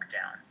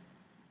lockdown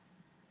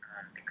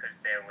because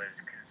there was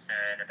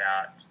concern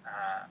about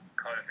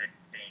COVID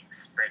being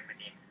spread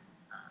within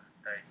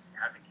those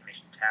Housing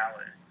Commission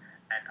towers.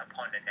 And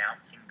upon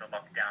announcing the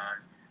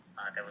lockdown,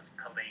 there was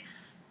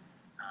police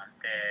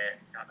there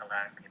not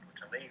allowing people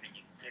to leave, and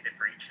you can see the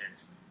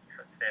breaches. If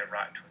it's their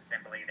right to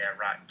assembly, their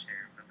right to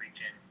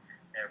religion,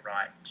 their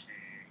right to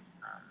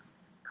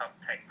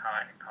take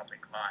part in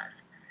public life.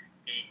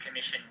 The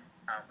Commission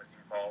was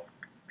involved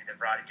with a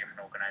variety of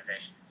different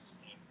organisations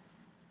in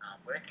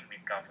working with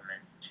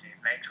government to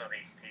make sure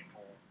these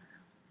people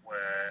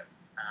were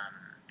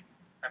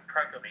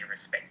appropriately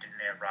respected and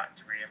their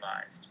rights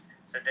realised.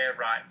 So their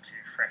right to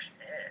fresh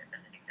air,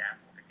 as an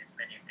example, because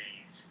many of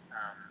these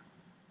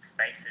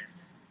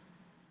spaces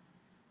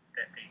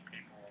that these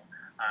people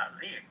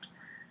lived,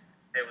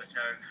 there was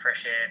no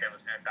fresh air, there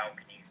was no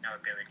balconies, no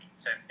ability.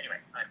 So anyway,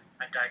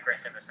 I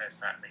digress ever so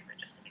slightly, but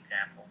just an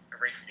example, a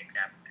recent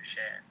example to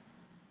share.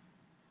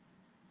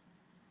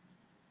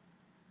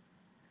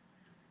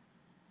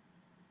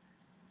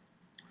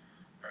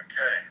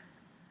 Okay.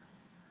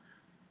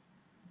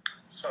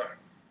 So,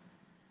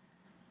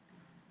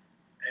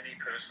 any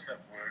person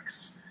that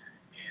works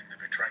in the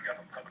Victorian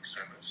Government Public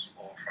Service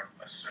or from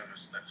a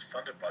service that's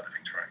funded by the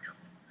Victorian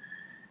Government,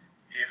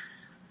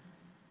 if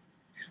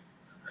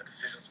a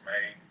decision's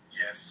made,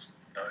 yes,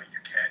 no, you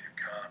can, you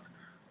can't,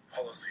 a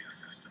policy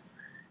assistant,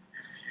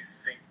 if you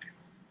think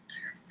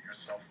to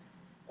yourself,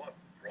 what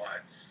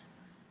rights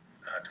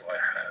do I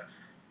have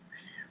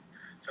here?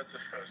 So that's the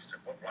first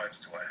step. What rights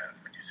do I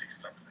have when you see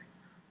something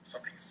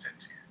is said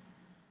to you?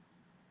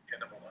 Okay,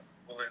 number one,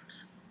 will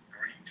it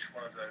breach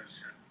one of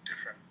those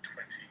different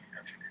 20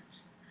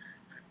 attributes?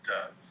 If it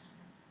does,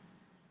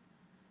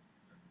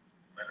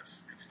 then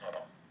it's not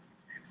on.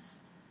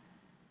 It's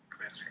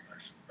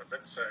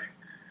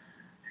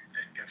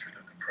go through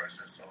the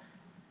process of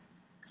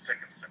the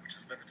second step, which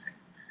is limiting.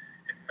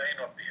 It may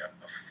not be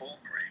a full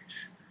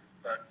breach,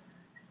 but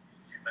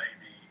you may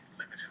be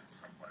limited in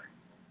some way.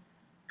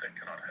 That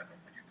cannot happen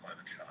when you apply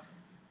the Charter.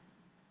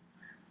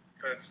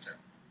 Third step,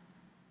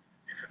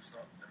 if it's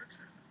not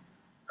limited,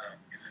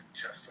 is it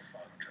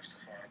justified or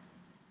justifiable?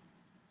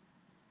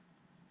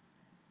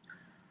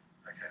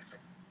 Okay, so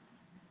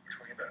we're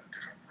talking about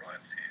different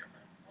rights here.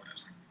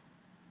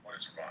 What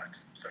is right?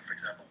 So, for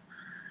example,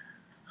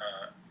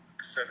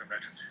 the state of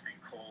emergency is being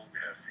called. We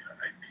have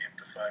 8 p.m.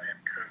 to 5 a.m.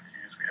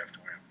 curfews. We have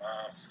to wear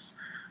masks.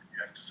 You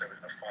have to stay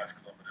within a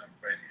 5-kilometre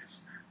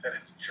radius. That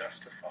is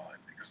justified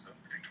because the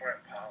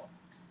Victorian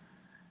Parliament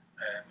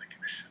and the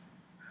Commission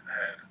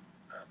had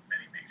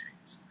many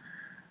meetings.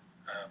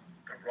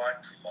 The right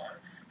to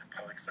life and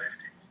public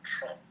safety will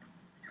trump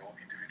your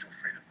individual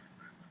freedom of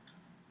movement.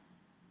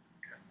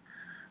 Okay.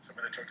 So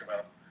when they talked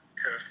about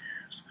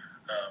curfews,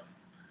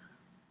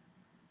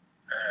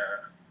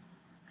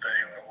 they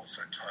are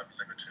also time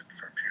limited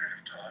for a period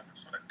of time.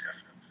 It's not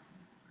indefinite.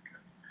 Okay.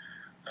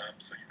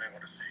 So you may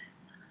want to see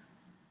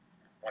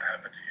what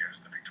happened here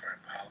is the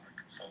Victorian Parliament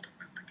consulted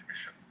with the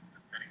Commission,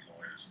 with many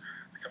lawyers,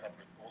 to come up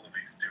with all of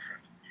these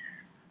different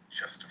new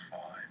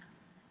justified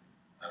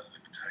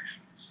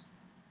limitations.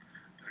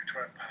 The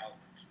Victorian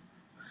Parliament,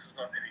 so this is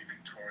not any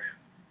Victorian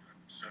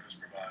service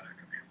provider, it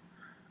could be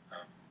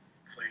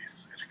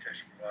police,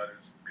 education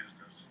providers,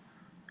 business,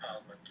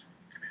 Parliament,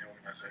 community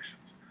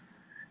organisations.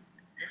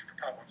 If the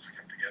Parliament wants to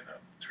come together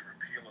to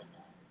repeal a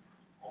law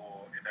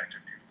or enact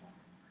a new law,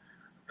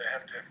 they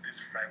have to have this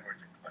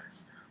framework in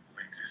place. Will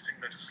the existing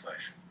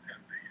legislation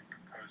and the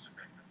proposed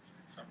amendments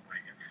in some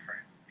way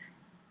infringe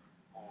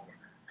or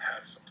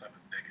have some type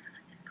of negative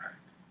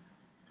impact?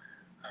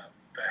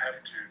 They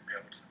have to be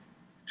able to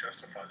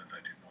justify that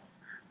they do not.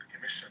 The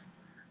Commission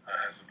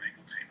has a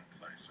legal team in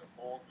place, so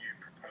all new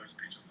proposed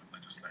pieces of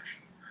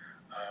legislation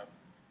are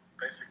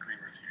basically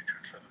reviewed to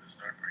ensure that there's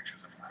no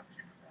breaches of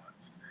human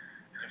rights.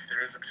 And if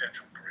there is a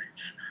potential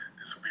breach,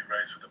 this will be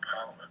raised with the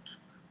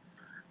Parliament,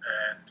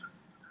 and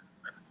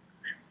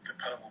the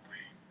Parliament will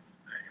be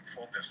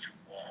informed as to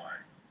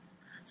why.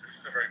 So this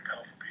is a very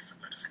powerful piece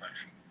of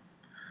legislation.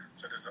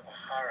 So there's a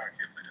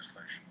hierarchy of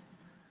legislation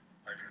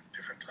over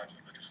different types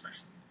of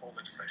legislation. All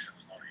legislation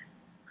is not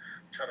equal.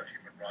 The Charter of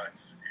Human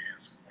Rights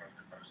is one of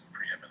the most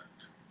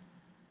preeminent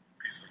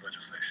pieces of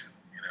legislation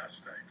in our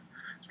state.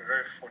 So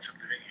we're very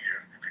fortunate living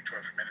here in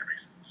Victoria for many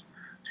reasons.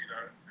 Do you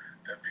know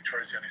that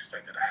Victoria is the only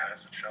state that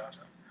has a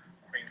charter?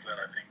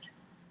 Queensland, I think,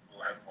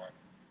 will have one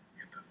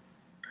in the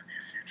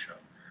near future.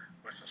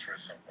 Western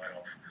Australia is some way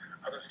off.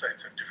 Other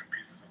states have different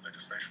pieces of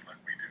legislation like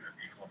we do, an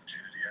Equal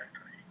Opportunity Act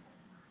or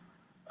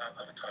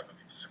other type of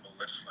similar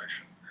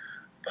legislation.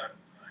 But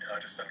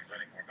I just started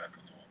learning more about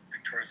the law.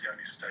 Victoria is the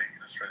only state in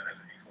Australia that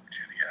has an Equal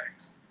Opportunity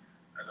Act,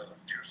 as other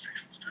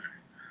jurisdictions do.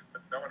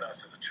 But no one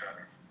else has a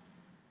charter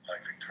like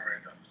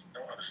Victoria does.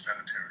 No other state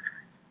or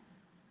territory.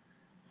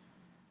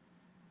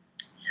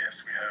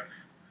 Yes, we have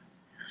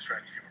the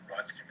Australian Human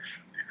Rights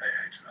Commission, the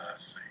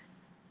AHRC.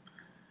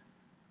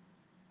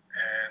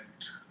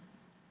 And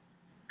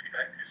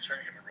the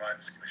Australian Human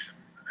Rights Commission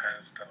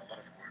has done a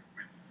lot of work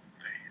with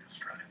the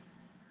Australian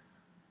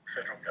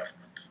federal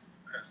government,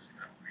 as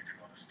we do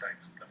on the state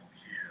level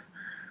here,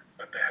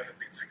 but they haven't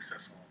been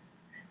successful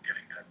in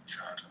getting that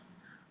charter.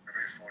 We're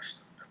very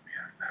fortunate that we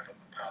have a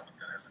Parliament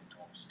that has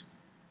endorsed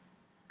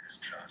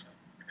this charter.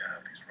 We now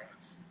have these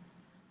rights.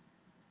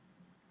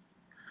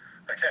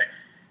 Okay,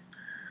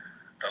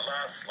 the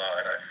last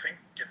slide, I think,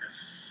 in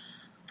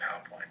this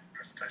PowerPoint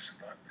presentation,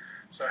 right?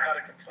 So how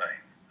to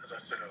complain, as I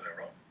said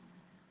earlier on.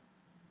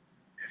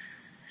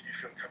 If you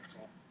feel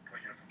comfortable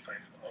putting your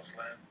complaint in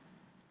Auslan,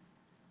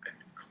 then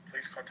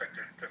please contact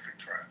Deaf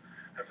Victoria,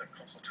 have that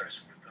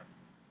consultation with them,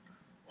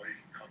 or you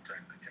can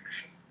contact the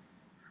Commission.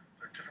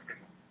 There are different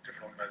people,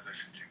 different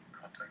organisations you can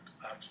contact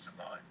after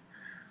tonight.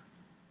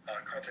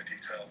 Contact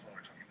details, what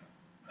we're talking about,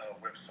 our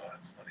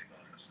websites, not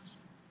email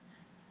addresses,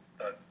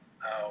 but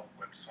our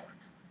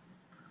website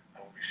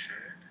will be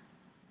shared.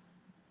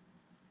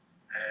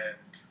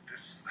 And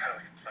this How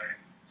to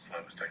Complain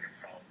slide was taken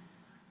from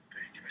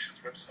the Commission's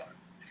website.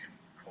 You can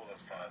call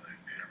us via the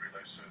video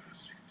relay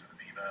service, you can send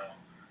an email,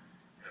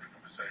 you can have a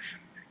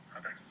conversation, you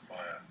can contact us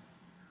via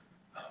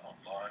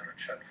online or a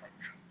chat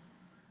function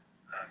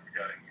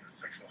regarding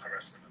sexual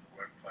harassment in the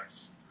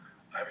workplace.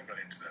 I haven't got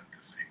into that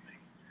this evening,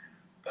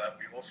 but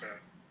we also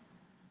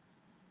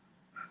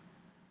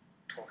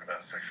talk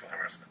about sexual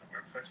harassment in the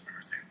workplace. We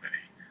receive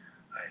many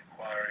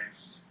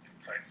inquiries,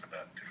 complaints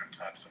about different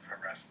types of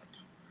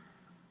harassment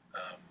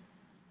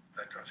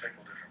that take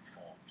all different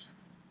forms: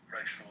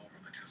 racial,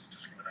 religious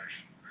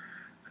discrimination,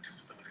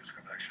 disability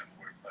discrimination in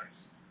the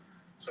workplace.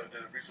 So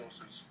there are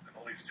resources in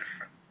all these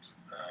different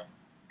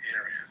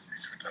areas,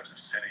 these different types of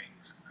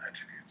settings and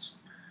attributes.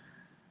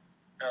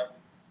 Now,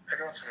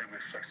 everyone's familiar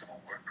with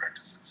flexible work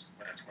practices,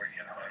 whether it's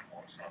working at home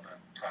or some other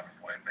type of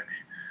way,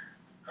 maybe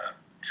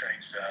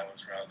changed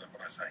hours rather than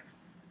when I say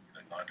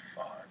 9 to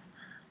 5.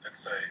 Let's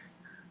say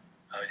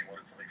you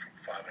wanted something from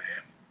 5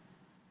 a.m.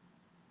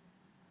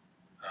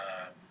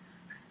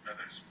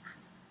 those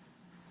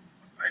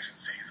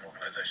agencies,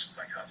 organisations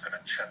like ours have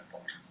a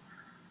chatbot,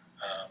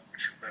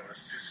 which will be able to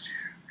assist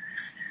you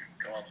if you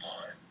go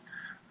online.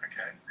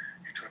 Okay,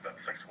 you talk about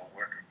flexible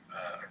work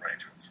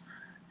arrangements.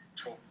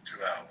 Talk to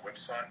our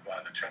website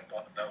via the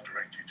chatbot, and they'll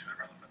direct you to the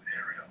relevant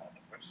area on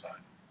the website.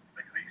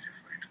 Make it easy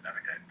for you to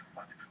navigate to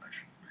find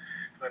information.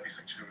 It might be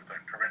something to do with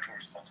like parental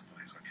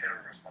responsibilities or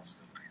carer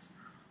responsibilities,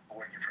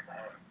 or working from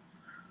home.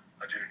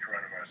 Due to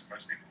coronavirus,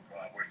 most people who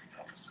are working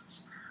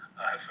offices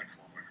have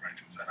flexible work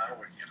arrangements and are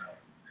working at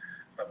home.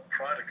 But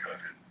prior to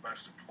COVID,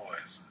 most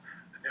employers,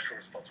 the initial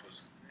response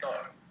was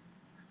no.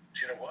 Do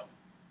you know what?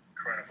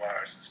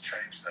 Coronavirus has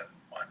changed that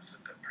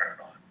mindset, that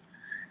paradigm.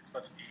 It's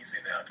much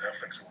easier now to have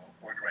flexible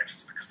work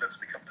arrangements because that's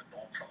become the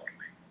norm for a lot of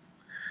people.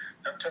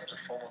 Now, in terms of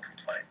formal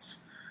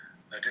complaints,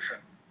 there are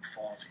different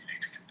forms that you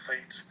need to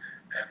complete,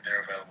 and they're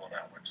available on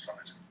our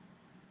website.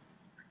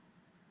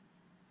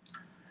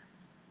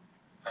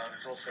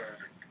 There's also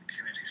the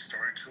community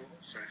story tool.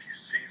 So if you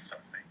see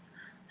something,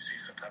 you see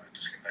some type of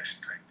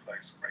discrimination taking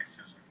place,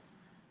 racism,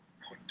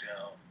 put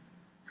down,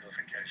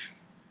 vilification,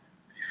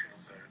 and you feel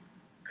as though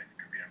that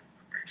could be a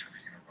breach of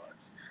human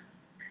rights,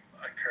 we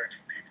are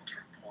encouraging people to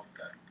report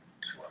that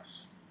to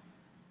us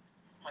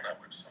on our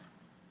website.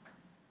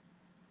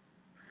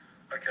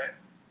 Okay,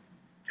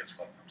 guess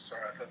what? I'm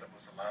sorry, I thought that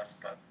was the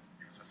last, but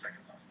it was the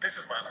second last. This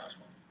is my last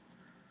one.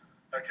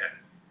 Okay,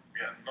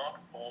 we are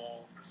not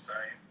all the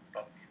same,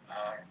 but we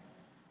are all.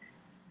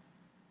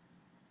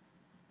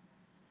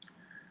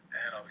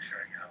 And I'll be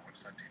sharing our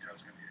website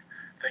details with you.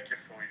 Thank you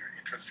for your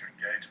interest, your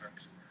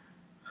engagement.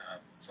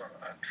 It's not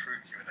a true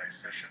Q&A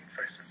session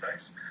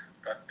face-to-face,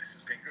 but this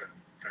has been good,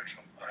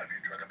 virtual. I hope you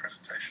enjoyed our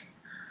presentation,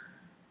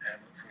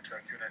 and look forward to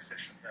our Q&A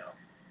session now.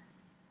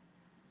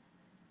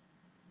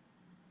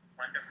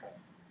 Wonderful.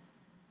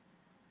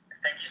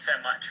 Thank you so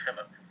much,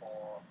 Philip,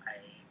 for a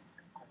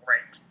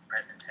great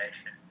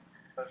presentation.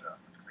 Pleasure.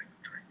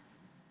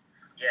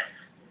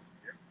 Yes.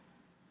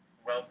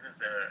 Well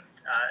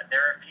deserved. There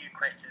are a few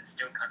questions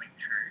still coming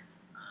through,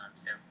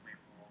 so we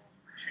will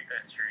shoot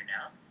those through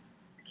now.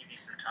 I'll give you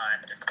some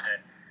time just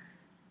to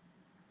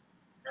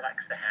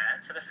relax the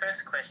hand. So the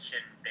first question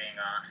being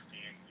asked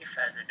is, if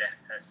as a deaf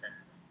person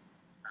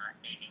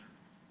needing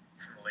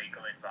some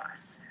legal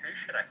advice, who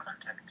should I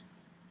contact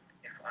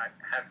if I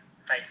have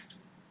faced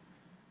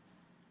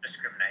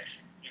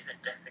discrimination? Is it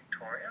Deaf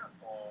Victoria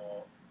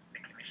or the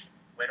Commission?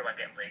 Where do I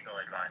get legal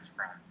advice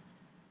from?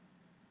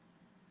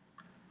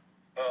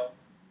 Well,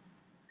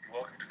 you're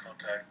welcome to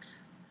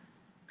contact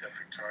Deaf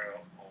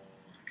Victoria or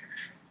the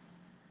Commission.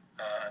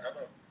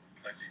 Another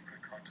place you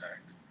could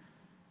contact,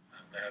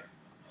 they have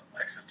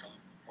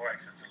more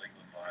access to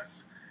legal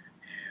advice,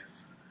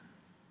 is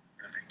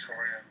the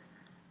Victorian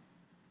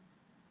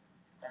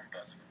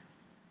Ombudsman.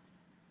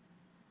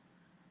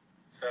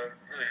 So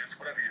really, it's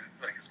whatever you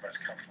like is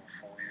most comfortable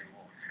for you,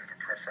 or if you have a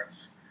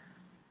preference,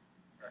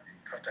 you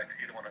can contact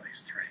either one of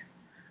these three,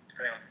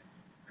 depending on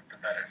the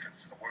matter. If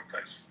it's a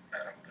workplace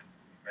matter that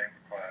may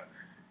require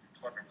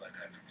employment-related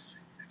advocacy,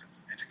 if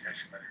it's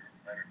education matter,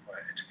 it may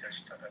require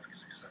education type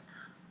advocacy. So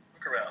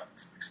look around,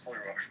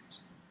 explore your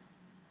options.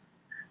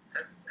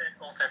 So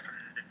also from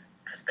the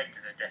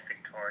perspective of Deaf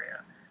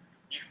Victoria,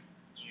 if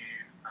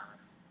you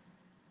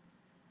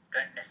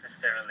don't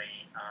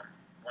necessarily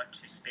want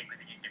to speak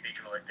with an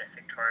individual at Deaf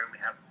Victoria, we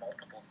have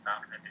multiple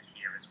staff members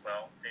here as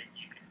well that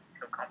you can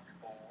feel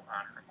comfortable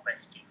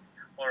requesting,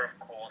 or of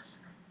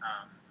course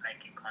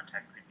making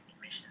contact with the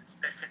Commission.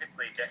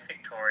 Specifically, Deaf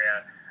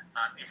Victoria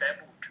is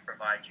able to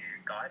provide you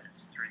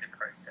guidance through the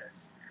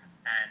process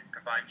and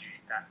provide you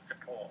that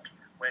support,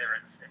 whether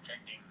it's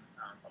attending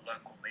a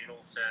local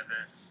legal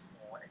service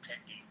or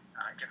attending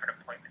different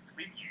appointments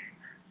with you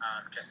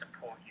to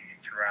support you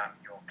throughout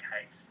your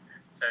case.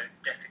 So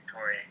Deaf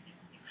Victoria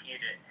is here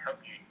to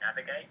help you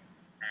navigate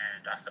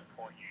and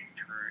support you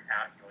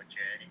throughout your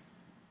journey.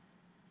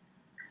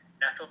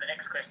 Now, Phil, the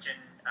next question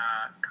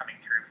coming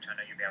through, which I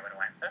know you'll be able to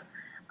answer.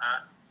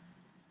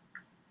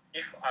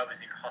 If I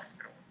was in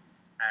hospital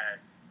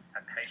as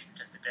a patient,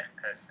 as a deaf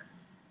person,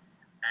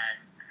 and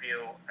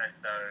feel as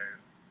though,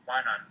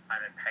 one,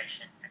 I'm a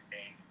patient and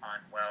being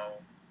unwell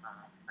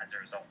as a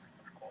result,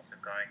 of course, of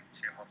going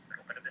to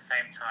hospital, but at the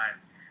same time,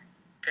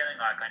 feeling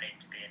like I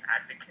need to be an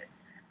advocate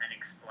and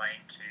explain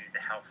to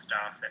the health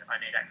staff that I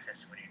need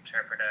access to an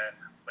interpreter,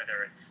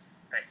 whether it's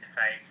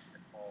face-to-face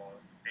or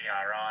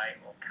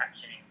VRI or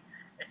captioning.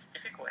 It's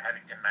difficult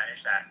having to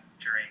manage that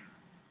during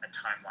a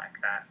time like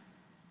that.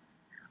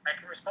 I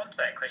can respond to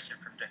that question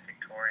from Deaf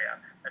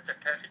Victoria. That's a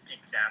perfect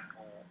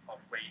example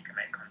of where you can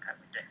make contact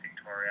with Deaf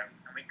Victoria,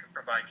 and we can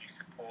provide you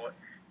support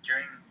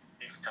during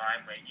this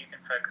time where you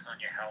can focus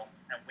on your health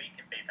and we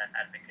can be that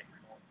advocate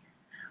for you.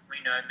 We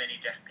know many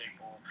deaf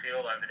people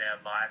feel over their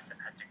lives and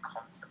had to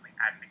constantly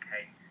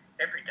advocate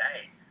every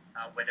day,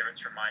 whether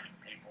it's reminding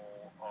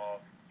people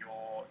of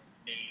your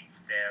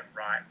needs, their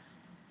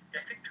rights.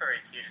 Deaf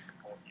Victoria is here to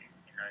support you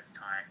in those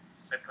times.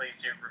 So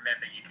please do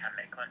remember you can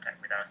make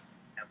contact with us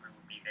and we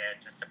will be there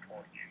to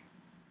support you.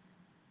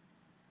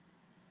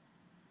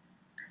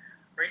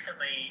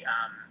 Recently,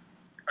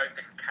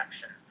 open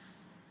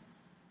captions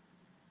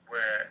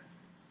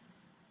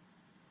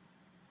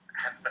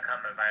have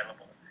become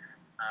available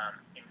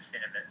in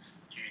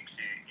cinemas due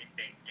to it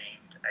being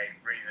deemed a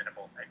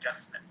reasonable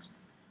adjustment.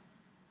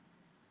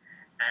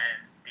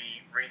 And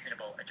the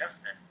reasonable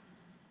adjustment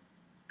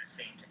was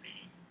seen to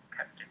be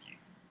captive view,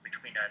 which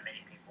we know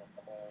many people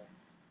call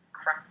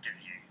craptive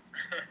view.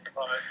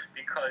 Right.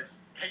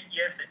 Because,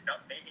 yes, it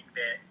not meeting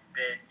their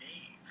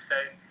needs. So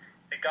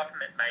the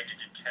government made a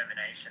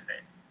determination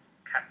that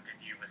captive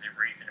view was a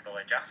reasonable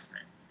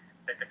adjustment,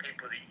 but the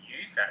people that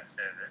use that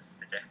service,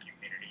 the deaf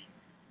community,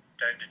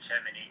 don't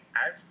determine it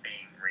as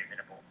being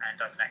reasonable and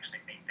doesn't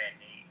actually meet their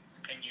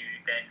needs. Can you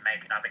then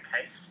make another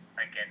case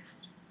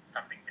against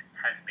something that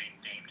has been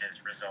deemed as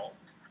resolved?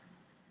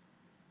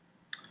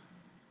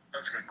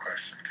 That's a good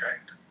question,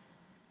 Kate.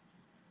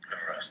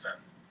 Whoever asked that.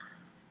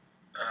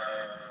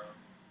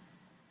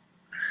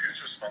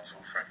 Who's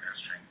responsible for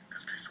administering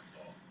this piece of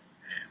law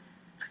in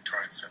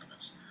Victorian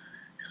cinemas?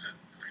 Is it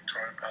the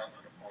Victorian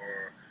Parliament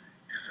or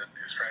is it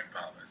the Australian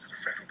Parliament? Is it a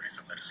federal piece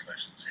of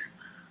legislation too?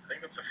 I think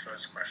that's the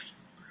first question.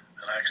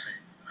 And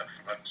I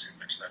forgot to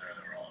mention that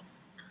earlier on.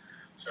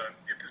 So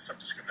if there's some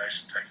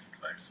discrimination taking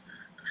place,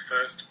 the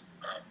first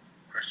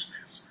question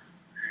is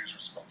who's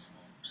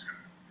responsible to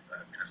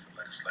administer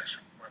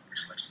legislation,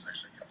 which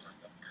legislation it comes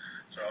under.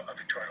 So a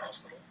Victorian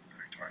hospital, the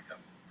Victorian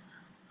government,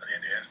 the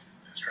NDS,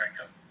 the Australian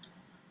government,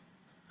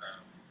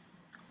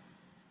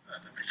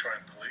 the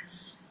Victorian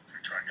police, the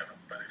Victorian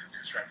government, but if it's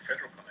the Australian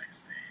Federal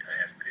Police, the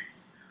AFP,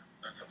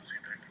 that's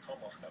obviously the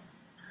Commonwealth government.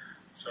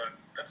 So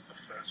that's the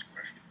first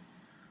question.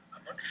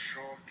 I'm not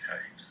sure,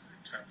 Kate,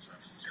 in terms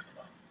of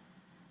cinema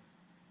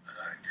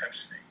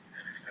captioning,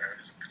 and if there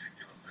is a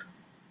particular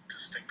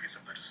distinct piece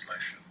of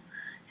legislation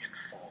in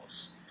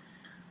force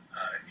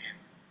in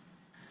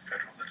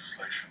federal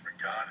legislation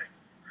regarding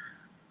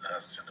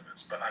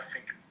cinemas. But I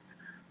think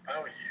if I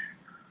were you,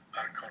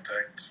 I would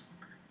contact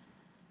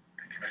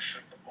the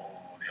Commission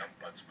or the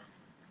Ombudsman,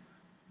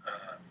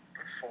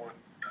 put forward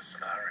the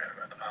scenario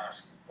and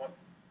ask what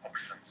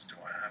options do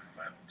I have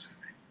available to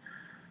me?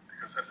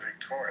 Because as a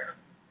Victorian,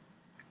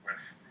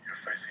 you're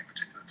facing a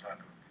particular type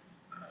of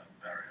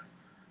barrier.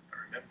 But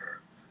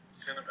remember,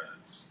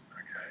 cinemas,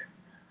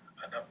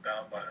 are not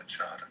bound by the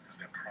Charter because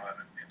they're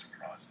private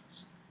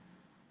enterprises.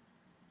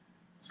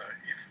 So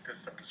if there's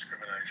some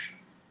discrimination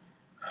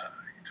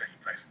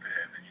taking place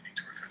there, then you need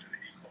to refer to the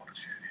Equal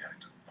Opportunity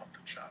Act, not the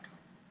Charter.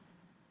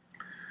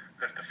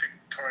 But if the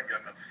Victorian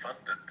government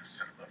funded the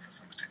cinema for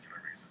some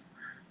particular reason,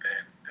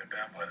 then they're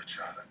bound by the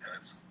Charter and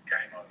it's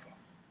game over.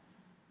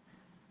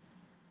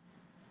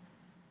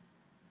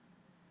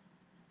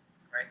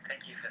 Great,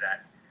 thank you for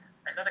that.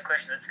 Another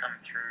question that's come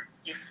through,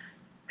 if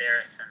there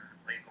are some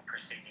legal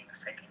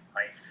proceedings taking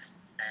place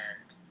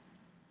and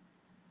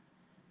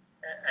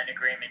an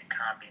agreement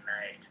can't be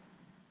made,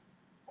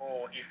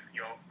 or if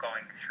you're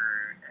going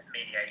through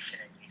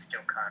mediation and you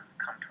still can't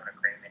come to an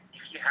agreement,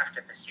 if you have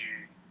to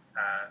pursue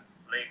a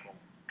legal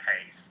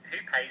case, who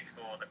pays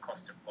for the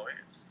cost of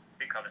lawyers?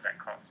 Who covers that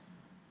cost?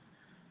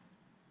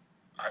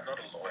 I'm not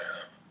a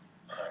lawyer.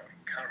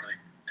 Can't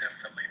really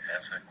definitely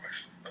answer that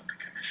question, but the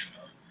Commission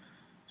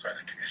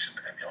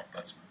and the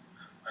Ombudsman,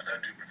 I know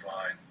do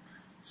provide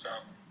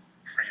some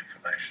free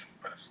information,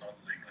 but it's not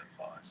legal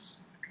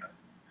advice.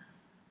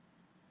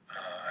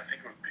 I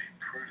think it would be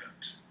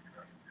prudent,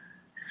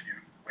 if you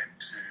went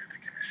to the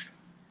Commission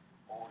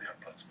or the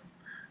Ombudsman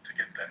to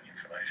get that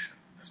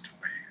information as to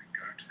where you could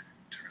go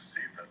to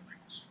receive that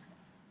legal support.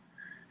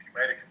 If you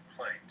made a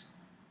complaint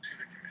to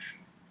the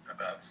Commission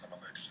about some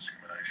alleged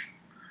discrimination,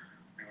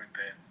 we would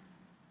then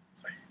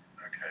say,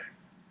 okay,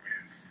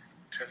 we've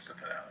tested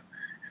that out.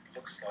 It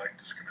looks like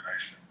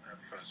discrimination at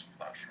first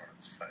blush on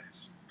its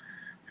face.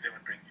 We then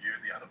would bring you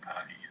and the other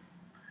party in.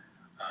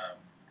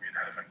 We'd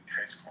have a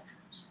case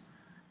conference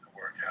and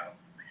work out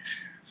the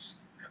issues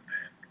and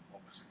then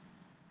what was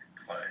in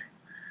play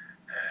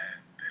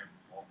and then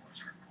what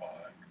was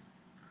required.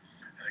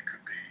 And it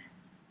could be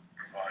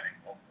providing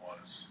what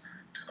was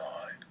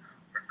denied,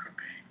 or it could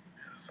be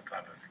some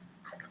type of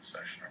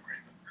compensation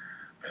agreement.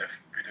 But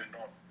if we do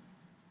not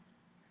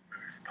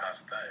move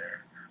past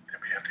there,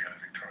 then we have to go to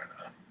the Victorian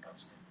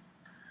Ombudsman.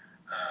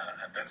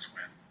 And that's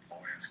when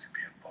lawyers can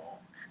be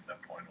involved from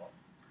that point on.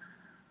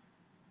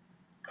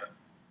 But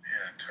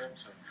in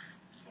terms of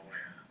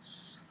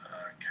lawyers,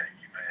 Kate,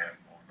 you may have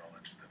more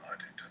knowledge than I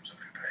do in terms of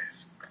who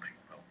pays the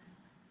legal bill.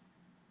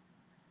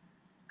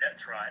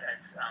 That's right.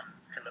 As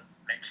Philip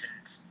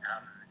mentioned,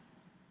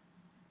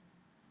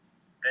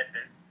 that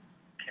the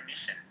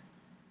Commission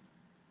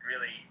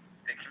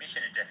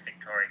in Deaf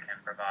Victoria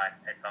can provide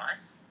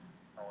advice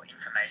or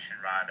information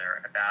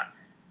rather about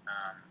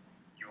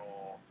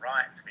your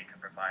rights. We can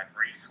provide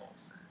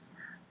resources,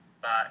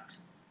 but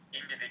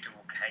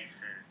individual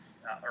cases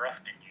are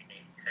often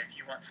unique. So if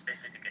you want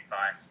specific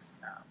advice,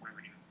 we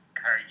would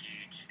encourage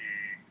you to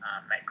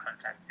make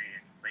contact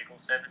with legal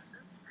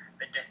services.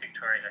 But Deaf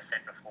Victoria, as I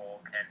said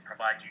before, can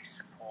provide you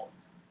support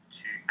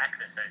to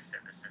access those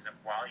services, and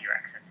while you're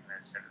accessing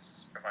those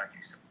services, provide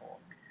you support.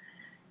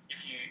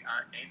 If you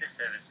need the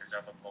services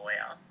of a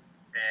lawyer,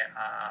 there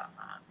are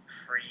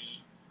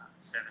free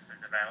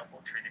services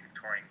available through the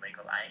Victorian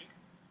Legal Aid.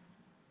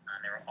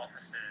 There are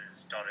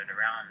offices dotted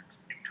around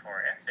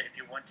Victoria, so if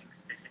you're wanting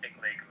specific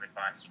legal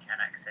advice, you can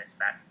access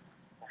that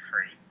for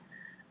free.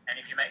 And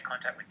if you make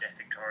contact with Deaf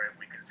Victoria,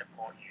 we can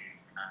support you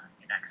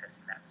in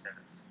accessing that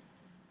service.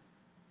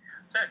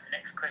 So the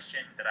next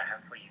question that I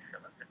have for you,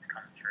 Philip, that's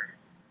come through,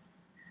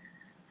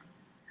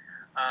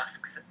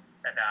 asks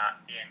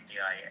about the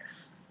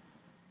NDIS.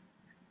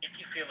 If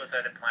you feel as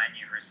though the plan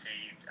you've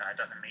received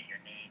doesn't meet your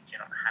needs,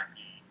 you're not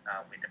happy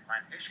with the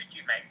plan, who should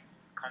you make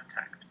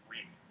contact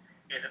with?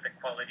 Is it the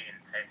Quality and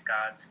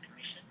Safeguards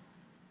Commission?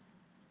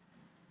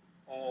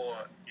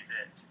 Or is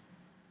it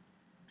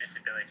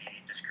Disability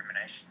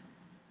Discrimination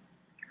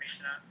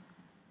Commissioner?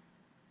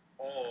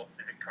 Or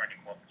the Victorian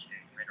Equality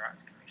and Human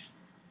Rights Commission?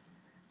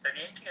 So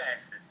the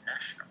NDIS is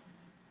national,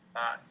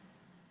 but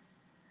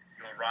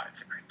your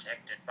rights are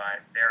protected by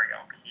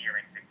VERIOC here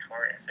in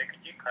Victoria. So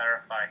could you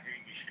clarify who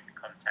you should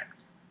contact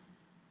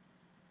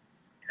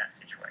in that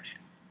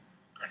situation?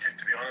 Okay,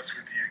 to be honest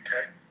with you,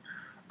 Kate,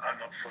 I'm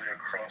not fully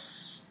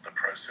across the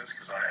process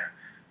because I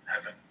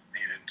haven't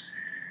needed to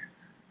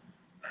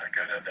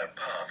go down that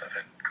path. I've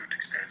had good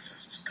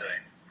experiences to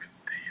date with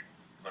the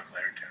local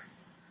area care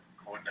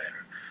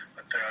coordinator.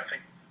 But there, I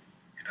think,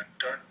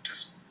 don't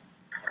just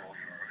put all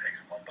your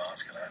eggs in one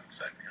basket. I would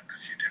say,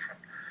 pursue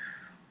different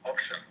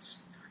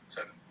options.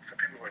 So for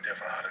people who are deaf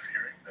or hard of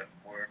hearing that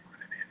work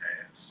within the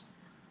NDIS,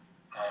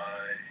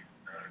 I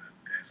know that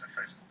there's a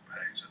Facebook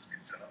page that's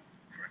been set up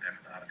for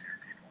deaf and hard of hearing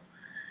people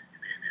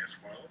in the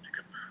NDIS world. You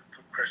can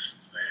put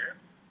questions there,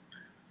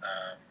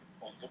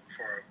 or look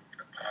for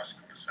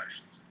past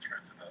conversations and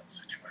threads about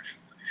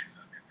situations and issues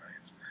that have been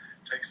raised.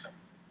 Take some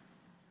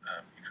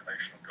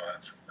information or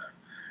guidance from that.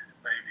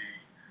 Maybe,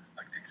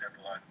 like the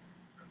example I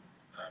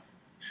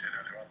shared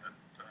earlier on, that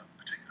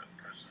particular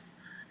person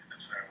in that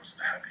scenario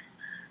wasn't happy,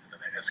 and then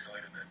they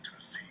escalated that to a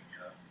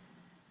senior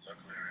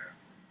local area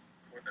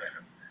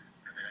coordinator,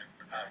 and then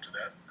after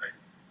that they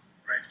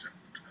raised it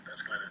and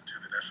escalated it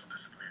to the National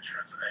Disability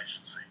Insurance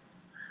Agency.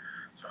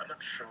 So I'm not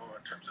sure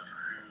in terms of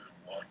who,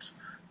 what,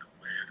 the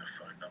where, the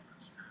phone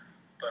numbers.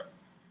 But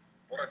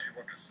what I do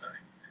want to say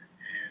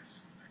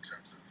is, in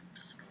terms of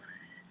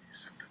disability, you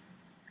said that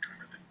you're talking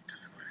about the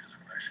Disability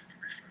Discrimination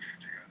Commission, or should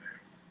you go there?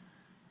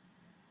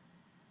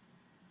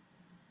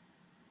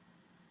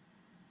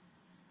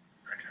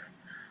 Okay.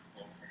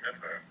 Well,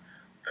 remember,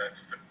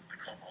 that's the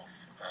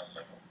Commonwealth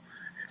level.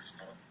 It's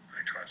not the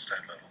Victorian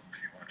state level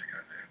if you want to go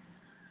there.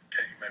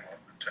 Okay, you may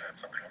want to add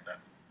something on that.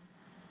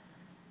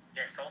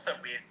 Yes, also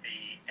with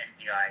the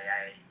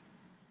NDIA,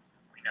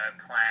 we know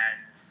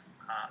plans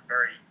are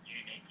very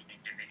unique and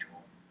individual,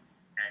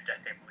 and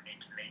deaf people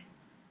need to meet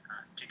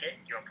to get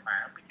your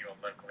plan with your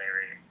local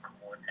area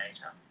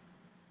coordinator.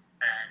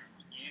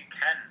 And you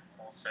can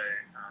also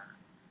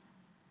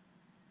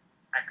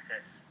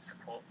access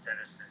support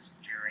services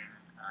during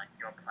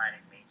your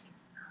planning meeting.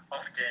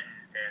 Often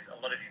there's a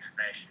lot of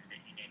information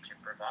that you need to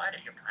provide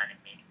at your planning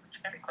meeting, which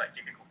can be quite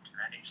difficult to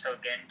manage. So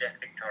again, Deaf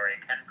Victoria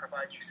can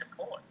provide you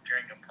support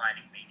during your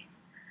planning meeting.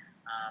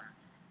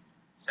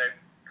 So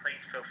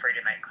please feel free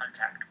to make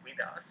contact with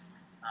us,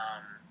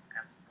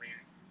 and we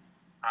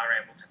are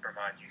able to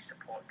provide you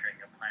support during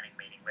your planning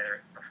meeting, whether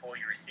it's before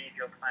you receive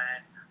your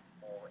plan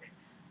or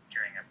it's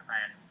during a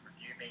plan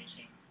review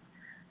meeting.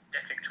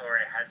 Deaf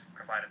Victoria has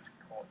provided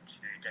support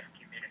to deaf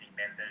community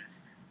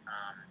members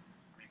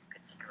with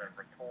particular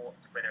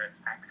reports, whether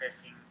it's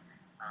accessing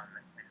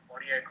an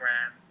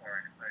audiogram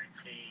or an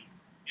OT.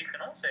 You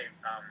can also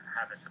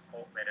have a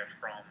support letter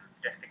from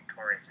Deaf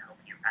Victoria to help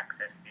you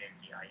access the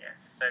NDIS.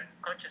 So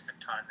conscious of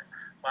time,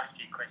 last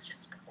few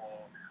questions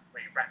before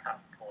we wrap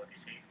up for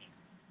this evening.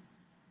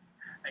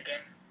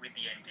 Again, with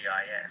the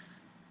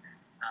NDIS,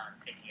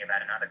 thinking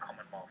about another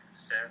Commonwealth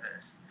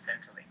service,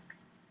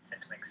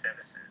 Centrelink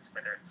services,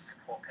 whether it's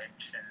support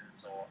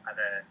pensions or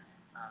other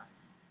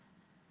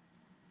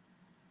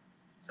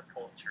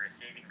supports you're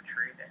receiving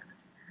through them.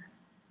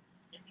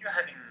 If you're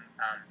having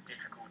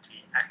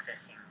difficulty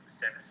accessing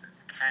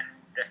services, can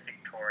Deaf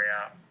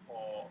Victoria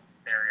or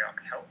VERIOC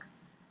help?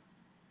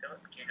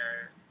 Philip, do you know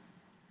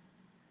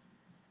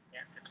the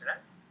answer to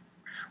that?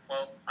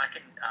 Well, I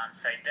can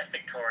say Deaf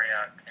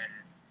Victoria can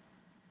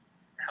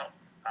help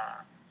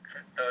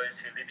for those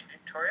who live in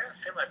Victoria.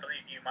 Phil, I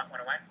believe you might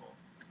want to add, we'll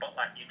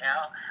spotlight you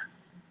now.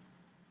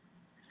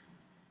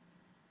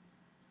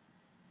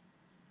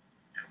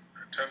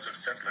 In terms of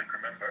Centrelink,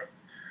 remember,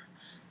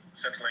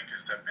 Centrelink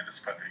is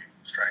administered by the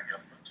Australian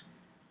government.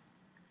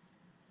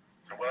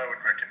 So what I would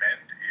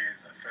recommend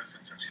is, in the first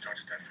instance, you talk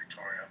to Deaf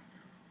Victoria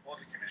or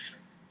the Commission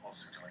or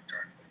Centrelink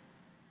directly.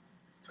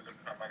 So look,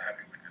 I'm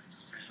unhappy with this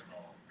decision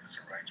or this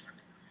arrangement,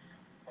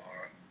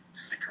 or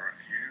seek a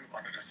review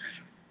on a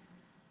decision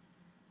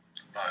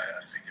by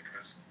a senior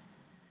person.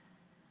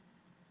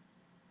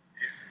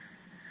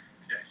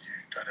 If you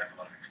don't have a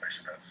lot of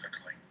information about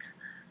Centrelink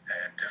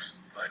and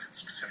deaf-related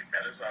specific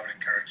matters, I would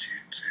encourage you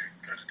to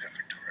go to Deaf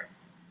Victoria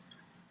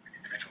for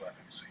individual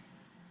advocacy.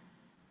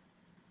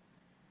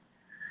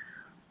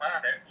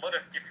 Wow, there are a lot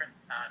of different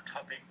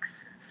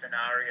topics and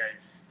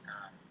scenarios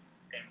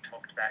being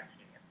talked about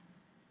here.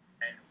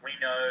 And we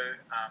know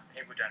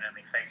people don't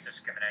only face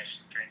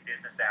discrimination during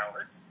business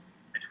hours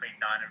between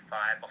 9 and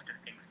 5. Often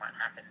things might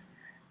happen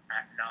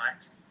at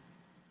night.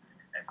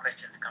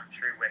 Questions come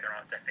through whether or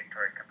not Deaf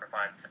Victoria can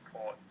provide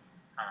support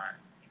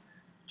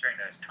during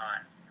those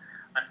times.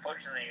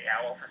 Unfortunately,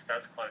 our office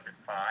does close at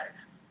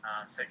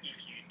 5. So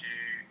if you do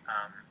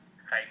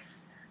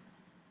face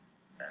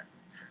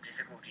some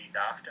difficulties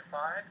after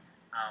 5,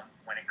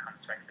 when it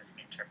comes to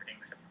accessing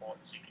interpreting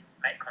supports, you can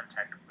make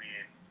contact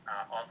with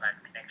Auslan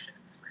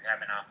Connections, who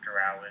have an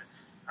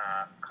after-hours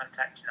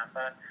contact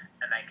number,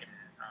 and they can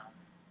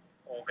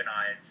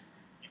organise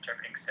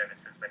interpreting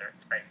services, whether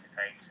it's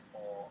face-to-face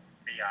or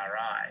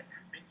BRI,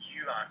 but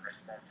you aren't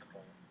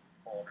responsible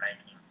for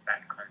making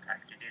that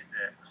contact. It is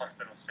the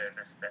hospital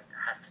service that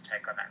has to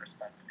take on that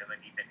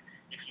responsibility. But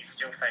if you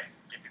still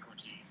face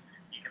difficulties,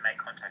 you can make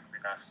contact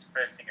with us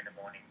first thing in the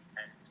morning,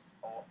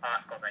 or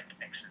ask Auslan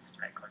Connections to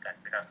make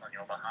contact with us on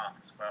your behalf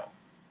as well.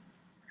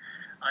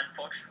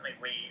 Unfortunately,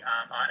 we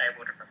aren't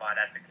able to provide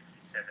advocacy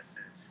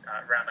services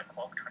around the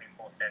clock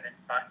 24/7,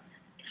 but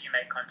if you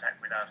make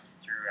contact with us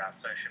through our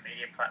social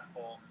media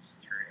platforms,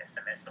 through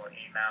SMS or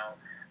email,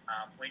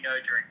 we know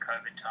during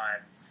COVID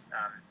times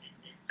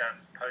it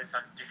does pose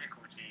some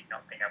difficulty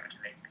not being able to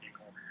meet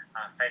people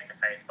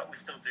face-to-face, but we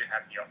still do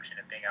have the option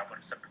of being able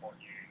to support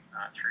you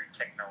through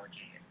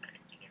technology and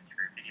connecting in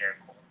through video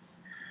calls.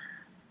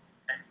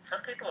 And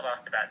some people have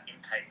asked about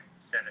intake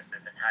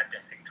services and how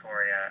Deaf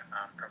Victoria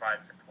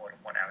provides support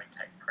and what our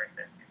intake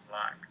process is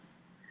like.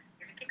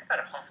 If you think about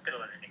a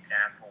hospital as an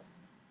example,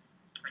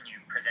 when you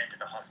present to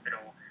the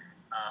hospital,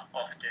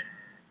 often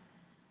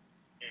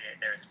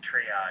there's a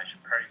triage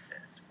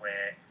process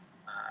where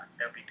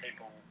there'll be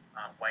people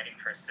waiting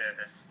for a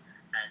service,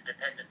 and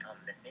dependent on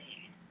the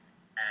need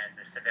and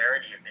the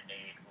severity of the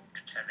need will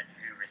determine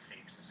who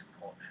receives the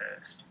support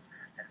first.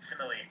 And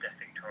similarly at Deaf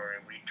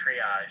Victoria, we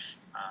triage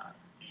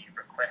the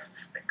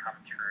requests that come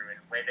through, and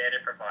we're there to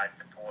provide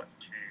support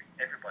to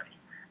everybody.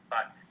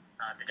 But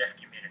the deaf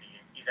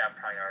community is our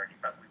priority,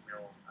 but we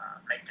will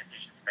make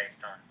decisions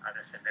based on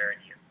the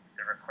severity of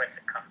the requests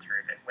that come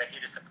through. But we're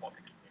here to support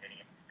the community.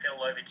 And Phil,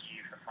 over to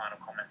you for final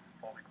comments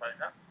before we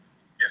close up.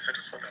 Yes, I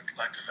just would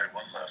like to say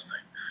one last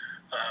thing.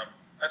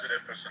 As a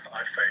deaf person,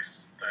 I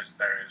face those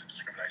barriers of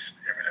discrimination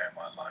every day of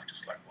my life,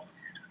 just like all of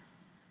you do.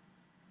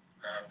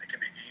 It can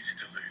be easy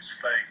to lose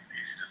faith,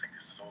 easy to think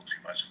this is all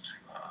too much and too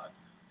hard,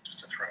 just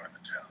to throw in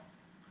the towel.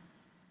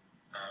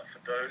 For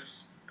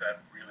those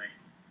that really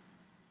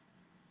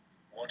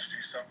want to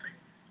do something,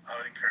 I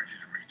would encourage you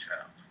to reach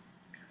out.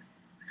 Okay?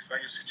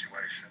 Explain your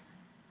situation,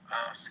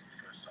 ask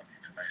for some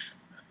information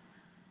and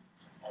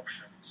some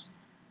options.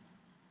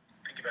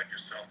 Think about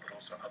yourself, but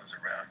also others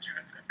around you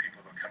and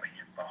people who are coming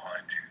in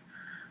behind you.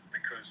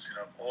 Because,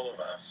 all of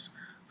us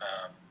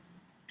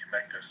can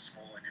make those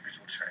small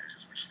individual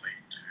changes which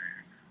lead to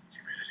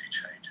community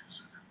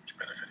changes, which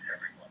benefit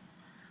everyone.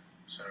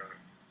 So,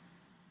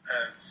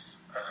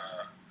 as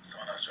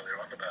someone asked earlier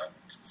on about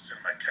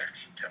cinema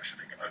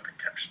captioning, open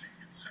captioning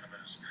in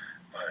cinemas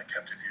via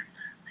Captive View,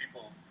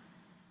 people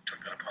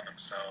took that upon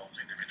themselves,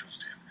 individuals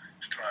did,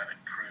 to try and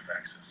improve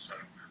access. So,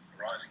 a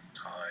rising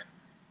tide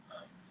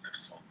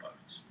lifts all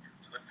boats.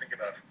 So let's think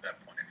about it from that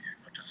point of view,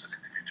 not just as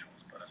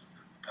individuals, but as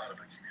a part of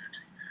a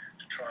community,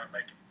 to try and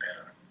make it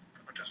better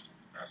for not just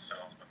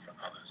ourselves, but for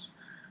others.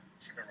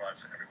 Human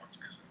rights are everyone's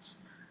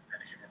business, and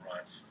human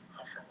rights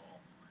are for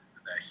all.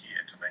 And they're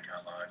here to make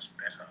our lives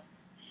better,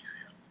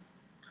 easier.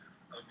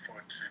 I look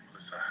forward to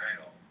Melissa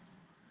Hale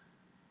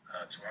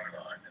tomorrow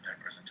night in her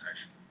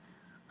presentation.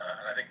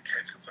 And I think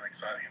Kate's got some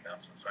exciting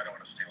announcements, so I don't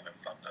want to steal her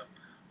thunder.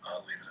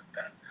 I'll leave it at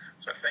that.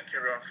 So thank you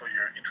everyone for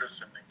your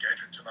interest and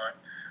engagement tonight.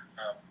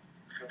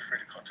 Feel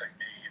free to contact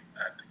me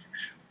at the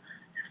Commission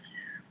if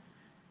you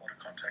want to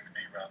contact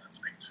me rather than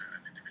speak to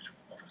an individual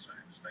officer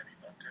who's maybe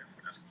not deaf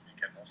or doesn't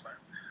communicate in Auslan.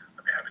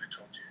 I'd be happy to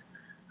talk to you,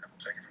 and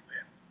we'll take it from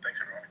there. Thanks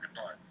everyone, and good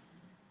night.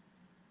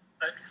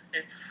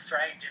 It's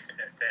strange, isn't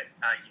it, that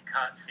you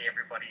can't see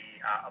everybody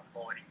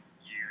applauding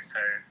you,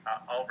 so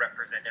I'll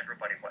represent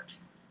everybody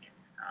watching in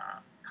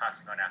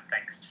passing on our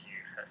thanks to you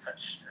for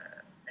such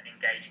an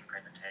engaging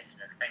presentation,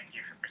 and thank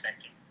you for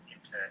presenting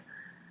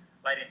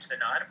late into the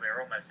night. We're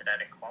almost at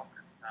 8 o'clock.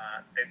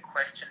 The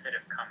questions that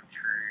have come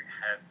through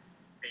have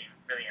been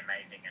really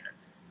amazing, and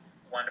it's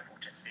wonderful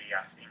to see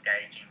us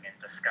engaging and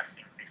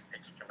discussing this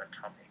particular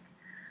topic.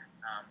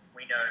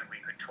 We know we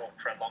could talk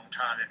for a long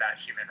time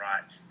about human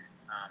rights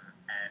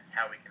and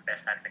how we can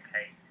best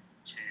advocate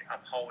to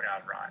uphold our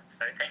rights.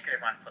 So thank you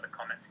everyone for the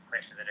comments and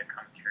questions that have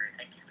come through.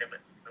 Thank you,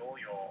 Philip, for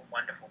your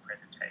wonderful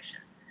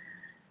presentation.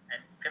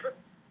 And Philip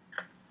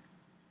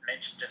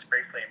mentioned just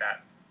briefly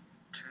about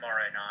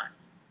tomorrow night.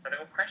 So there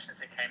were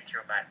questions that came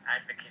through about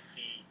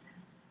advocacy,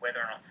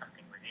 whether or not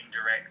something was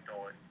indirect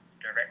or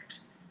direct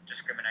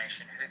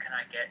discrimination. Who can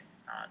I get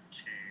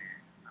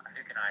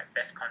who can I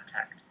best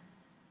contact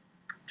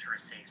to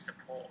receive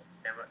support?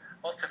 There were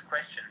lots of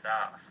questions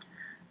asked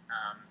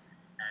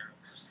and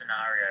lots of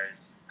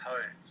scenarios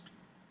posed,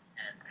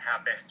 and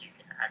how best you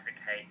can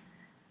advocate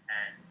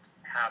and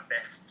how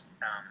best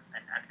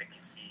an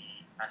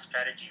advocacy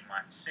strategy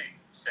might suit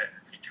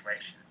certain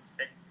situations.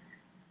 But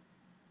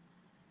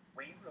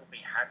we will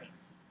be having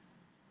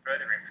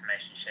further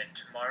information shared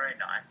tomorrow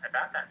night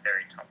about that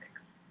very topic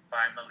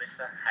by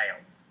Melissa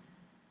Hale.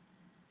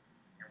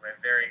 And we're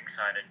very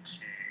excited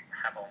to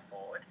have on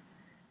board.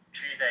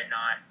 Tuesday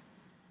night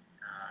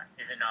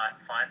is a night,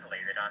 finally,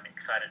 that I'm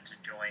excited to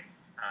join.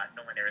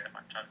 Normally there isn't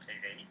much on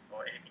TV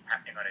or anything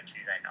happening on a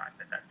Tuesday night,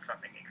 but that's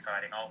something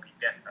exciting I'll be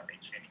definitely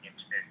tuning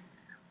into.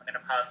 I'm going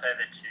to pass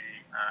over to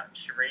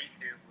Cherie,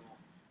 who will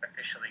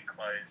officially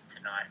close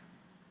tonight.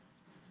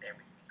 Just bear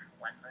with me for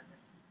one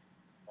moment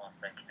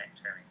whilst I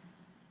connect her in.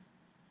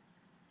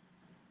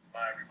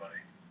 Bye, everybody.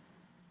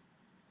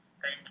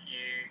 Thank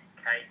you,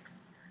 Kate.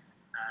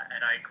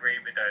 And I agree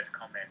with those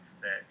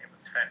comments that it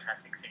was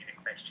fantastic seeing the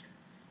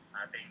questions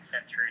being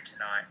sent through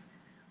tonight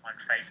on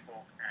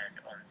Facebook and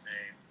on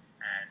Zoom,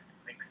 and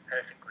links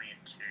perfectly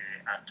into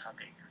our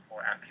topic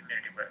for our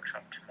community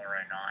workshop tomorrow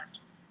night.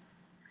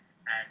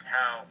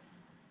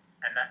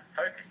 And that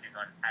focus is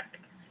on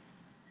advocacy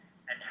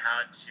and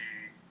how to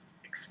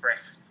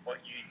express what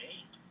you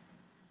need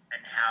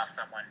and how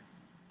someone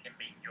can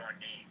meet your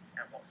needs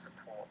and what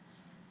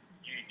supports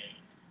you need.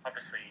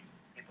 Obviously,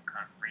 people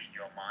can't read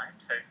your mind,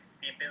 so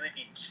the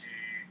ability to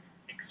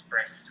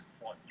express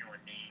what your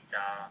needs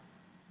are,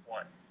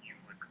 what you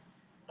would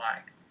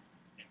like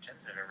in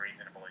terms of a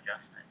reasonable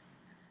adjustment,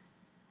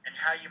 and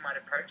how you might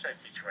approach those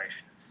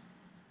situations.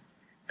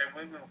 So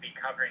we will be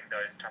covering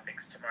those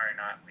topics tomorrow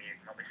night with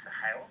Melissa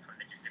Hale from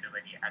the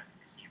Disability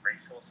Advocacy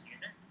Resource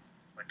Unit,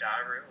 or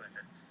DARU as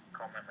it's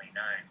commonly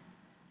known.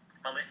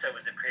 Melissa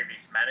was a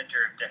previous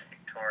manager of Deaf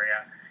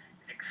Victoria,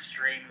 is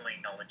extremely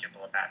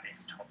knowledgeable about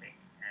this topic,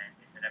 and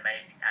is an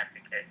amazing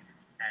advocate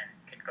and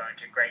can go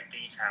into great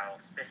detail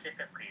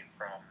specifically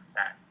from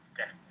that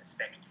deaf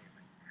perspective.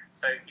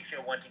 So if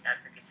you're wanting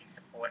advocacy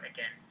support,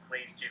 again,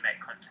 please do make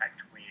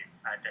contact with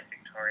Deaf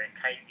Victoria.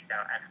 Kate is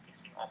our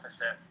advocacy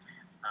officer.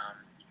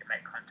 You can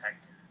make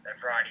contact in a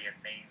variety of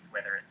means,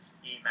 whether it's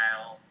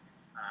email,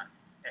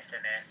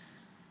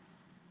 SMS,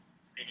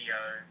 video,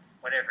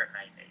 whatever it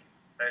may be.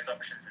 Those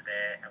options are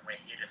there, and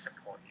we're here to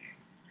support you.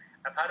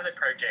 A part of the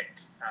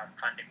project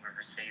funding we've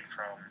received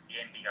from the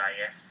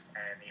NDIS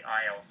and the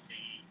ILC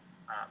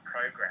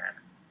program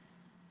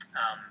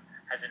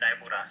has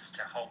enabled us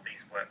to hold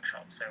these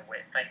workshops. So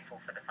we're thankful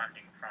for the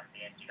funding from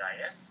the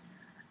NDIS,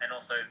 and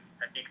also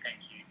a big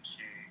thank you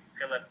to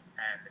Philip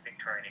and the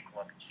Victorian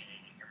Equal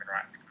Opportunity Human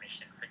Rights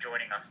Commission for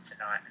joining us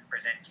tonight and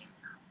presenting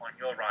on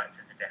your rights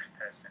as a deaf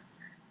person,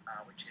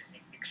 which is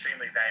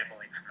extremely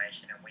valuable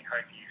information, and we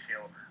hope you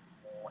feel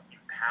more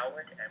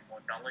empowered and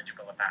more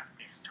knowledgeable about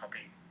this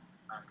topic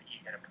that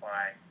you can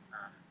apply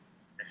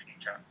in the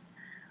future.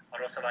 I'd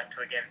also like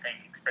to again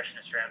thank Expression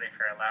Australia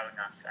for allowing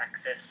us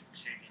access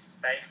to this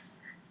space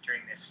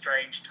during this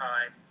strange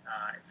time.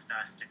 It's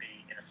nice to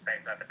be in a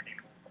space with other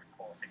people, of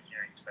course,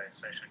 adhering to those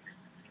social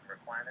distancing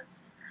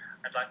requirements.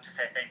 I'd like to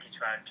say thank you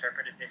to our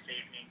interpreters this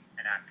evening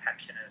and our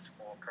captioners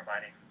for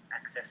providing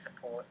access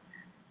support.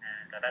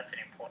 And that's an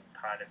important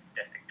part of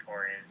Deaf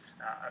Victoria's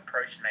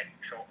approach to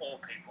making sure all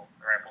people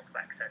are able to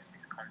access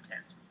this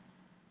content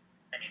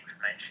and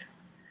information.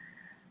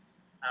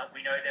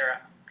 We know there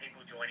are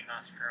people joining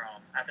us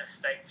from other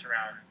states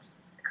around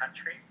the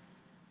country,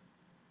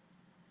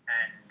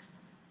 and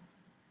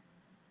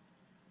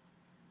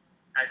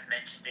as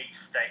mentioned, each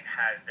state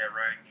has their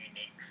own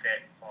unique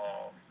set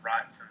of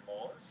rights and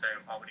laws, so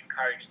I would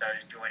encourage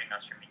those joining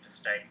us from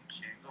interstate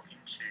to look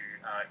into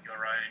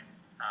your own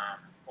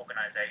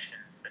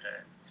organisations that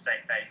are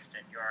state-based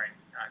and your own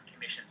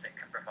commissions that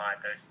can provide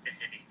those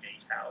specific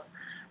details.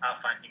 Our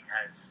funding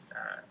has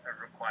a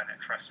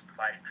requirement for us to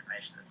provide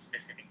information that's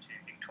specific to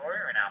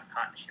Victoria, and our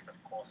partnership, of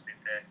course, with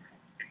the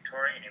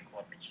Victorian Equal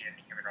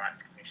Opportunity Human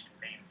Rights Commission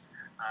means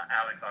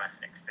our advice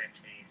and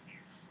expertise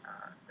is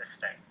the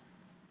state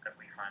that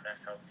we find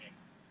ourselves in.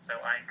 So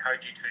I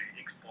encourage you to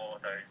explore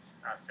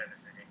those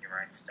services in your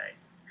own state.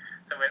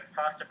 So we're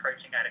fast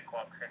approaching 8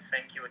 o'clock, so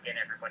thank you again,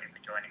 everybody, for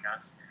joining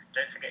us.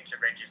 Don't forget to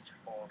register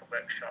for the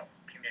workshop,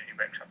 community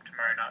workshop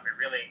tomorrow night. We're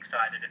really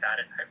excited about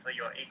it. Hopefully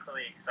you're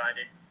equally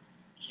excited.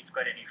 If you've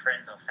got any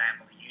friends or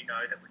family you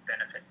know that would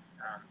benefit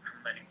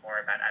from learning more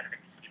about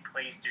advocacy,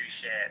 please do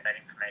share that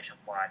information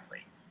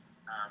widely.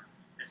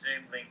 The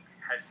Zoom link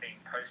has been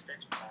posted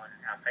on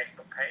our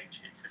Facebook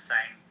page. It's the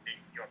same that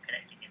you're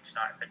connecting in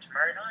tonight for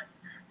tomorrow night.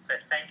 So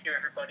thank you,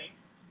 everybody,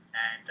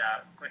 and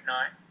good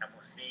night, and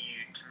we'll see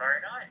you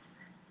tomorrow night.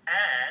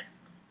 And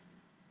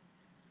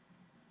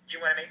do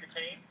you want to meet the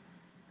team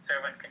so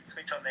everyone can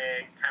switch on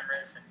their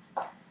cameras and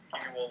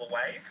give you all a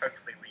wave?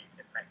 Hopefully we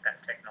can make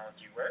that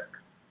technology work.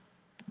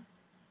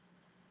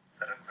 Does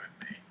that include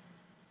me?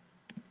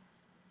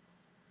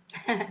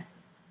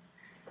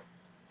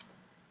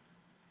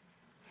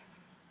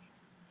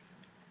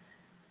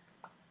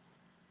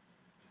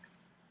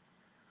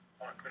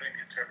 Including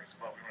the interpreters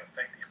as well. We want to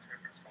thank the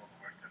interpreters for all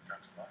the work they've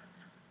done tonight.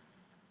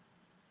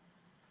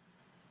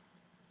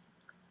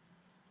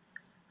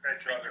 Great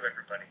job, Thank you,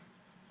 everybody.